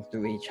seeing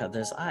through each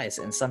other's eyes,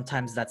 and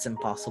sometimes that's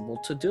impossible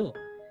to do.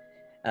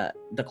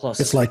 The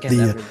closest it's like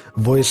the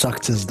voice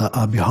actors that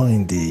are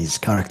behind these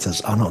characters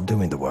are not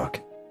doing the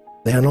work.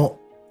 They are not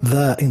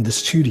there in the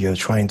studio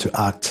trying to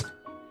act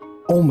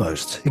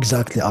almost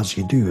exactly as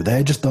you do.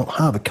 They just don't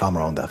have a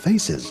camera on their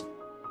faces.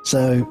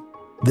 So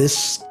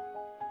this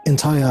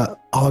entire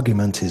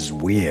argument is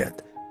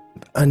weird.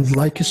 And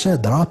like you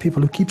said, there are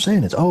people who keep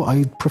saying it. Oh,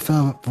 I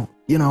prefer,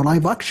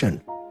 live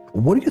action.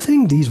 What do you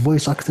think these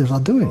voice actors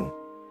are doing?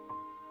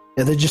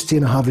 Are they just,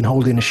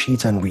 holding a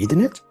sheet and reading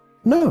it?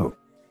 No.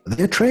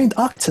 They're trained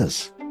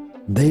actors.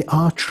 They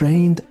are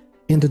trained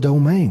in the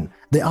domain.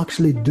 They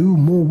actually do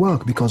more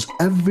work, because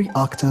every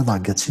actor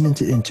that gets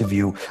into the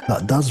interview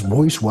that does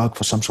voice work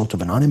for some sort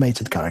of an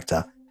animated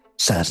character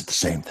says the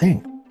same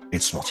thing.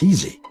 It's not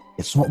easy.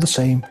 It's not the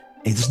same.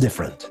 It's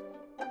different.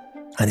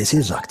 And it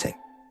is acting.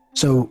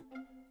 So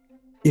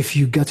if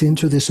you get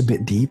into this a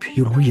bit deep,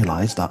 you'll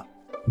realize that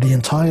the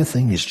entire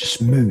thing is just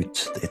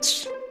moot.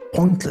 It's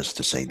pointless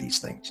to say these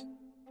things.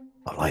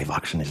 Live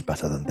action is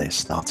better than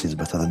this, that is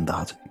better than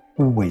that.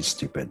 Always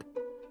stupid.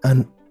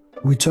 And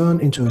we turn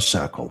into a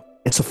circle.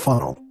 It's a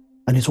funnel.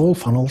 And it all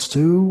funnels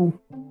to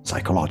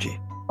psychology.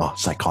 It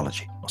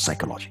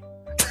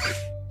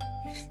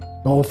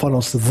all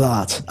funnels to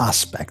that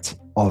aspect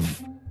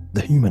of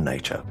the human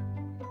nature.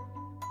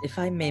 If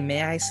I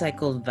may I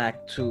cycle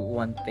back to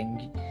one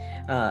thing?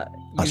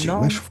 As you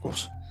wish, of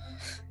course.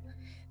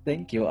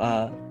 Thank you.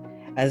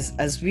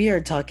 As we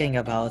are talking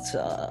about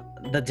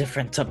the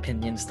different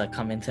opinions that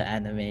come into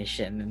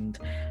animation and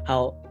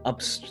how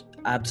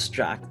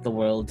abstract the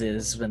world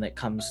is when it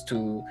comes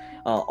to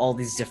all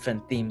these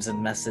different themes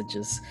and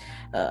messages,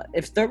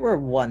 if there were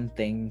one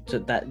thing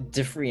that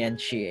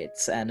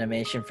differentiates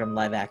animation from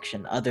live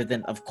action, other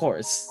than, of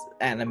course,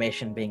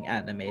 animation being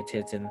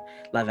animated and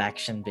live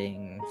action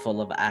being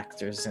full of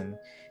actors and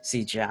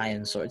CGI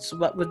and sorts,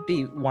 what would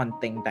be one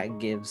thing that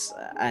gives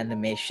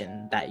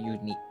animation that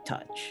unique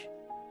touch?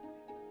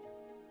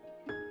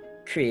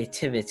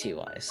 Creativity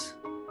wise.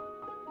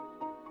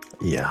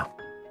 Yeah,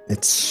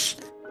 that's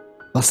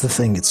the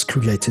thing, it's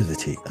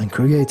creativity, and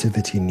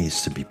creativity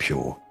needs to be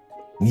pure,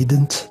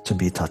 needn't to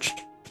be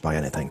touched by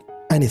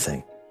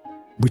anything.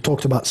 We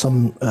talked about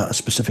some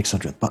specific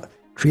subject, but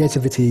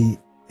creativity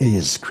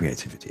is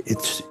creativity.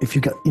 It's if you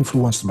get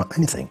influenced by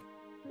anything.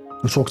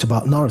 We talked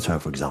about Naruto,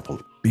 for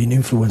example, being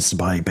influenced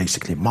by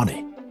basically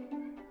money.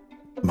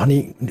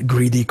 Money,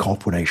 greedy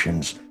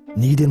corporations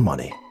needing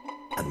money.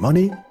 And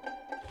money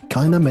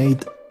kind of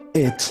made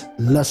it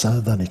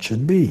lesser than it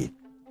should be.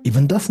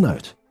 Even Death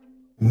Note.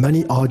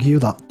 Many argue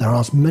that there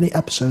are many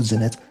episodes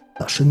in it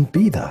that shouldn't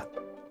be there.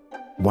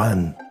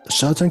 When a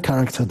certain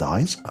character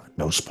dies,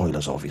 no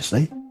spoilers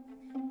obviously,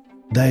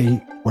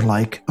 they were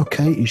like,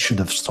 okay, it should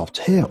have stopped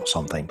here or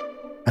something.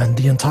 And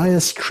the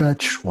entire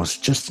stretch was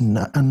just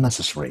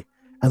unnecessary.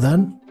 And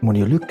then, when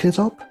you look it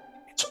up,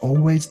 it's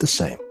always the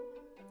same.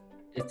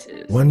 It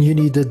is. When you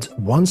needed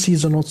 1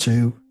 season or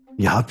 2,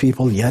 you have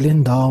people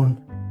yelling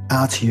down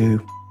at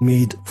you, we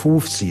need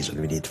 4th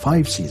season, we need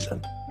 5th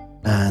season.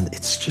 And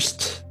it's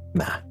just,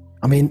 meh.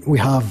 I mean, we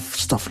have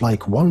stuff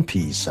like One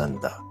Piece, and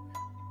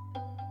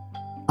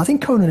I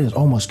think Conan is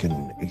almost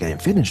getting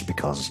finished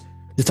because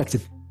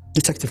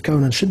Detective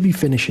Conan should be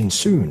finishing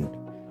soon,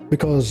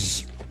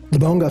 because the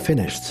manga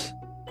finished.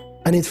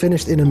 And it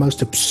finished in the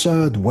most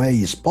absurd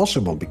ways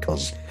possible,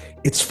 because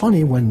it's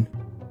funny when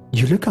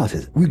you look at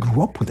it. We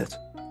grew up with it.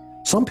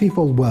 Some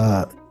people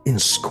were in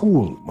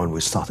school when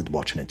we started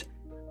watching it.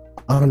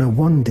 I don't know,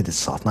 when did it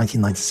start?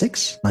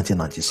 1996?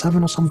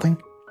 1997 or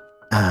something?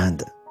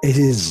 And it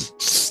is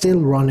still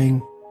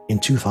running in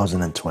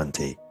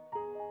 2020.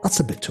 That's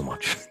a bit too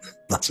much.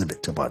 That's a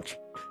bit too much.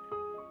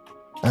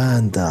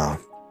 And,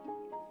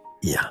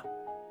 yeah,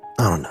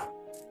 I don't know.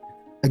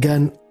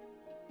 Again,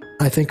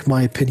 I think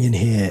my opinion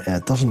here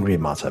doesn't really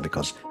matter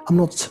because I'm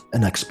not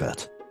an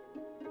expert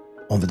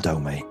on the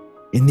domain.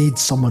 It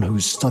needs someone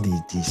who's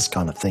studied these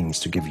kind of things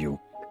to give you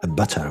a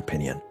better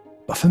opinion.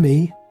 But for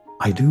me,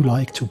 I do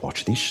like to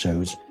watch these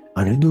shows,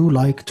 and I do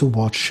like to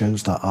watch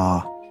shows that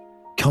are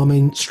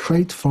coming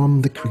straight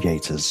from the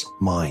creator's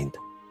mind.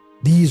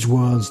 These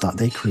worlds that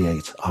they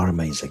create are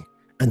amazing.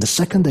 And the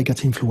second they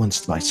get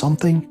influenced by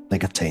something, they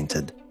get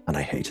tainted, and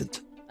I hate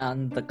it.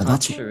 On the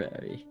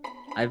contrary,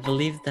 I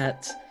believe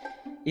that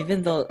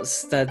even though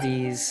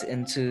studies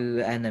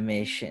into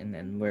animation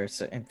and where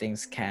certain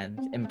things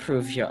can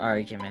improve your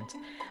argument,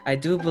 I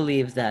do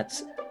believe that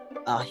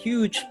a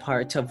huge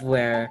part of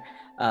where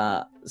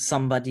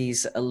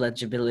somebody's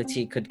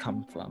eligibility could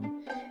come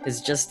from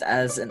is just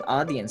as an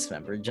audience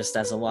member, just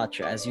as a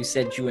watcher. As you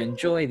said, you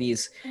enjoy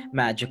these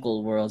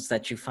magical worlds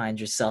that you find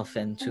yourself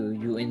into.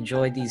 You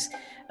enjoy these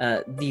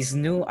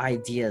new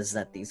ideas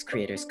that these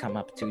creators come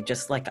up to,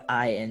 just like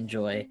I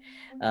enjoy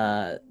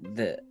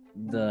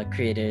the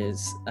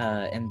creators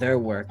and their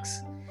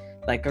works.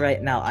 Like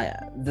right now,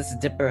 this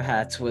Dipper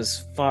hat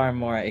was far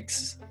more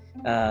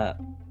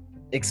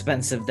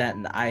expensive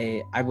than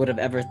I would have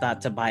ever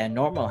thought to buy a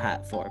normal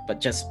hat for,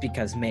 but just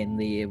because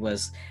mainly it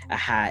was a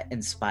hat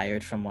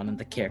inspired from one of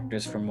the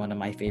characters from one of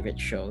my favorite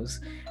shows,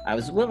 I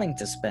was willing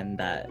to spend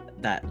that.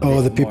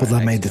 Oh, the people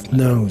that made it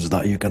knows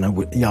that you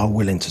are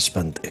willing to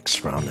spend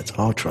extra on it.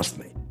 Oh, trust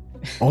me.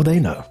 Oh, they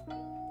know.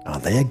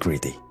 They are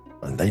greedy,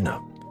 and they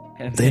know.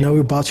 They know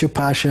about your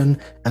passion,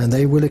 and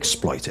they will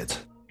exploit it.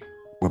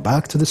 We're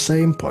back to the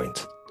same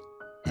point.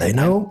 They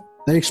know,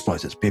 they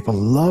exploit it. People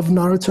love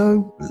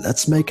Naruto,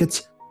 let's make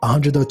it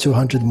 100 or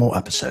 200 more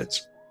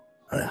episodes.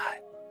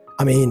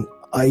 I mean,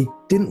 I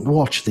didn't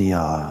watch the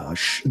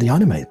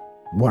anime.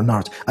 Well,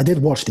 Naruto. I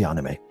did watch the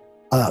anime.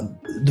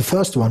 The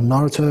first one,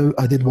 Naruto,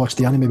 I did watch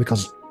the anime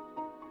because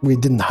we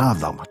didn't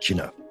have that much,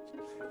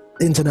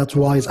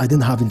 Internet-wise, I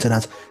didn't have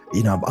internet.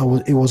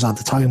 It was at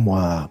the time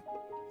where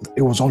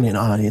it was only in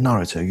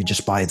Naruto. You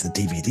just buy the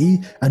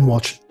DVD and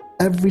watch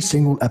every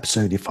single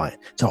episode you find.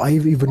 So I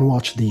even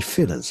watched the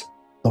fillers.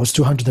 That was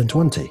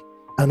 220.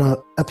 And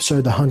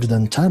episode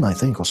 110, I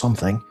think, or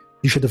something,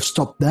 you should have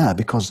stopped there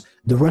because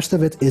the rest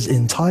of it is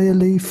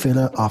entirely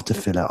filler after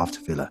filler after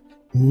filler.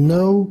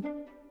 No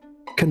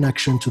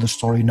connection to the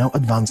story, no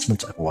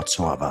advancement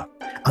whatsoever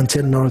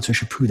until Naruto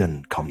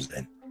Shippuden comes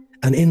in.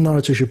 And in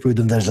Naruto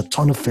Shippuden, there's a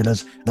ton of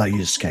fillers that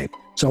you escape.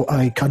 So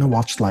I kind of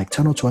watched like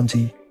 10 or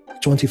 20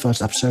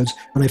 21st episodes,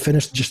 and I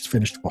just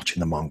finished watching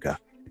the manga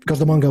because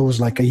the manga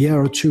was like a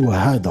year or two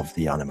ahead of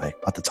the anime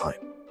at the time,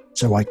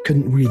 so I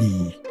couldn't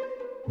really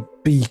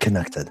be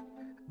connected.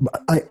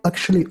 But I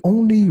actually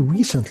only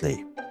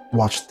recently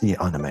watched the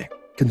anime,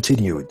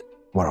 continued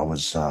where I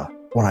was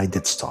or I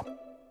did stop.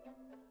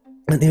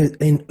 And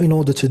in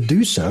order to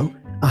do so,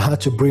 I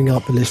had to bring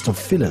up a list of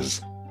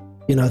fillers.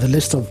 You know, the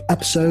list of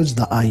episodes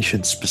that I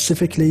should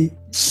specifically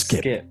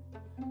skip.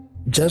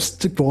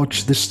 Just to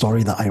watch the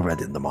story that I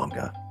read in the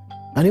manga.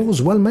 And it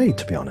was well made,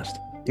 to be honest.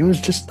 It was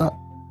just that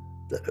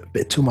a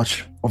bit too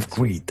much of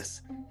greed.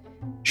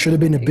 Should have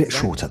been a bit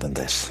shorter than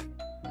this.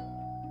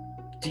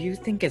 Do you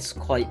think it's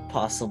quite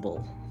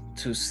possible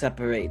to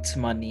separate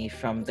money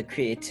from the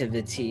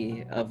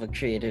creativity of a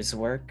creator's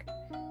work?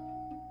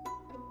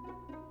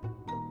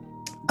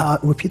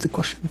 Repeat the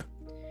question.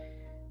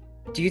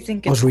 Do you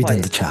think I was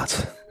reading the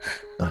chat.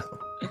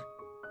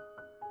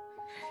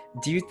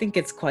 Do you think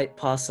it's quite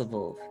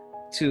possible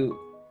to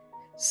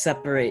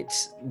separate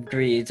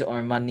greed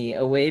or money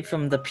away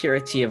from the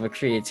purity of a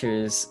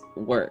creator's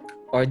work?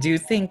 Or do you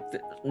think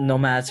no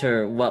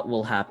matter what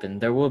will happen,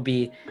 there will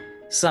be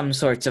some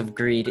sort of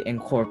greed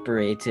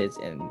incorporated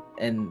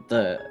in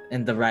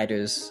the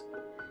writer's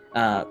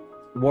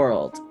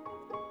world?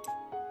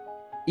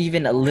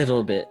 Even a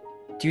little bit.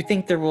 Do you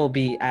think there will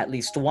be at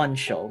least one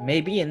show,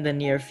 maybe in the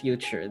near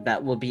future,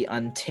 that will be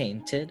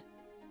untainted?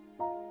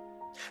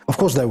 Of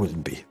course there will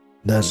be.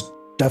 There's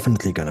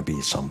definitely going to be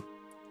some.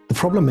 The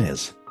problem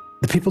is,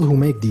 the people who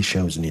make these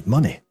shows need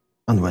money.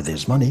 And where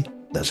there's money,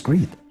 there's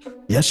greed.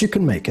 Yes, you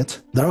can make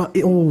it. There are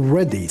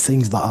already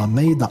things that are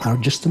made that are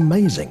just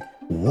amazing.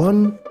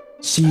 One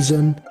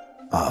season,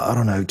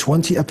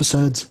 20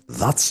 episodes,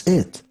 that's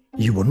it.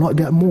 You will not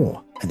get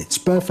more. And it's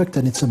perfect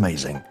and it's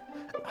amazing.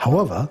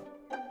 However,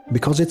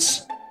 because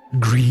it's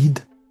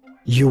greed,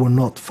 you will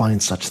not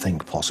find such thing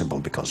possible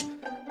because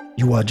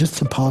you are just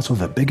a part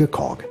of a bigger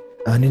cog.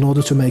 And in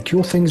order to make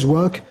your things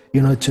work,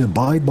 you need to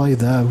abide by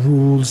their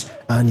rules,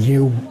 and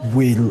you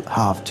will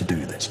have to do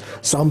this.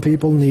 Some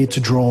people need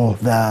to draw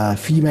their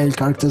female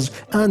characters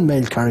and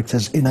male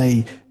characters in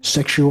a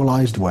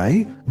sexualized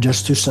way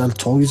just to sell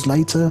toys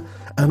later,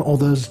 and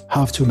others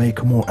have to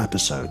make more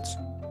episodes.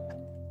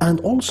 And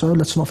also,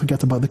 let's not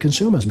forget about the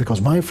consumers,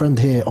 because my friend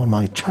here on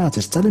my chat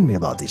is telling me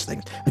about these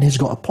things, and he's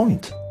got a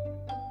point.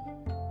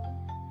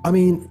 I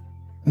mean,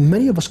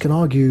 many of us can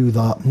argue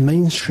that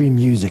mainstream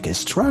music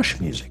is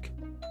trash music.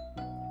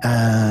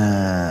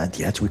 And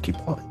yet we keep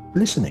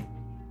listening.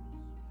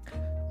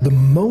 The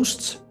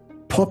most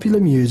popular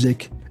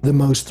music, the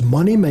most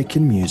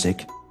money-making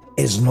music,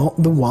 is not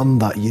the one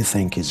that you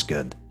think is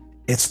good.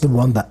 It's the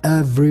one that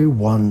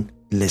everyone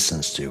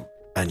listens to.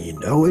 And you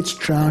know it's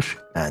trash,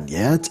 and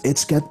yet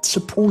it gets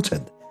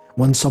supported.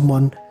 When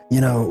someone,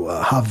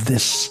 have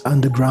this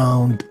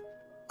underground,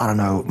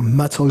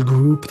 metal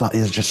group that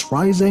is just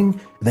rising,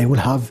 they will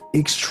have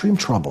extreme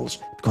troubles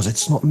because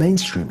it's not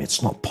mainstream,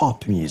 it's not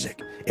pop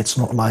music. It's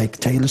not like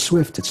Taylor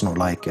Swift, it's not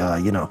like,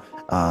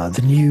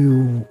 the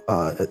new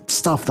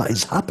stuff that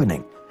is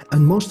happening.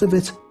 And most of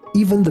it,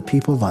 even the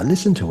people that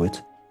listen to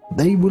it,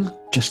 they will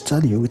just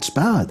tell you it's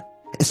bad.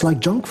 It's like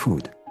junk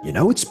food. You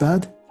know it's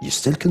bad, you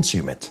still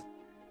consume it.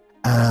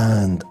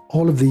 And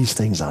all of these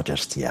things are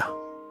just,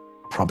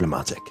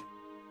 problematic.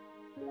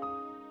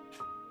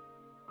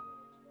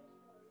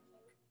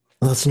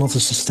 That's not a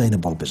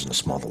sustainable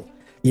business model.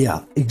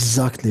 Yeah,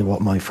 exactly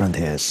what my friend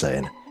here is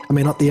saying. I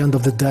mean, at the end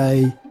of the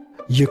day,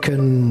 you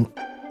can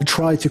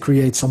try to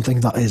create something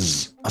that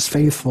is as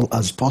faithful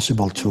as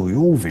possible to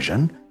your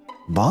vision,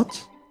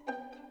 but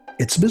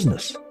it's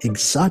business.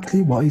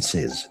 Exactly what it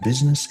is.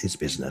 Business is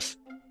business.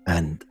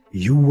 And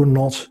you will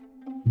not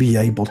be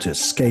able to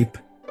escape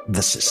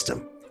the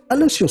system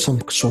unless you're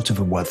some sort of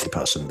a wealthy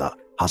person that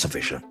has a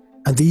vision.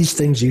 And these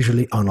things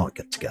usually are not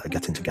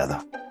getting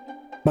together.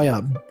 But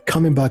yeah,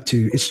 coming back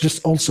to, it's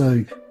just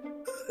also,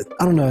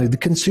 the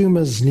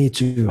consumers need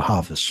to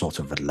have a sort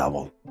of a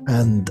level.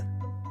 And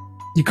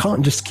you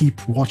can't just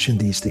keep watching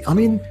these things. I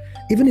mean,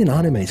 even in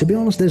anime, to be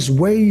honest, there's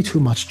way too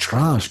much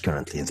trash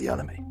currently in the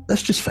anime.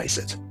 Let's just face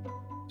it.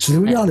 So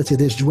the reality,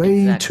 there's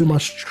way too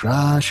much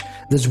trash.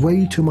 There's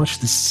way too much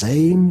the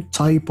same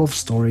type of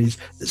stories,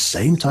 the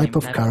same type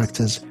of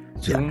characters.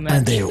 Too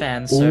much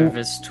fan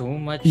service, too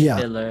much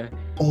filler.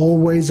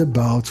 Always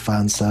about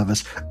fan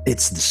service.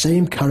 It's the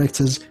same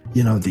characters,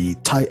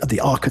 the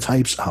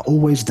archetypes are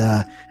always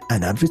there.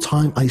 And every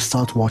time I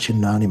start watching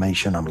an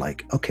animation, I'm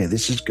like, okay,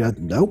 this is good.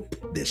 Nope,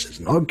 this is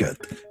not good.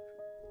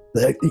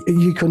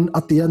 You can,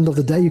 at the end of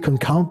the day, you can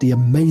count the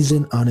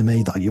amazing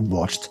anime that you've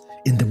watched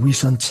in the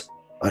recent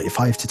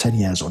 5 to 10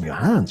 years on your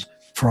hands.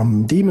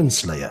 From Demon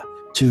Slayer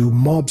to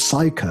Mob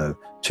Psycho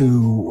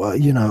to,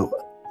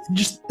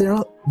 just they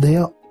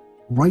are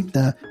right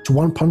there, to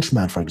One Punch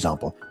Man, for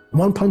example.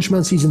 One Punch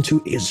Man Season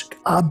 2 is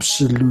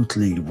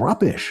absolutely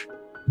rubbish.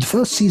 The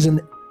first season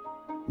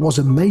was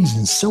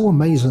amazing, so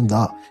amazing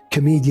that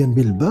comedian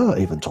Bill Burr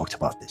even talked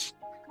about this.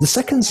 The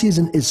second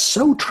season is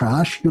so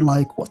trash, you're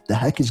like, what the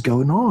heck is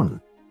going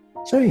on?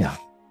 So yeah.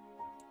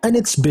 And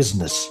it's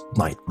business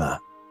nightmare.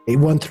 It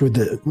went through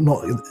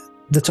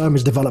the term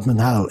is development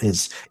hell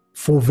is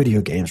for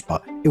video games,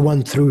 but it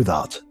went through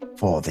that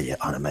for the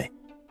anime.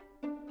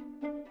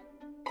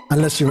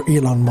 Unless you're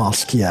Elon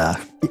Musk,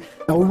 yeah.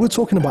 Now, we were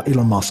talking about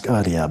Elon Musk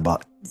earlier,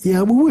 but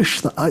Yeah, we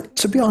wish that,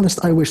 to be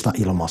honest, I wish that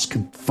Elon Musk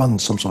could fund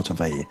some sort of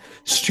a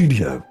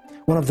studio.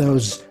 One of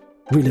those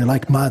really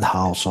like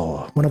Madhouse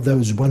or one of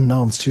those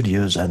well-known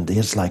studios, and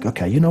he's like,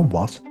 okay, you know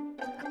what?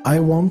 I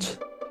want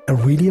a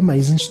really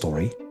amazing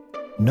story.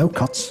 No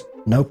cuts,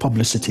 no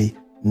publicity,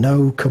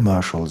 no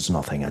commercials,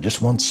 nothing. I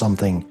just want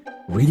something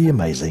really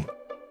amazing.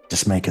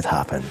 Just make it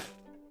happen.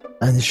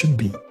 And it should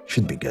be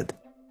good.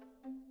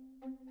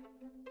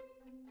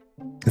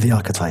 The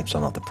archetypes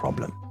are not the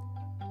problem.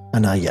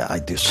 And I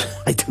do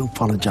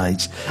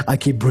apologize. I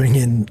keep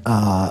bringing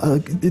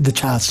the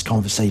chat's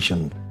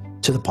conversation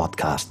to the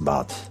podcast,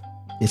 but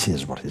it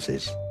is what it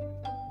is.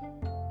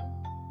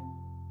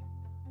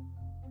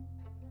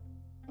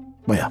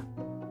 Well, yeah.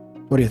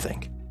 What do you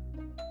think?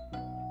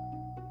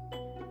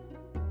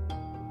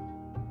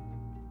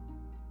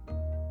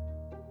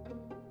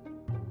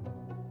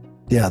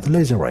 Yeah, the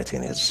lazy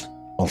writing is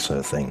also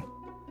a thing.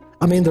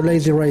 I mean, the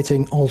lazy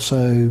writing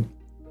also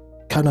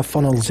kind of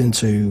funnels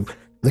into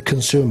the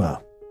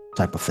consumer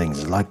type of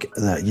things, like,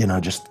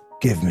 just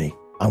give me,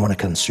 I want to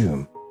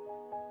consume.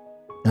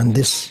 And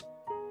this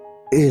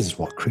is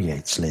what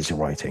creates lazy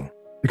writing.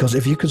 Because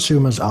if you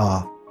consumers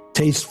are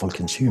tasteful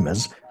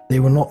consumers, they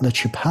will not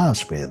let you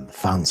pass with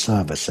fan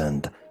service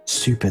and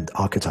stupid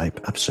archetype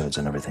episodes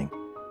and everything.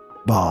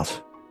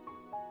 But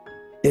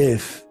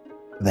if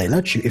they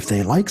let you, if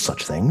they like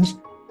such things,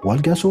 well,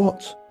 guess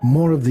what?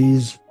 More of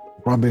these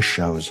rubbish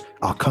shows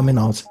are coming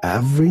out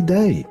every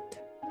day.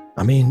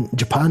 I mean,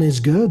 Japan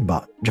is good,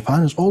 but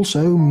Japan is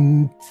also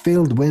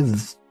filled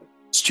with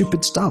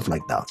stupid stuff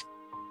like that,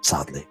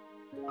 sadly.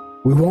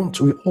 We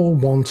all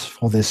want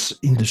for this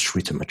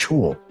industry to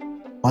mature.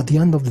 At the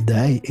end of the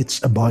day,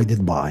 it's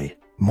abided by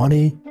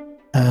money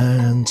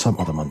and some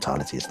other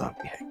mentalities that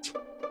we hate.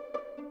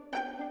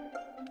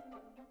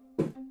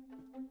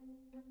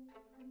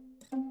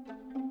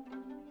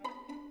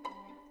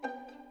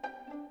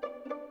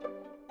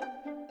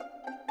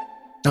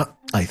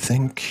 I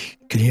think,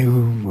 can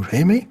you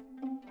hear me?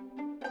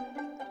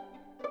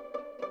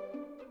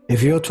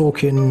 If you're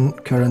talking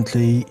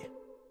currently,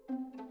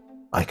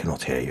 I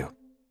cannot hear you.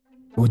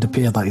 It would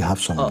appear that you have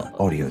some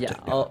audio. Yeah.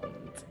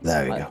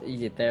 There we go.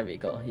 Yeah, there we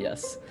go.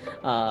 Yes.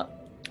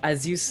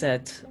 As you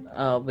said,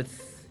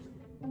 with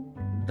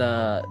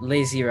the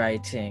lazy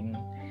writing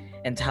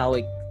and how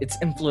it's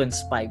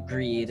influenced by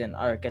greed and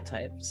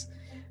archetypes,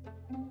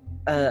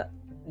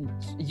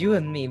 you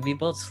and me, we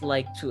both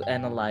like to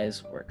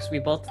analyze works. We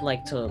both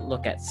like to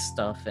look at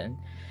stuff and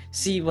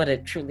see what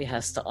it truly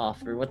has to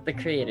offer, what the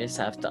creators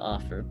have to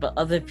offer. But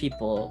other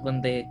people,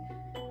 when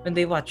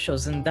they watch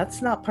shows, and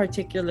that's not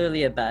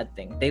particularly a bad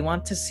thing. They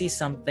want to see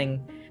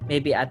something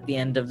maybe at the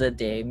end of the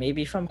day,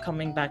 maybe from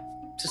coming back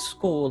to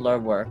school or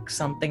work,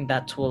 something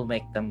that will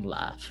make them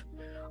laugh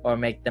or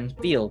make them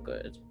feel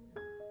good,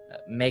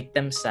 make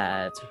them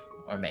sad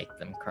or make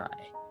them cry.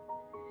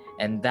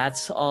 And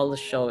that's all the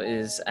show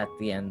is at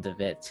the end of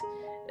it,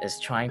 is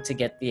trying to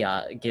give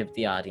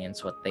the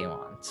audience what they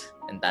want.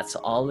 And that's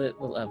all it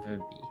will ever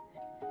be.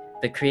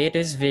 The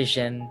creator's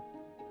vision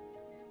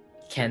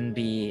can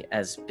be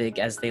as big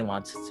as they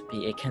want it to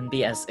be. It can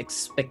be as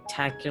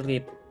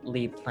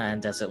spectacularly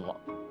planned as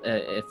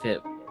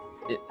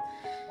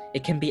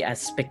it can be as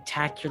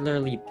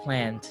spectacularly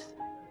planned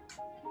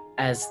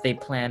as they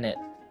plan it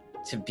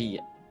to be.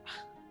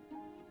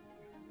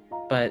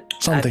 But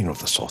something of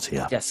the sort,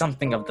 yeah. Yeah,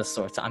 something of the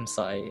sort. I'm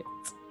sorry.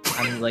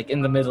 I'm like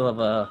in the middle of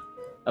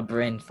a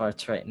brain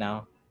fart right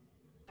now.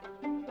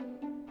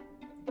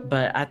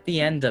 But at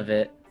the end of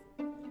it,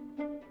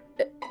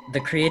 the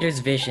creator's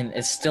vision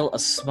is still a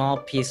small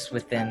piece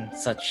within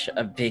such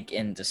a big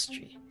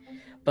industry.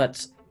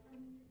 But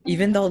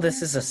even though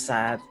this is a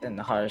sad and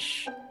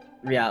harsh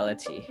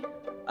reality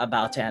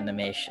about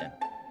animation,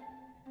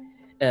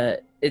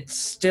 it's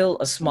still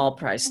a small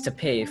price to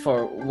pay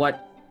for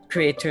what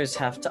creators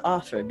have to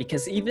offer.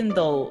 Because even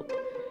though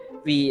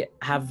we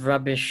have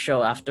rubbish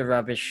show after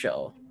rubbish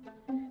show,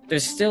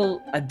 there's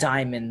still a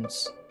diamond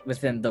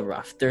within the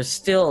rough. There's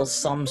still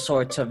some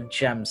sort of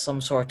gem,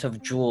 some sort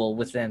of jewel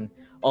within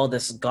all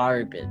this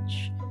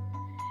garbage.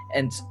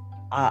 And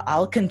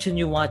I'll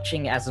continue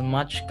watching as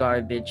much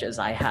garbage as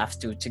I have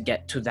to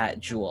get to that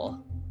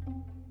jewel.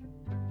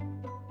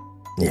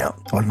 Yeah,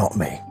 well, not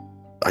me.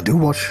 I do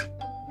watch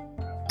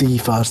the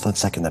first and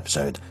second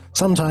episode.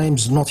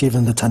 Sometimes not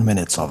even the 10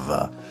 minutes of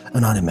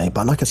an anime,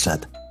 but like I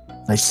said,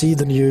 I see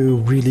the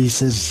new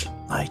releases,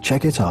 I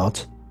check it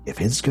out.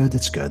 If it's good,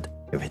 it's good.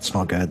 If it's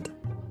not good,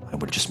 I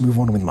will just move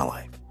on with my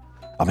life.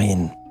 I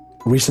mean,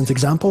 recent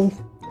example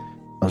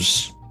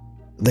was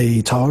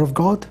The Tower of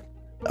God.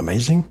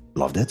 Amazing,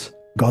 loved it.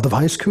 God of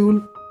High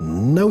School,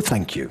 no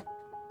thank you.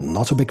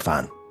 Not a big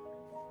fan.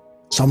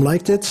 Some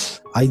liked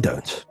it, I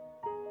don't.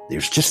 It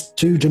was just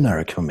too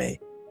generic for me.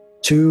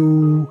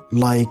 Too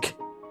like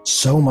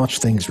so much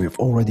things we've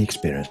already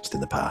experienced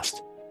in the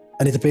past.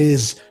 And it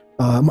appears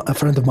a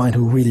friend of mine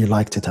who really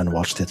liked it and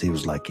watched it, he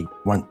was like, he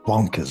went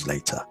bonkers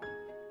later,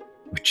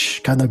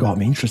 which kind of got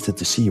me interested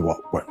to see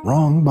what went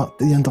wrong. But at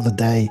the end of the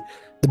day,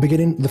 the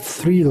beginning, the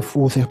 3 or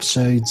 4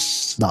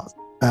 episodes that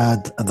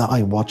that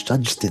I watched, I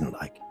just didn't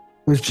like.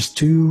 It was just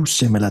too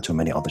similar to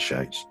many other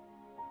shows.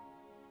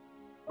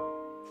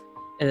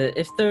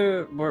 If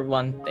there were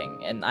one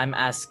thing, and I'm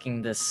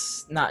asking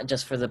this not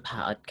just for the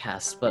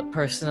podcast, but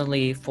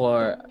personally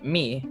for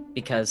me,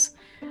 because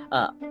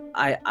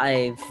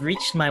I've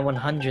reached my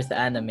 100th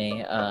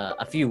anime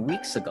a few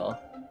weeks ago,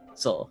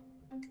 so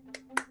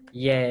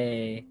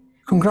yay!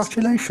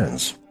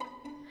 Congratulations!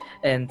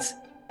 And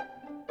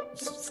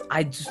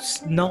I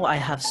just know I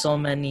have so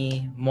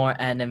many more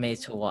anime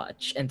to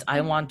watch, and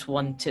I want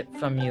one tip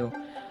from you.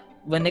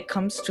 When it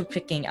comes to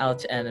picking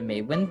out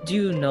anime, when do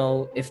you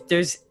know if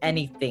there's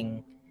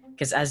anything?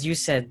 Because as you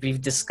said,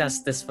 we've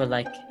discussed this for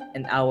like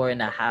an hour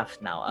and a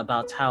half now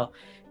about how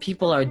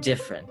people are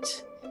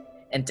different,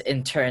 and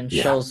in turn,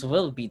 shows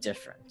will be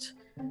different.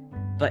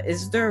 But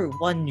is there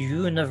one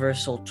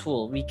universal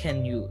tool we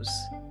can use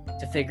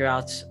to figure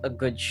out a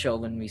good show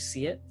when we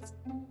see it?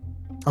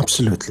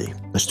 Absolutely.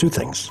 There's two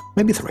things,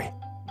 maybe three.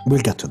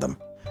 We'll get to them.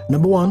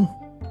 Number one,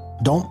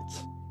 don't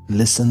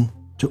listen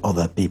to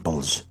other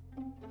people's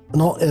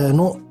not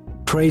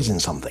praising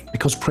something,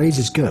 because praise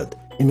is good.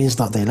 It means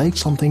that they like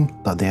something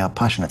that they are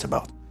passionate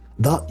about.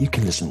 That you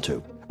can listen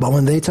to. But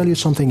when they tell you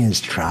something is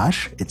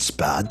trash, it's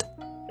bad,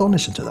 don't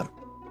listen to them.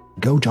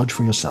 Go judge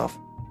for yourself.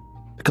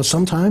 Because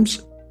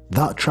sometimes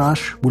that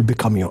trash will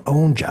become your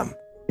own gem.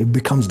 It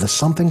becomes the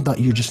something that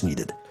you just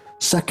needed.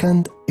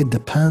 Second, it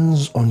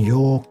depends on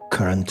your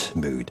current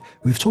mood.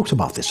 We've talked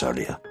about this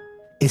earlier.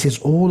 It is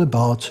all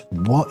about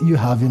what you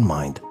have in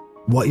mind,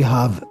 what you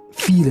have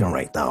feeling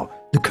right now,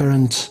 the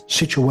current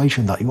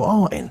situation that you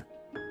are in.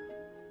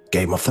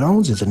 Game of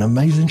Thrones is an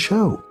amazing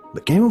show,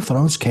 but Game of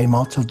Thrones came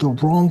out at the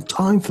wrong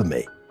time for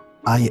me.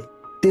 I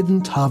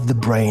didn't have the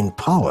brain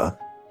power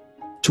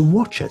to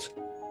watch it.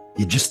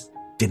 It just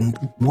didn't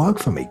work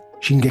for me.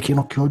 Shingeki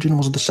no Kyojin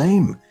was the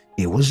same.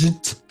 It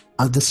wasn't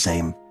at the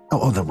same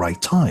or the right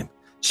time.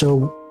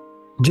 So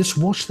just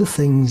watch the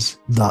things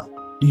that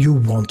you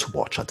want to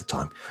watch at the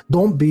time.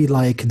 Don't be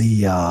like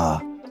the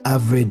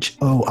average,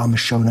 I'm a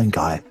shonen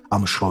guy,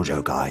 I'm a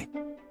shoujo guy.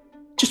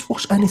 Just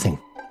watch anything.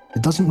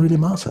 It doesn't really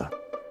matter.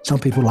 Some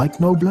people like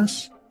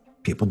Noblesse.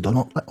 People do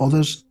not like,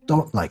 others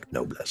don't like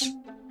Noblesse.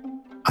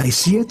 I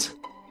see it.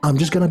 I'm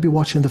just going to be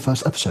watching the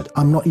first episode.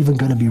 I'm not even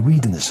going to be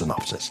reading the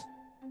synopsis.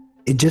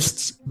 It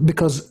just,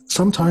 because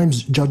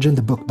sometimes judging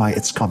the book by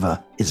its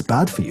cover is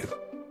bad for you.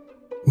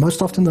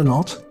 Most often than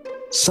not,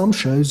 some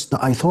shows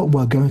that I thought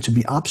were going to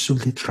be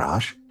absolutely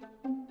trash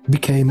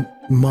became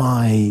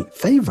my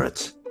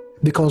favorite.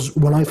 Because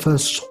when I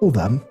first saw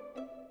them,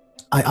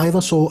 I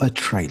either saw a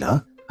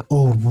trailer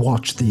or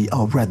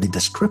read the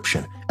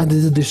description, and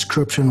the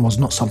description was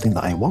not something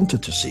that I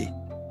wanted to see.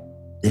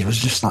 It was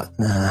just like,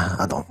 nah,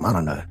 I don't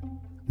know.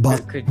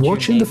 But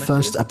watching the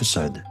first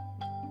episode,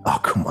 oh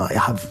come on, I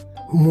have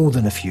more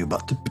than a few,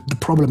 but the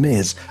problem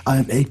is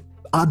I'm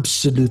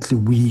absolutely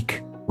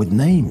weak with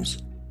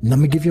names. Let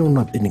me give you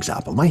an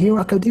example. My Hero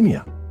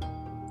Academia.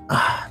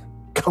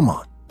 Come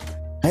on.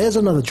 Here's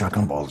another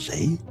Dragon Ball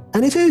Z,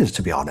 and it is,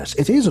 to be honest,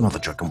 it is another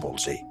Dragon Ball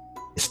Z.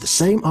 It's the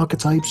same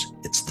archetypes,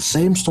 it's the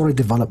same story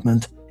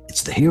development,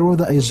 it's the hero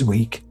that is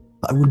weak,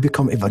 that will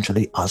become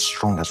eventually as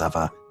strong as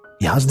ever.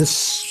 He has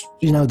this,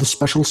 the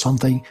special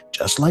something,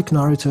 just like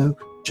Naruto,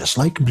 just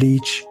like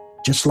Bleach,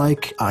 just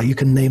like, you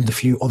can name the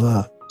few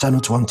other 10 or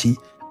 20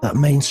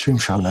 mainstream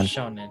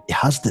shonen. It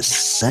has the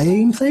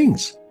same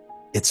things.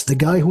 It's the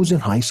guy who's in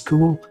high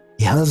school,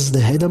 he has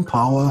the hidden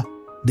power.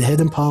 The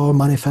hidden power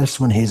manifests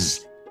when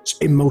he's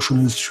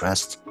emotionally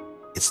stressed.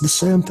 It's the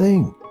same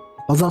thing.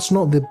 But that's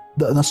not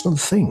the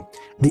thing.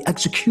 The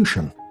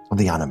execution of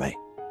the anime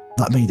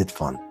that made it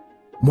fun.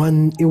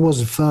 When it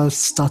was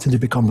first starting to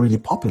become really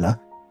popular,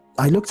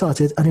 I looked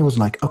at it and it was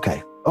like,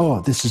 okay,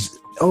 this is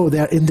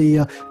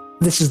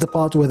the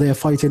part where they're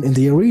fighting in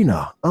the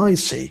arena. I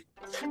see.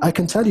 I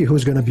can tell you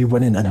who's going to be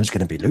winning and who's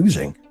going to be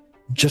losing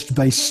just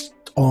based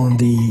on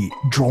the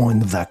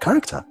drawing of their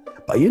character.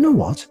 But you know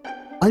what?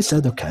 I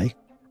said, okay,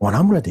 when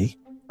I'm ready,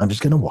 I'm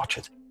just going to watch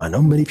it. I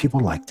know many people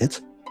liked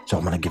it, so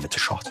I'm going to give it a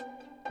shot.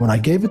 When I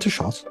gave it a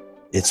shot,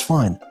 it's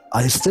fine.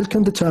 I still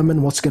can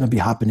determine what's going to be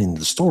happening in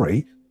the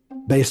story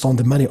based on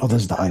the many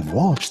others that I've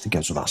watched. It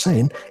goes without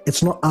saying.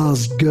 It's not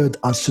as good,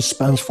 as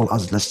suspenseful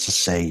as, let's just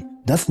say,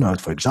 Death Note,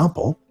 for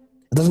example.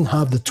 It doesn't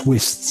have the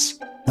twists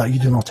that you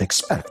do not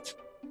expect.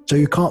 So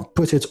you can't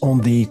put it on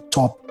the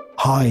top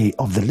high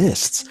of the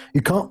lists.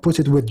 You can't put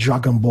it with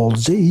Dragon Ball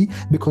Z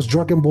because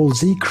Dragon Ball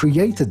Z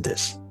created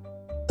this.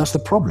 That's the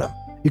problem.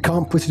 You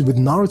can't put it with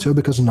Naruto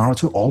because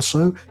Naruto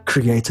also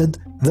created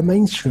the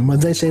mainstream.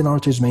 When they say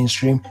Naruto is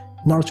mainstream,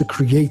 Naruto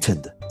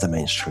created the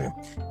mainstream.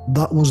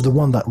 That was the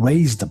one that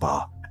raised the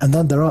bar. And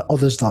then there are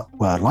others that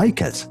were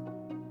like it.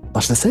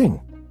 That's the thing.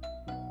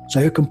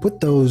 So you can put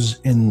those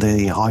in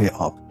the higher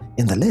up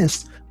in the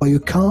list, but you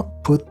can't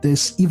put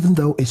this, even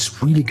though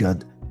it's really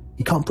good,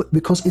 you can't put,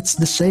 because it's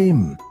the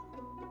same.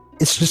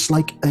 It's just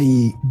like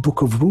a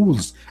book of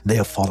rules they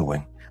are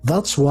following.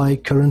 That's why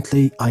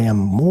currently I am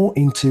more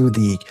into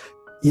the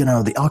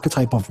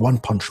archetype of One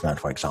Punch Man,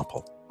 for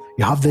example.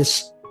 You have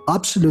this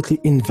absolutely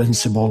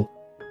invincible,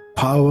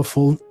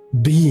 powerful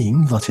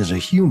being that is a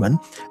human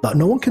that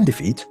no one can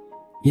defeat.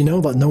 You know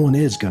that no one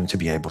is going to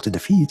be able to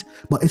defeat,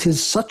 but it is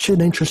such an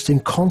interesting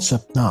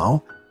concept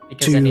now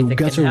Because to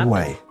get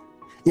away.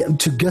 Yeah,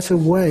 to get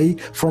away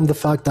from the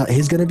fact that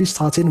he's going to be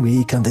starting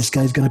weak and this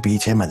guy's going to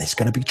beat him and he's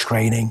going to be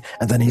training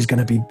and then he's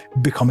going to be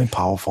becoming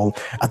powerful.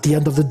 At the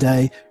end of the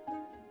day,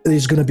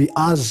 he's going to be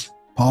as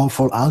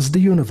powerful as the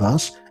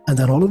universe, and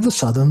then all of a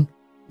sudden,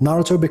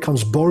 Naruto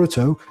becomes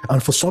Boruto,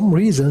 and for some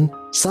reason,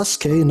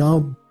 Sasuke now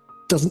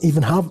doesn't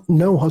even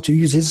know how to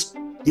use his,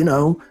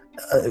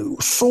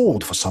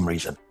 sword for some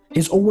reason.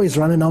 He's always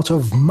running out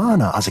of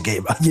mana as a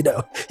gamer,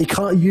 He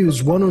can't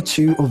use one or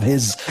two of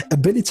his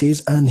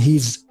abilities, and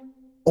he's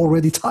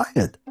already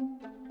tired.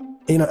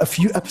 A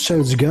few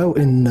episodes ago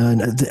in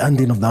the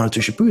ending of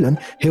Naruto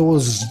Shippuden, he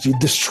was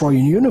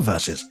destroying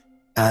universes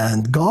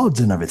and gods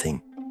and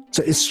everything.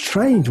 So it's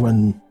strange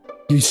when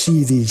you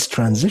see these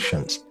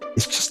transitions.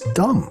 It's just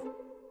dumb.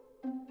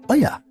 But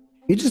yeah,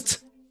 you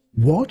just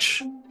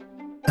watch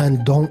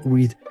and don't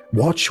read.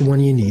 Watch when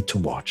you need to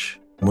watch.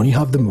 When you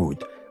have the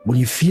mood. When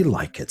you feel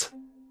like it.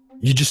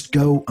 You just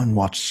go and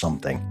watch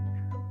something.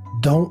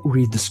 Don't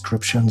read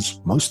descriptions.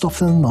 Most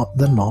often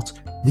than not,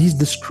 these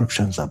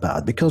descriptions are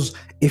bad. Because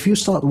if you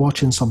start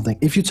watching something,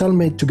 if you tell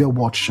me to go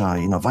watch,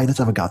 Violet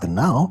Evergarden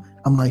now,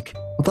 I'm like,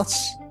 well,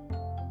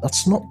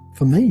 that's not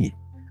for me.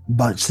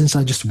 But since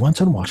I just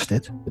went and watched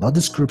it, without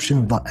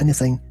description, without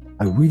anything,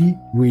 I really,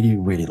 really,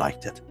 really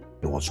liked it.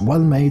 It was well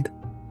made,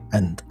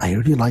 and I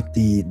really liked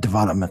the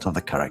development of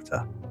the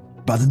character.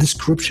 But the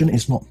description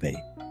is not me.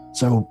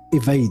 So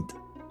evade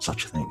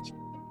such things.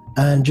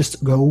 And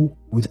just go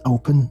with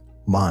open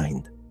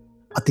mind.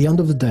 At the end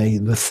of the day,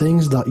 the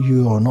things that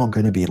you are not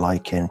going to be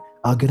liking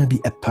are going to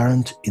be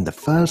apparent in the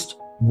first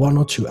 1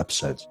 or 2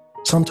 episodes.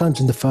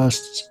 Sometimes in the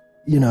first,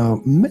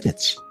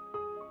 minutes.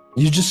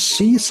 You just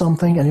see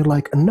something and you're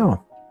like,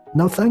 no,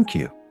 thank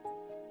you.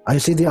 I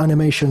see the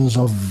animations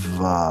of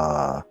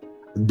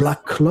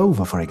Black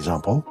Clover, for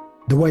example,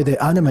 the way they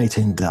animate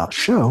in that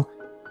show,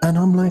 and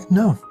I'm like,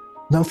 no,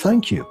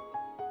 thank you.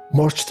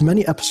 Watched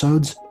many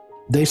episodes,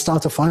 they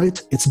start a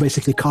fight, it's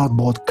basically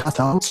cardboard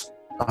cutouts.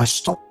 I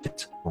stopped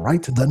it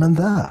right then and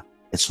there.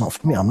 It's not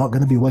for me. I'm not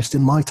going to be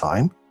wasting my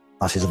time,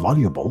 that is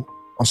valuable,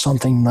 on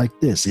something like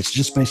this. It's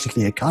just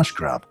basically a cash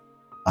grab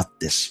at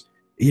this.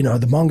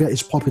 The manga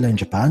is popular in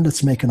Japan.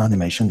 Let's make an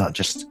animation that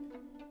just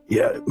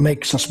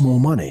makes us more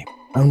money.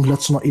 And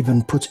let's not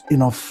even put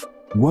enough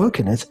work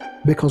in it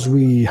because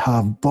we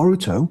have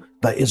Boruto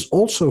that is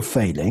also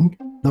failing,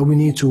 that we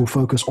need to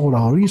focus all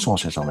our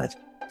resources on it.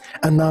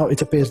 And now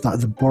it appears that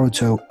the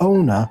Boruto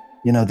owner,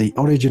 the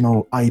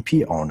original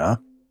IP owner,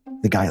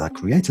 the guy that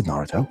created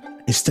Naruto,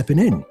 is stepping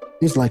in.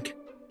 He's like,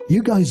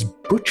 you guys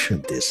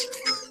butchered this.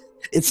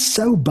 It's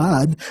so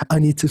bad, I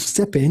need to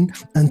step in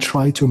and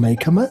try to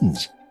make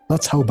amends.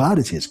 That's how bad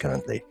it is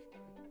currently.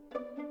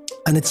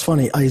 And it's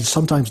funny, I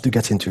sometimes do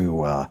get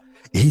into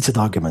heated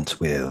argument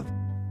with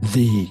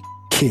the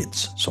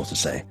kids, so to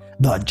say,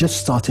 that are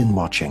just starting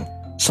watching.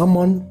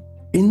 Someone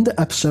in the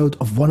episode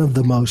of one of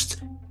the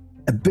most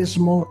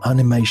abysmal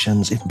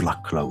animations in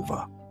Black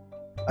Clover.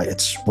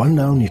 It's well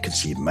known, you can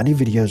see many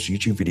videos,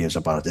 YouTube videos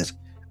about it.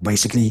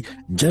 Basically,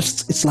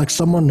 it's like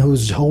someone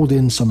who's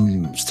holding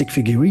some stick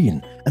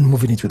figurine and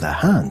moving it with their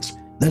hands.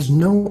 There's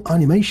no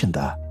animation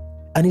there.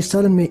 And he's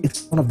telling me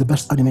it's one of the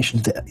best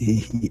animations that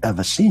he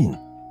ever seen.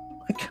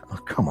 Like, oh,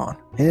 come on.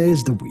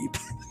 Here's the weep.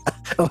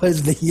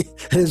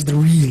 here's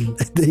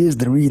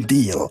the real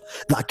deal.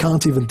 That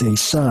can't even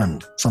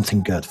discern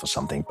something good for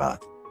something bad.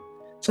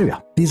 So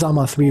yeah, these are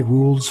my 3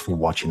 rules for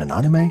watching an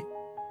anime.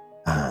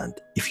 And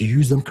if you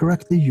use them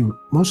correctly, you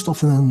most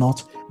often than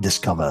not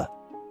discover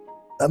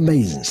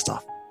amazing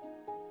stuff.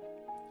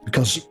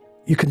 Because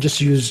you can just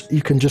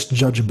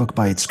judge a book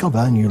by its cover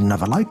and you'll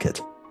never like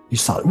it. You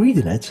start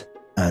reading it,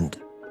 and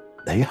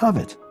there you have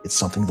it. It's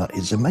something that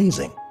is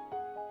amazing.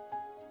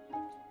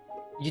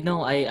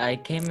 I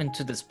came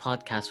into this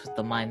podcast with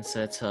the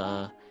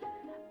mindset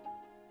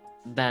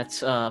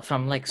that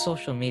from like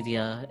social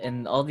media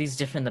and all these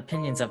different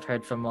opinions I've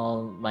heard from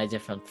all my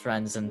different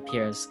friends and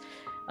peers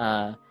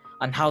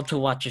on how to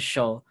watch a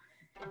show.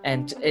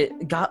 And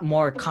it got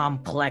more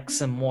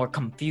complex and more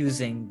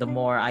confusing the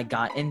more I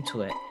got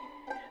into it.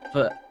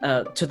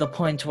 But to the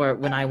point where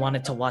when I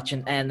wanted to watch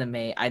an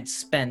anime, I'd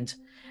spend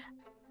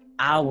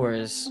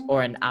hours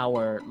or an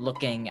hour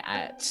looking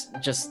at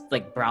just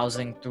like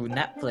browsing through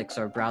Netflix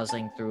or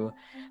browsing through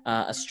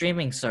a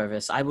streaming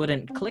service. I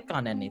wouldn't click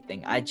on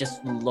anything. I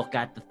just look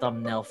at the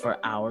thumbnail for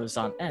hours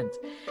on end.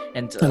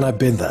 And I've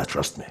been there,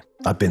 trust me.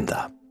 I've been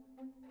there.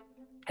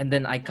 And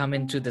then I come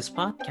into this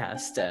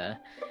podcast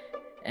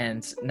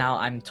and now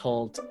I'm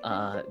told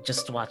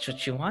just watch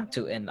what you want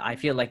to. And I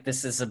feel like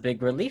this is a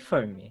big relief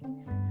for me.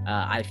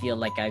 I feel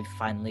like I've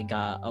finally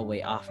got a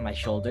weight off my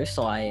shoulders.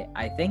 So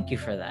I thank you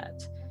for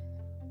that.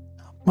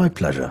 My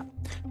pleasure.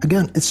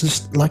 Again, it's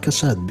just like I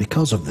said,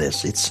 because of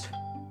this,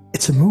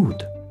 it's a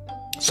mood.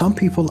 Some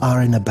people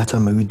are in a better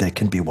mood, they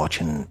can be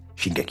watching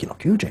Shingeki no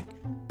Kyojin,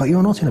 but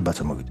you're not in a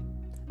better mood.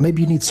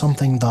 Maybe you need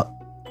something that,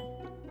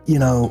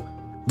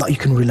 that you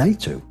can relate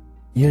to.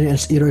 You're in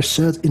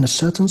a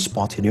certain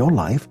spot in your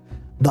life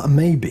that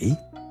maybe,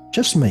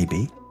 just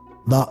maybe,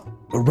 that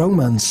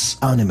romance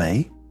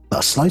anime,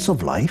 that slice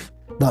of life,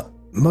 that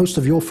most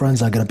of your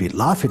friends are going to be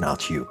laughing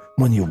at you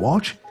when you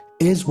watch,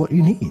 is what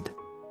you need.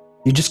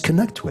 You just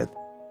connect with.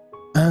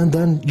 And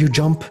then you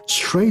jump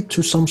straight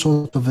to some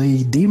sort of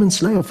a Demon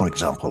Slayer, for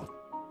example.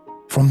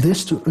 From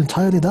this to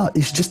entirely that,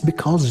 it's just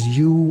because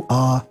you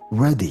are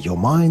ready. Your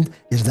mind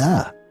is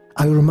there.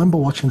 I remember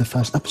watching the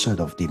first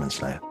episode of Demon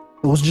Slayer.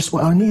 It was just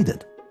what I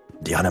needed.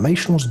 The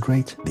animation was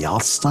great, the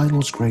art style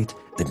was great,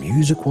 the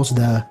music was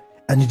there,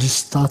 and it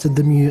just started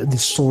the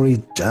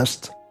story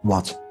just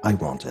what I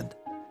wanted.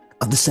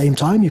 At the same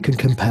time, you can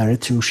compare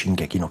it to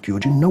Shingeki no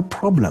Kyojin, no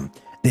problem.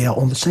 They are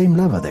on the same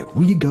level, they're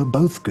really good,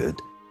 both good.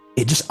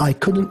 I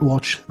couldn't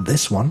watch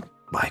this one,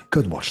 but I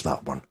could watch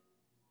that one.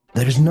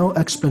 There is no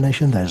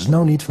explanation, there's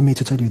no need for me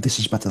to tell you this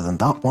is better than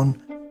that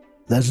one.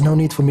 There's no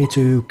need for me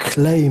to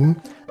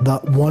claim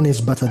that one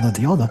is better than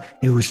the other.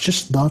 It was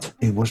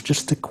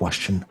just a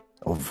question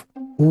of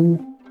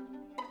who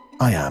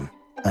I am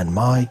and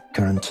my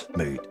current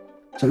mood.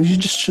 So you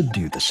just should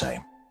do the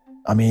same.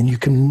 I mean, you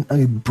can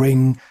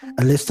bring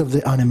a list of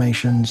the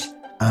animations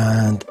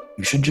and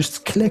you should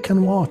just click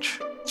and watch.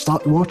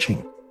 Start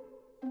watching.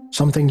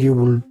 Something you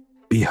will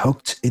be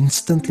hooked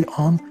instantly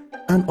on,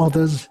 and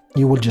others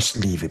you will just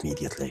leave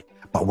immediately.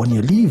 But when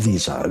you leave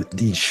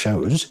these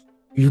shows,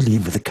 you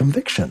leave with a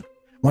conviction.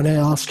 When I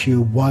ask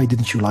you, why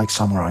didn't you like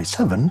Samurai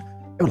 7?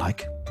 You're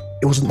like,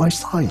 it wasn't my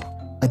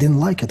style. I didn't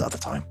like it at the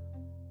time.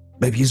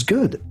 Maybe it's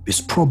good.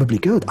 It's probably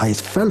good. I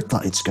felt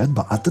that it's good,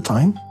 but at the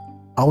time,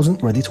 I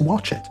wasn't ready to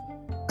watch it.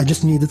 I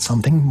just needed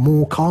something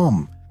more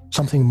calm,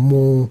 something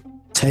more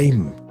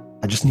tame.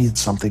 I just needed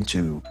something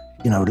to,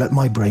 let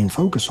my brain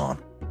focus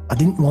on. I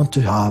didn't want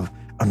to have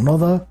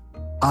another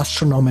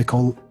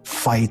astronomical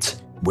fight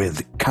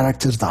with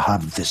characters that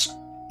have this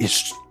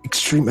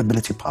extreme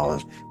ability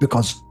powers,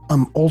 because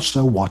I'm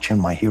also watching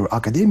My Hero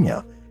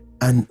Academia,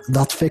 and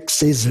that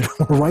fix is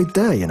right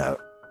there,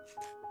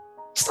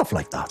 Stuff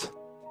like that.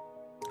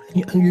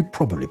 And you'd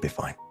probably be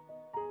fine.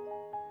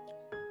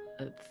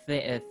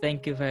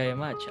 Thank you very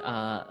much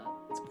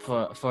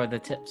for the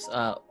tips.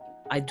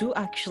 I do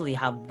actually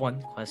have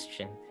one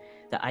question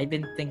that I've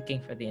been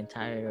thinking for the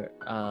entire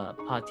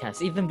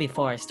podcast, even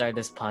before I started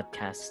this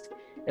podcast.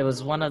 It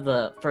was one of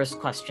the first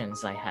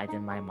questions I had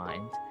in my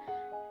mind,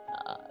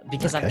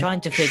 because I'm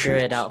trying to figure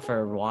it out for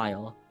a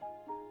while.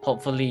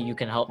 Hopefully you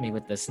can help me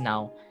with this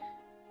now.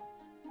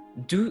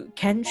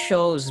 Can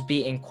shows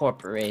be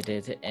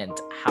incorporated in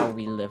how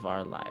we live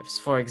our lives?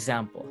 For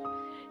example,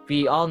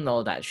 we all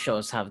know that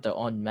shows have their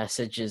own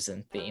messages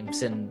and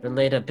themes and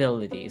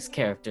relatabilities,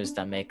 characters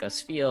that make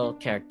us feel,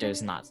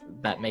 characters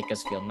that make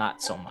us feel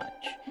not so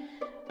much,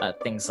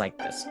 things like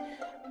this.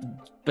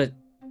 But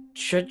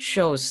should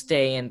shows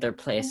stay in their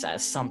place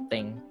as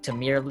something to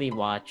merely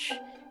watch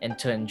and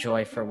to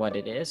enjoy for what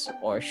it is,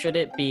 or should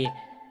it be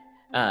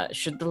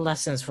should the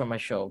lessons from a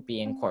show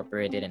be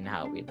incorporated in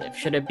how we live?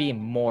 Should it be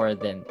more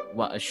than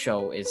what a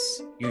show is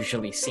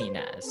usually seen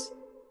as?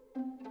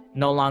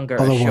 No longer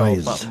a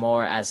show, but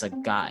more as a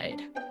guide.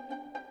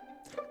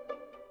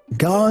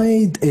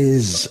 Guide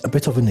is a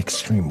bit of an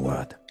extreme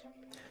word.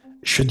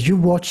 Should you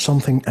watch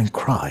something and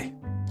cry?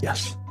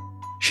 Yes.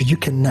 Should you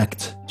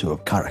connect to a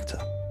character?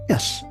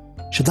 Yes.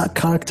 Should that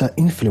character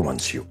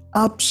influence you?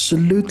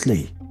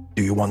 Absolutely.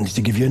 Do you want me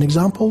to give you an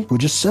example? We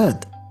just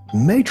said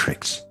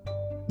Matrix.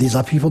 These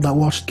are people that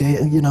watched,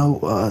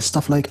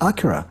 stuff like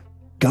Akira,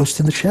 Ghost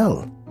in the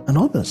Shell, and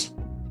others.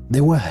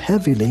 They were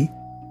heavily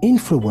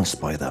influenced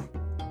by them.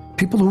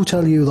 People who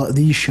tell you that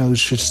these shows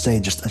should stay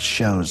just as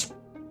shows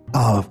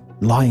are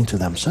lying to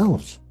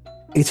themselves.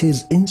 It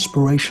is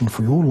inspiration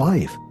for your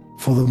life,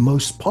 for the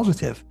most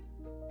positive.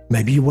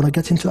 Maybe you want to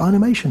get into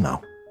animation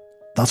now.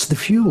 That's the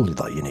fuel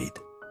that you need.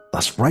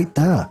 That's right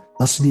there.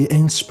 That's the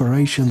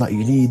inspiration that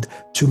you need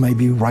to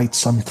maybe write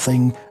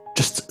something,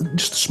 just a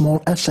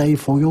small essay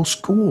for your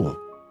school.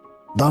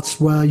 That's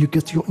where you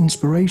get your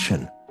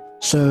inspiration.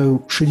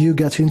 So should you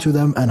get into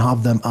them and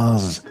have them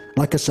as,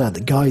 like I said,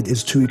 the guide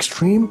is too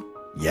extreme?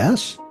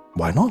 Yes,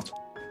 why not?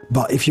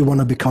 But if you want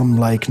to become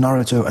like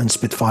Naruto and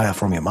spit fire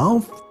from your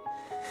mouth,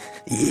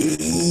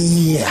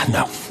 yeah,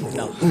 no.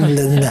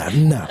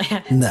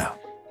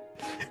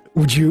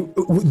 Would you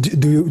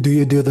do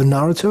you do the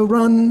Naruto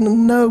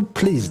run? No,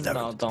 please don't.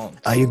 No, don't.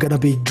 Are you gonna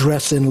be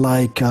dressing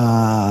like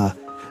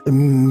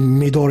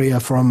Midoriya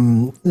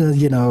from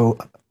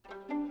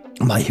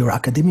My Hero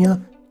Academia?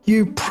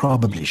 You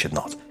probably should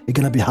not. You're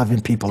gonna be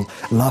having people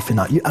laughing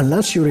at you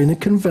unless you're in a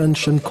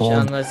convention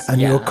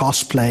you're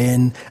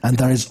cosplaying, and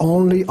there is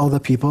only other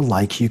people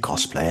like you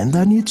cosplaying.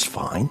 Then it's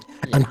fine.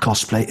 Yeah. And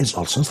cosplay is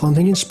also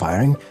something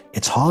inspiring.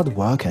 It's hard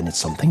work and it's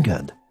something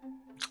good.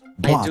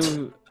 But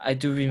I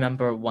do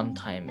remember one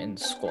time in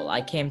school.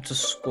 I came to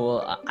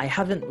school. I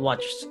haven't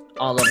watched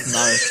all of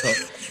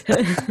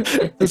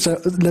Naruto. So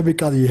let me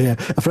cut you here.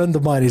 A friend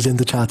of mine is in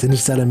the chat and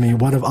he's telling me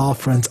one of our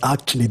friends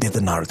actually did the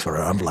Naruto.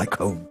 I'm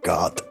like, oh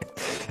god.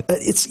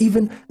 It's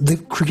even, the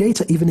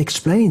creator even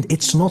explained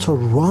it's not a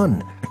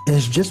run.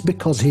 It's just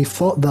because he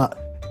thought that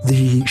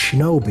the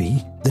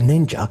shinobi, the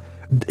ninja,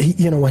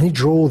 when he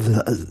draw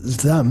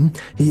them,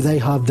 they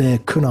have their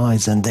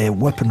kunais and their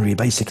weaponry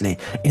basically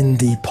in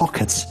the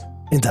pockets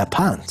in their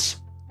pants.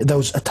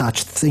 Those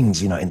attached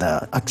things, in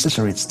the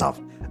accessory stuff,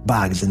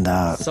 bags in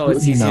the... So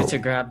it's easier to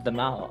grab them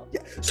out. Yeah.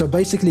 So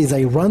basically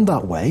they run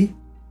that way,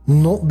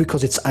 not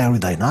because it's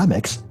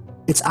aerodynamics.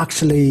 It's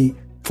actually,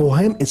 for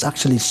him, it's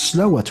actually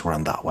slower to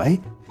run that way.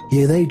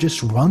 Here they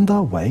just run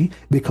that way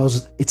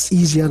because it's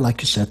easier,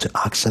 like you said, to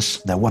access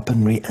their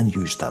weaponry and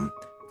use them.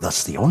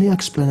 That's the only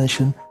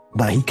explanation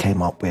that he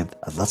came up with.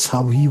 That's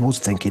how he was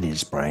thinking in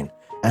his brain.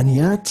 And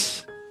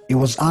yet, it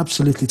was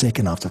absolutely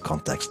taken out of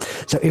context.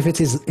 So if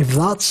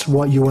that's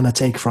what you want to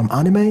take from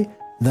anime,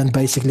 then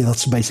that's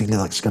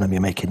going to be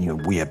making you a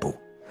weeaboo.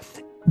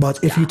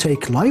 But if you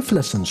take life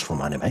lessons from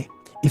anime,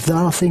 if there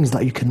are things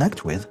that you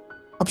connect with,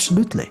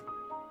 absolutely.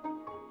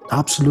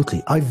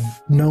 Absolutely. I've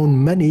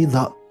known many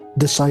that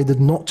decided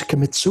not to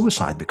commit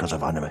suicide because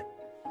of anime.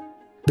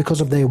 Because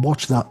they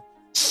watched that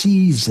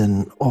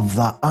season of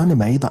that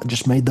anime that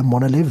just made them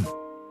want to live.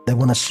 They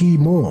want to see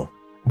more.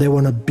 They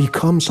want to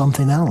become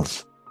something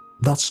else.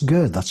 That's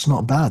good. That's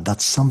not bad.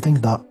 That's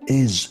something that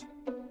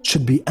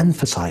should be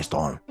emphasized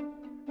on.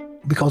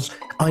 Because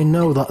I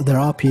know that there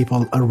are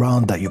people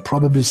around that you've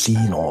probably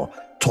seen or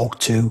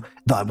talked to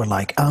that were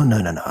like, oh, no.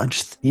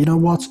 You know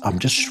what? I'm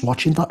just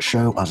watching that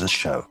show as a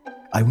show.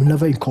 I will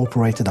never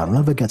incorporate it. I'll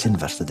never get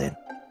invested in.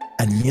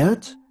 And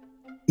yet,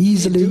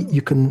 easily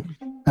you can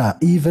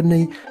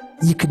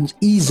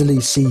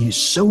easily see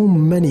so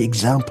many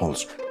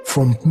examples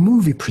from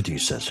movie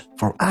producers,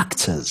 from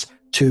actors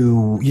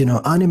to,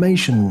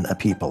 animation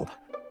people.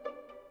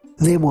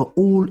 They were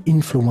all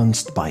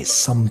influenced by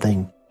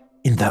something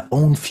in their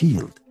own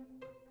field.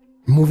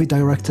 Movie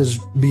directors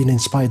being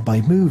inspired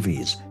by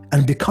movies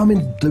and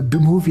becoming the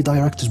movie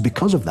directors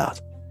because of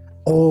that.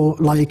 Or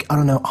like,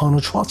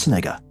 Arnold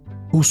Schwarzenegger,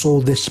 who saw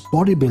this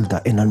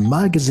bodybuilder in a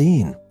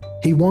magazine.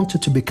 He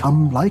wanted to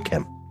become like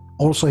him.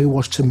 Also, he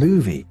watched a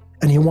movie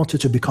and he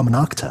wanted to become an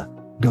actor,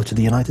 go to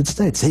the United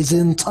States. His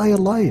entire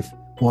life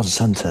was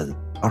centered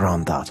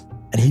around that.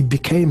 And he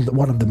became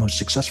one of the most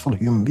successful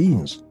human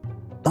beings.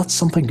 That's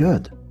something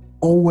good.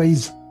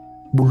 Always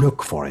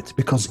look for it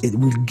because it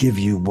will give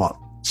you what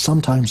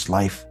sometimes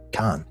life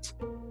can't.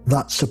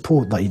 That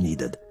support that you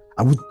needed.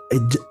 I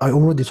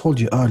already told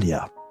you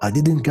earlier, I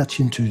didn't get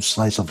into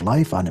slice of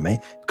life anime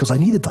because I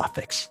needed that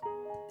fix.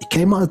 It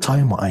came at a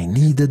time where I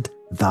needed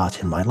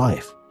that in my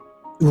life.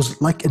 It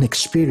was like an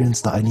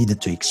experience that I needed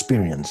to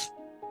experience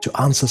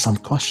to answer some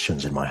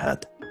questions in my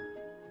head.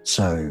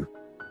 So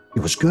it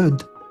was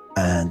good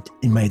and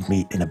it made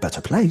me in a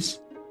better place.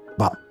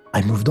 But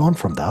I moved on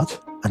from that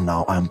and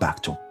now I'm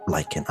back to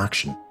liking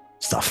action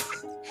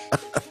stuff.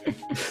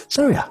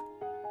 So yeah,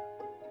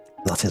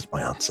 that is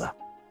my answer.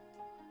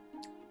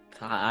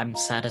 I'm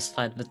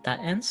satisfied with that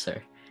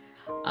answer.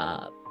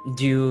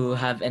 Do you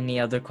have any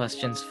other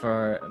questions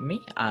for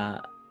me?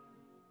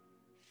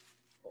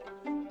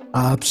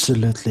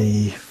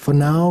 Absolutely. For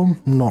now,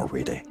 not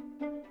really.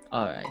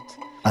 All right.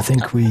 I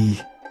think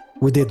we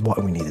did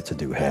what we needed to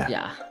do here.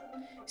 Yeah.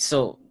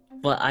 So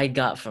what I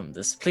got from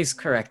this, please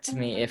correct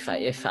me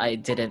if I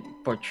didn't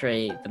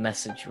portray the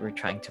message you were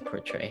trying to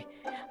portray.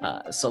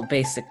 So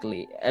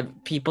basically,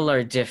 people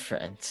are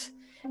different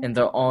in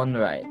their own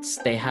rights.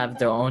 They have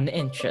their own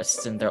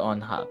interests and their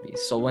own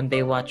hobbies. So when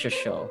they watch a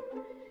show,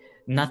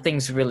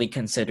 nothing's really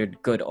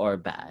considered good or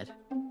bad.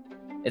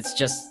 It's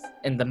just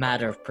in the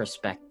matter of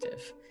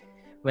perspective.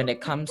 When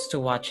it comes to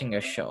watching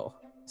a show,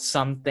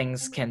 some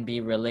things can be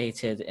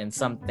related and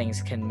some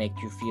things can make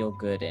you feel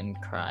good and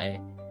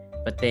cry,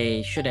 but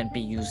they shouldn't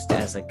be used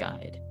as a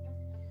guide.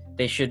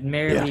 They should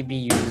merely be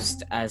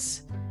used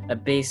as a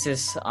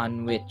basis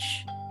on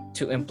which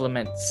to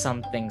implement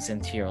some things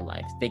into your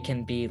life. They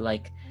can be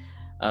like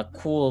a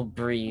cool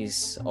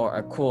breeze or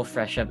a cool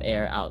fresh of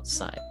air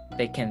outside.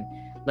 They can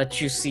let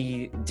you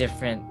see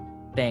different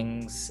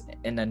things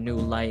in a new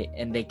light,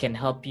 and they can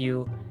help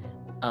you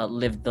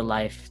live the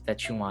life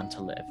that you want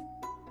to live.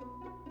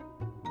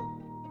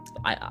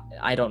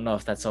 I don't know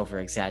if that's over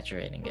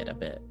exaggerating it a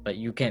bit, but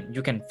you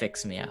can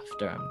fix me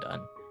after I'm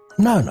done.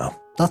 No,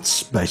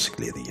 that's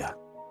basically the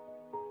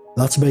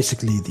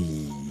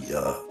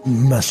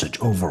message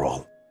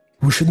overall.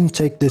 We shouldn't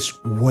take this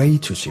way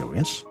too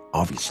serious,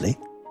 obviously,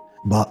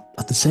 but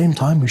at the same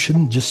time, we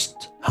shouldn't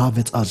just have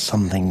it as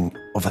something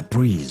of a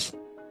breeze.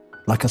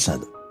 Like I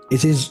said,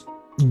 it is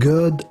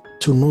good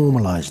to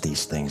normalize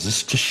these things.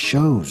 This just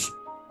shows,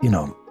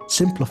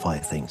 simplify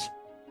things.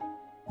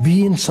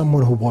 Being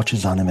someone who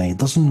watches anime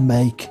doesn't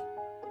make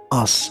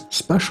us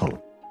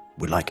special.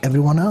 We're like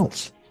everyone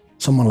else.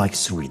 Someone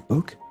likes to read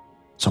book,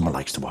 someone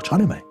likes to watch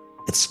anime.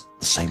 It's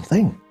the same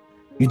thing.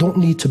 You don't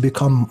need to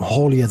become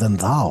holier than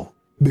thou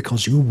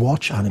because you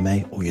watch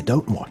anime or you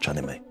don't watch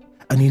anime.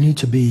 And you need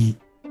to be,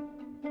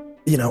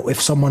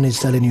 if someone is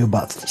telling you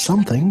about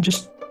something,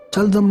 just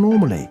tell them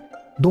normally.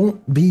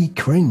 Don't be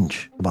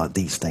cringe about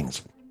these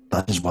things.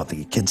 That is what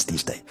the kids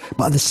these days.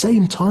 But at the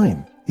same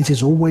time, it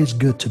is always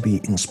good to be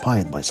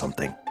inspired by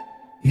something.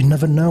 You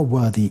never know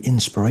where the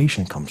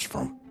inspiration comes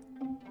from.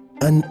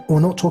 And we're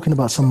not talking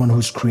about someone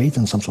who's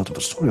creating some sort of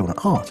a story or an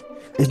art.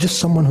 It's just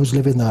someone who's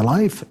living their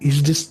life.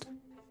 It's just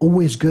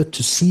always good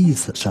to see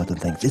certain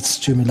things. It's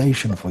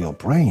stimulation for your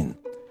brain.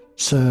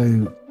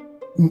 So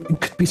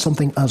it could be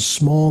something as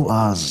small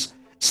as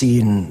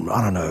seeing,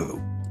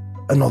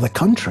 another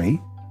country,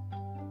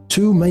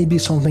 to maybe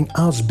something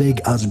as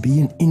big as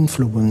being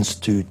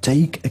influenced to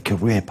take a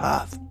career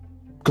path.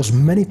 Because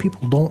many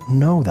people don't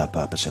know their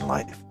purpose in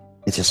life.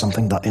 It is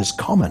something that is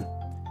common.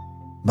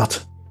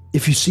 But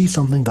if you see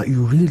something that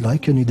you really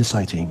like and you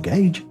decide to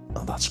engage,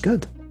 well, that's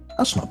good.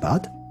 That's not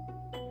bad.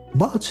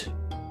 But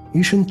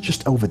you shouldn't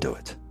just overdo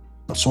it.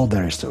 That's all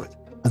there is to it.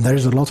 And there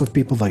is a lot of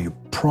people that you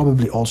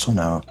probably also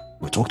know,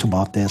 we talked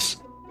about this,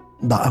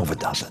 that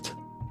overdoes it.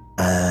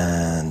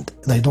 And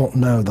they don't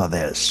know that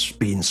they're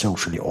being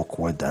socially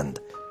awkward, and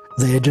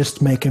they're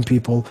just making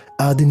people,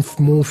 adding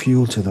more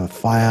fuel to the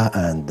fire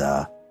and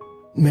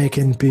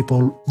making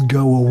people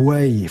go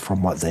away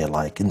from what they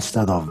like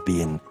instead of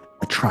being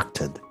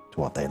attracted to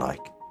what they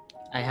like.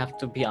 I have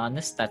to be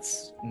honest,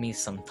 that's me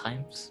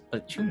sometimes,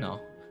 but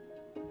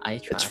I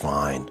try. It's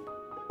fine.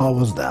 I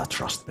was there,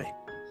 trust me.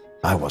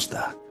 I was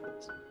there.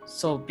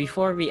 So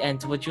before we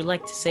end, would you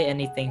like to say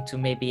anything to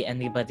maybe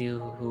anybody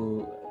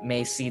who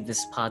may see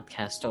this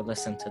podcast or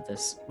listen to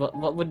this?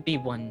 What would be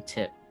one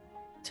tip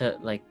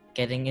to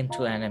getting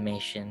into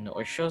animation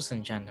or shows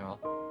in general?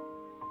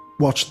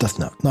 Watch Death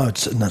Note. No,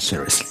 it's not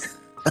seriously.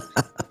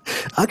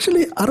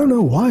 Actually, I don't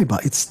know why,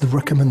 but it's the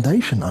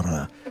recommendation. I don't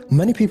know.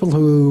 Many people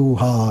who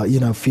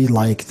feel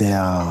like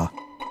their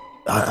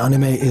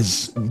anime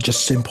is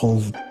just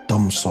simple,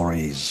 dumb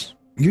stories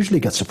usually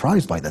get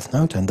surprised by Death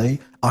Note, and they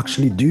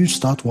actually do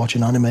start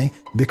watching anime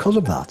because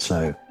of that.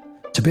 So,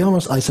 to be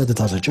honest, I said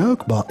it as a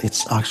joke, but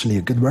it's actually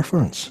a good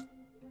reference.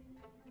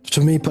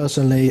 To me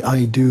personally,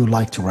 I do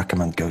like to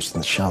recommend Ghost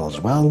in the Shell as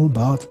well,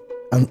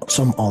 and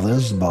some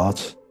others,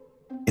 but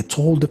it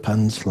all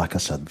depends, like I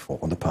said before,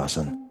 on the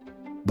person.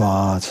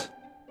 But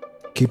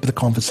keep the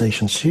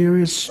conversation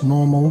serious,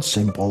 normal,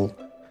 simple.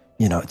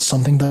 It's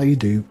something that you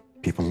do.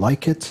 People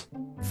like it,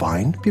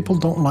 fine. People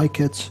don't like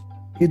it,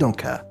 you don't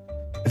care.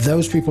 If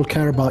those people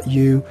care about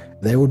you,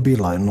 they would be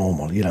like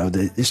normal.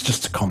 It's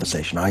just a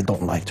conversation. I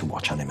don't like to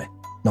watch anime.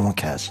 No one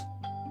cares.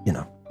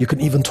 You can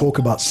even talk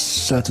about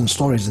certain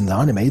stories in the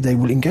anime. They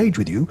will engage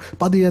with you.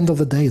 But at the end of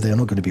the day, they're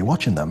not going to be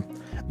watching them.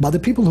 But the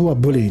people who are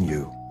bullying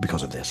you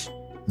because of this,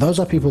 those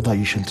are people that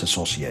you shouldn't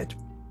associate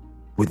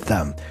with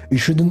them. You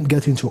shouldn't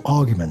get into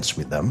arguments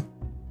with them.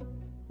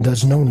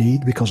 There's no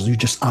need, because you're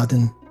just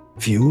adding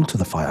fuel to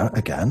the fire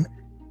again.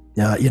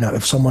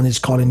 If someone is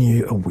calling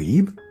you a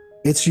weeb,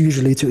 it's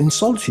usually to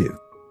insult you.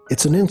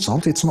 It's an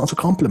insult, it's not a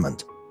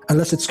compliment.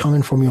 Unless it's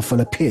coming from your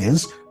fellow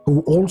peers who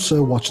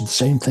also watch the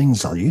same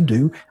things that you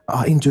do,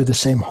 are into the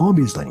same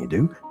hobbies that you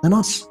do, then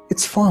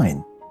it's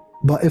fine.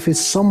 But if it's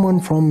someone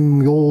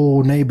from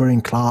your neighboring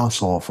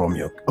class or from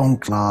your own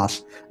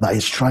class that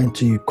is trying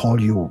to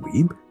call you a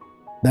weeb,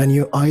 then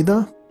you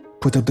either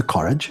put up the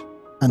courage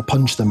and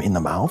punch them in the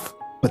mouth,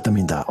 put them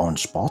in their own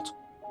spot,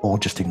 or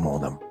just ignore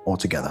them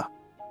altogether.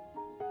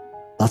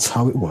 That's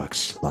how it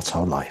works. That's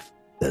how life.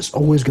 There's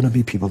always going to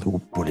be people who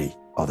bully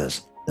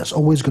others. There's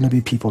always going to be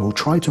people who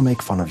try to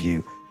make fun of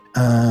you.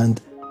 And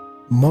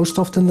most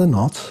often than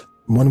not,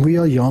 when we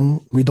are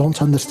young, we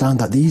don't understand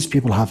that these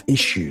people have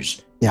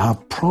issues. They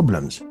have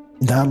problems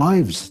in their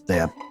lives. They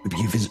are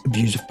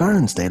abusive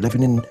parents. They're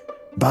living in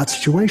bad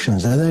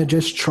situations. And they're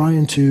just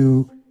trying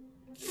to,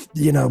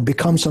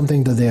 become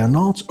something that they are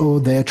not, or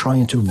they're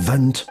trying to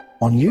vent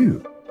on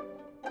you.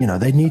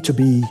 They need to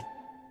be,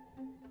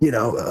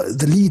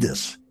 the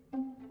leaders,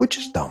 which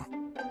is dumb.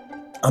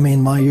 I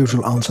mean, my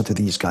usual answer to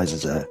these guys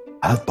is a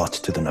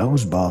headbutt to the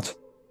nose, but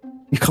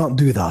you can't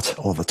do that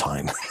all the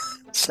time.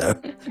 So,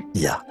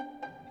 yeah.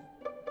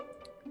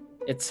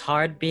 It's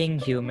hard being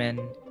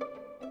human,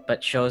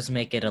 but shows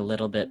make it a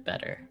little bit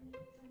better.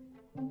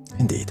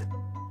 Indeed.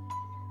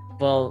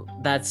 Well,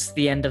 that's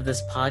the end of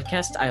this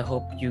podcast. I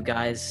hope you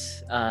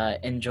guys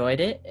enjoyed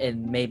it,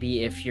 and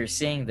maybe if you're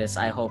seeing this,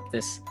 I hope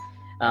this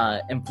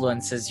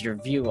influences your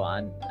view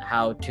on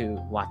how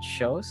to watch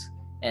shows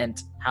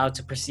and how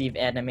to perceive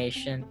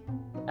animation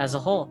as a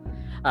whole.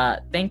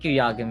 Thank you,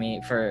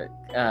 Yagami, for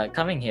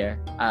coming here.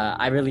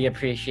 I really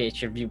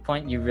appreciate your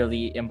viewpoint. You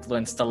really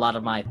influenced a lot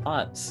of my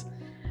thoughts.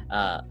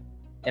 And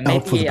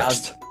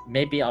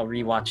maybe I'll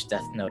rewatch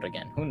Death Note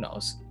again. Who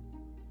knows?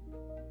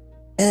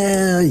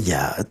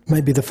 Yeah,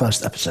 maybe the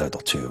first episode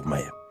or two.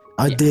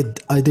 I did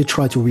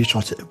try to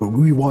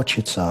rewatch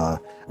it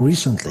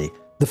recently.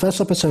 The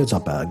first episodes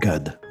are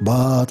good,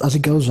 but as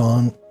it goes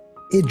on,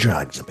 it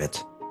drags a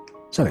bit.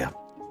 So yeah.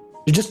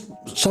 You just,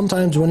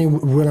 sometimes when I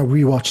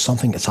rewatch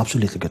something, it's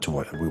absolutely good to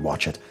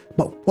rewatch it.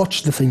 But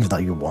watch the things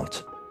that you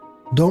want.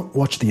 don't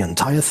watch the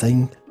entire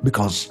thing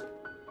because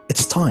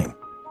it's time.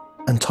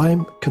 And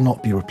time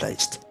cannot be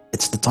replaced.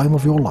 It's the time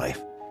of your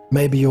life.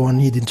 Maybe you are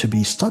needing to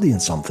be studying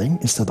something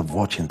instead of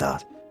watching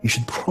that. You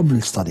should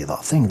probably study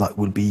that thing that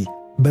will be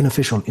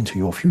beneficial into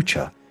your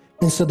future,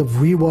 instead of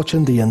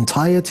rewatching the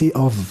entirety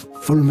of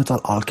Full Metal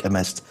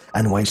Alchemist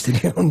and wasting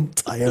your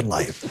entire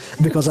life.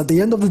 Because at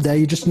the end of the day,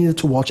 you just needed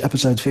to watch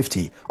episode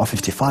 50 or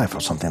 55 or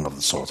something of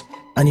the sort.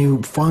 And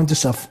you find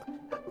yourself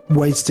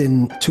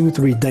wasting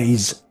 2-3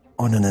 days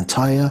on an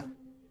entire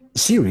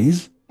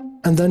series,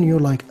 and then you're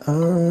like,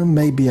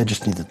 maybe I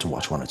just needed to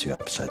watch 1 or 2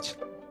 episodes.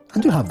 I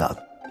do have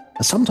that.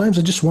 And sometimes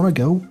I just want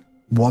to go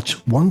watch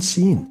one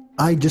scene.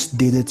 I just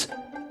did it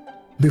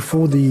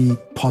before the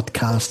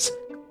podcast,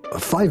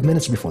 5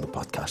 minutes before the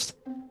podcast.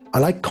 I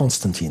like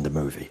Constantine, the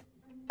movie.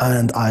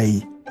 And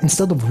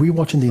instead of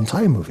rewatching the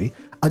entire movie,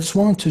 I just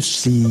wanted to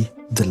see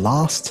the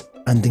last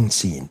ending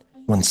scene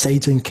when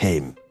Satan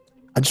came.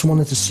 I just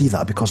wanted to see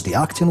that because the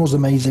acting was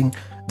amazing,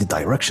 the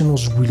direction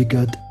was really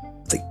good,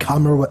 the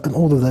camera and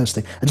all of those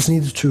things. I just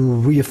needed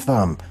to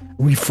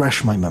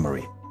refresh my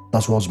memory.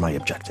 That was my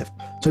objective.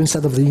 So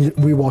instead of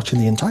rewatching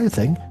the entire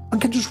thing, I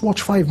can just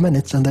watch 5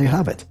 minutes and there you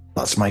have it.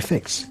 That's my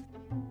fix.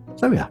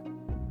 So yeah.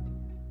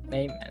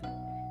 Amen.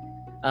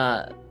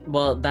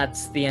 Well,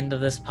 that's the end of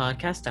this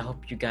podcast. I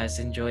hope you guys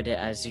enjoyed it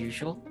as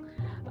usual.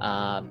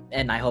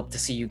 And I hope to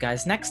see you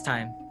guys next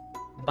time.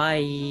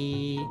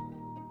 Bye.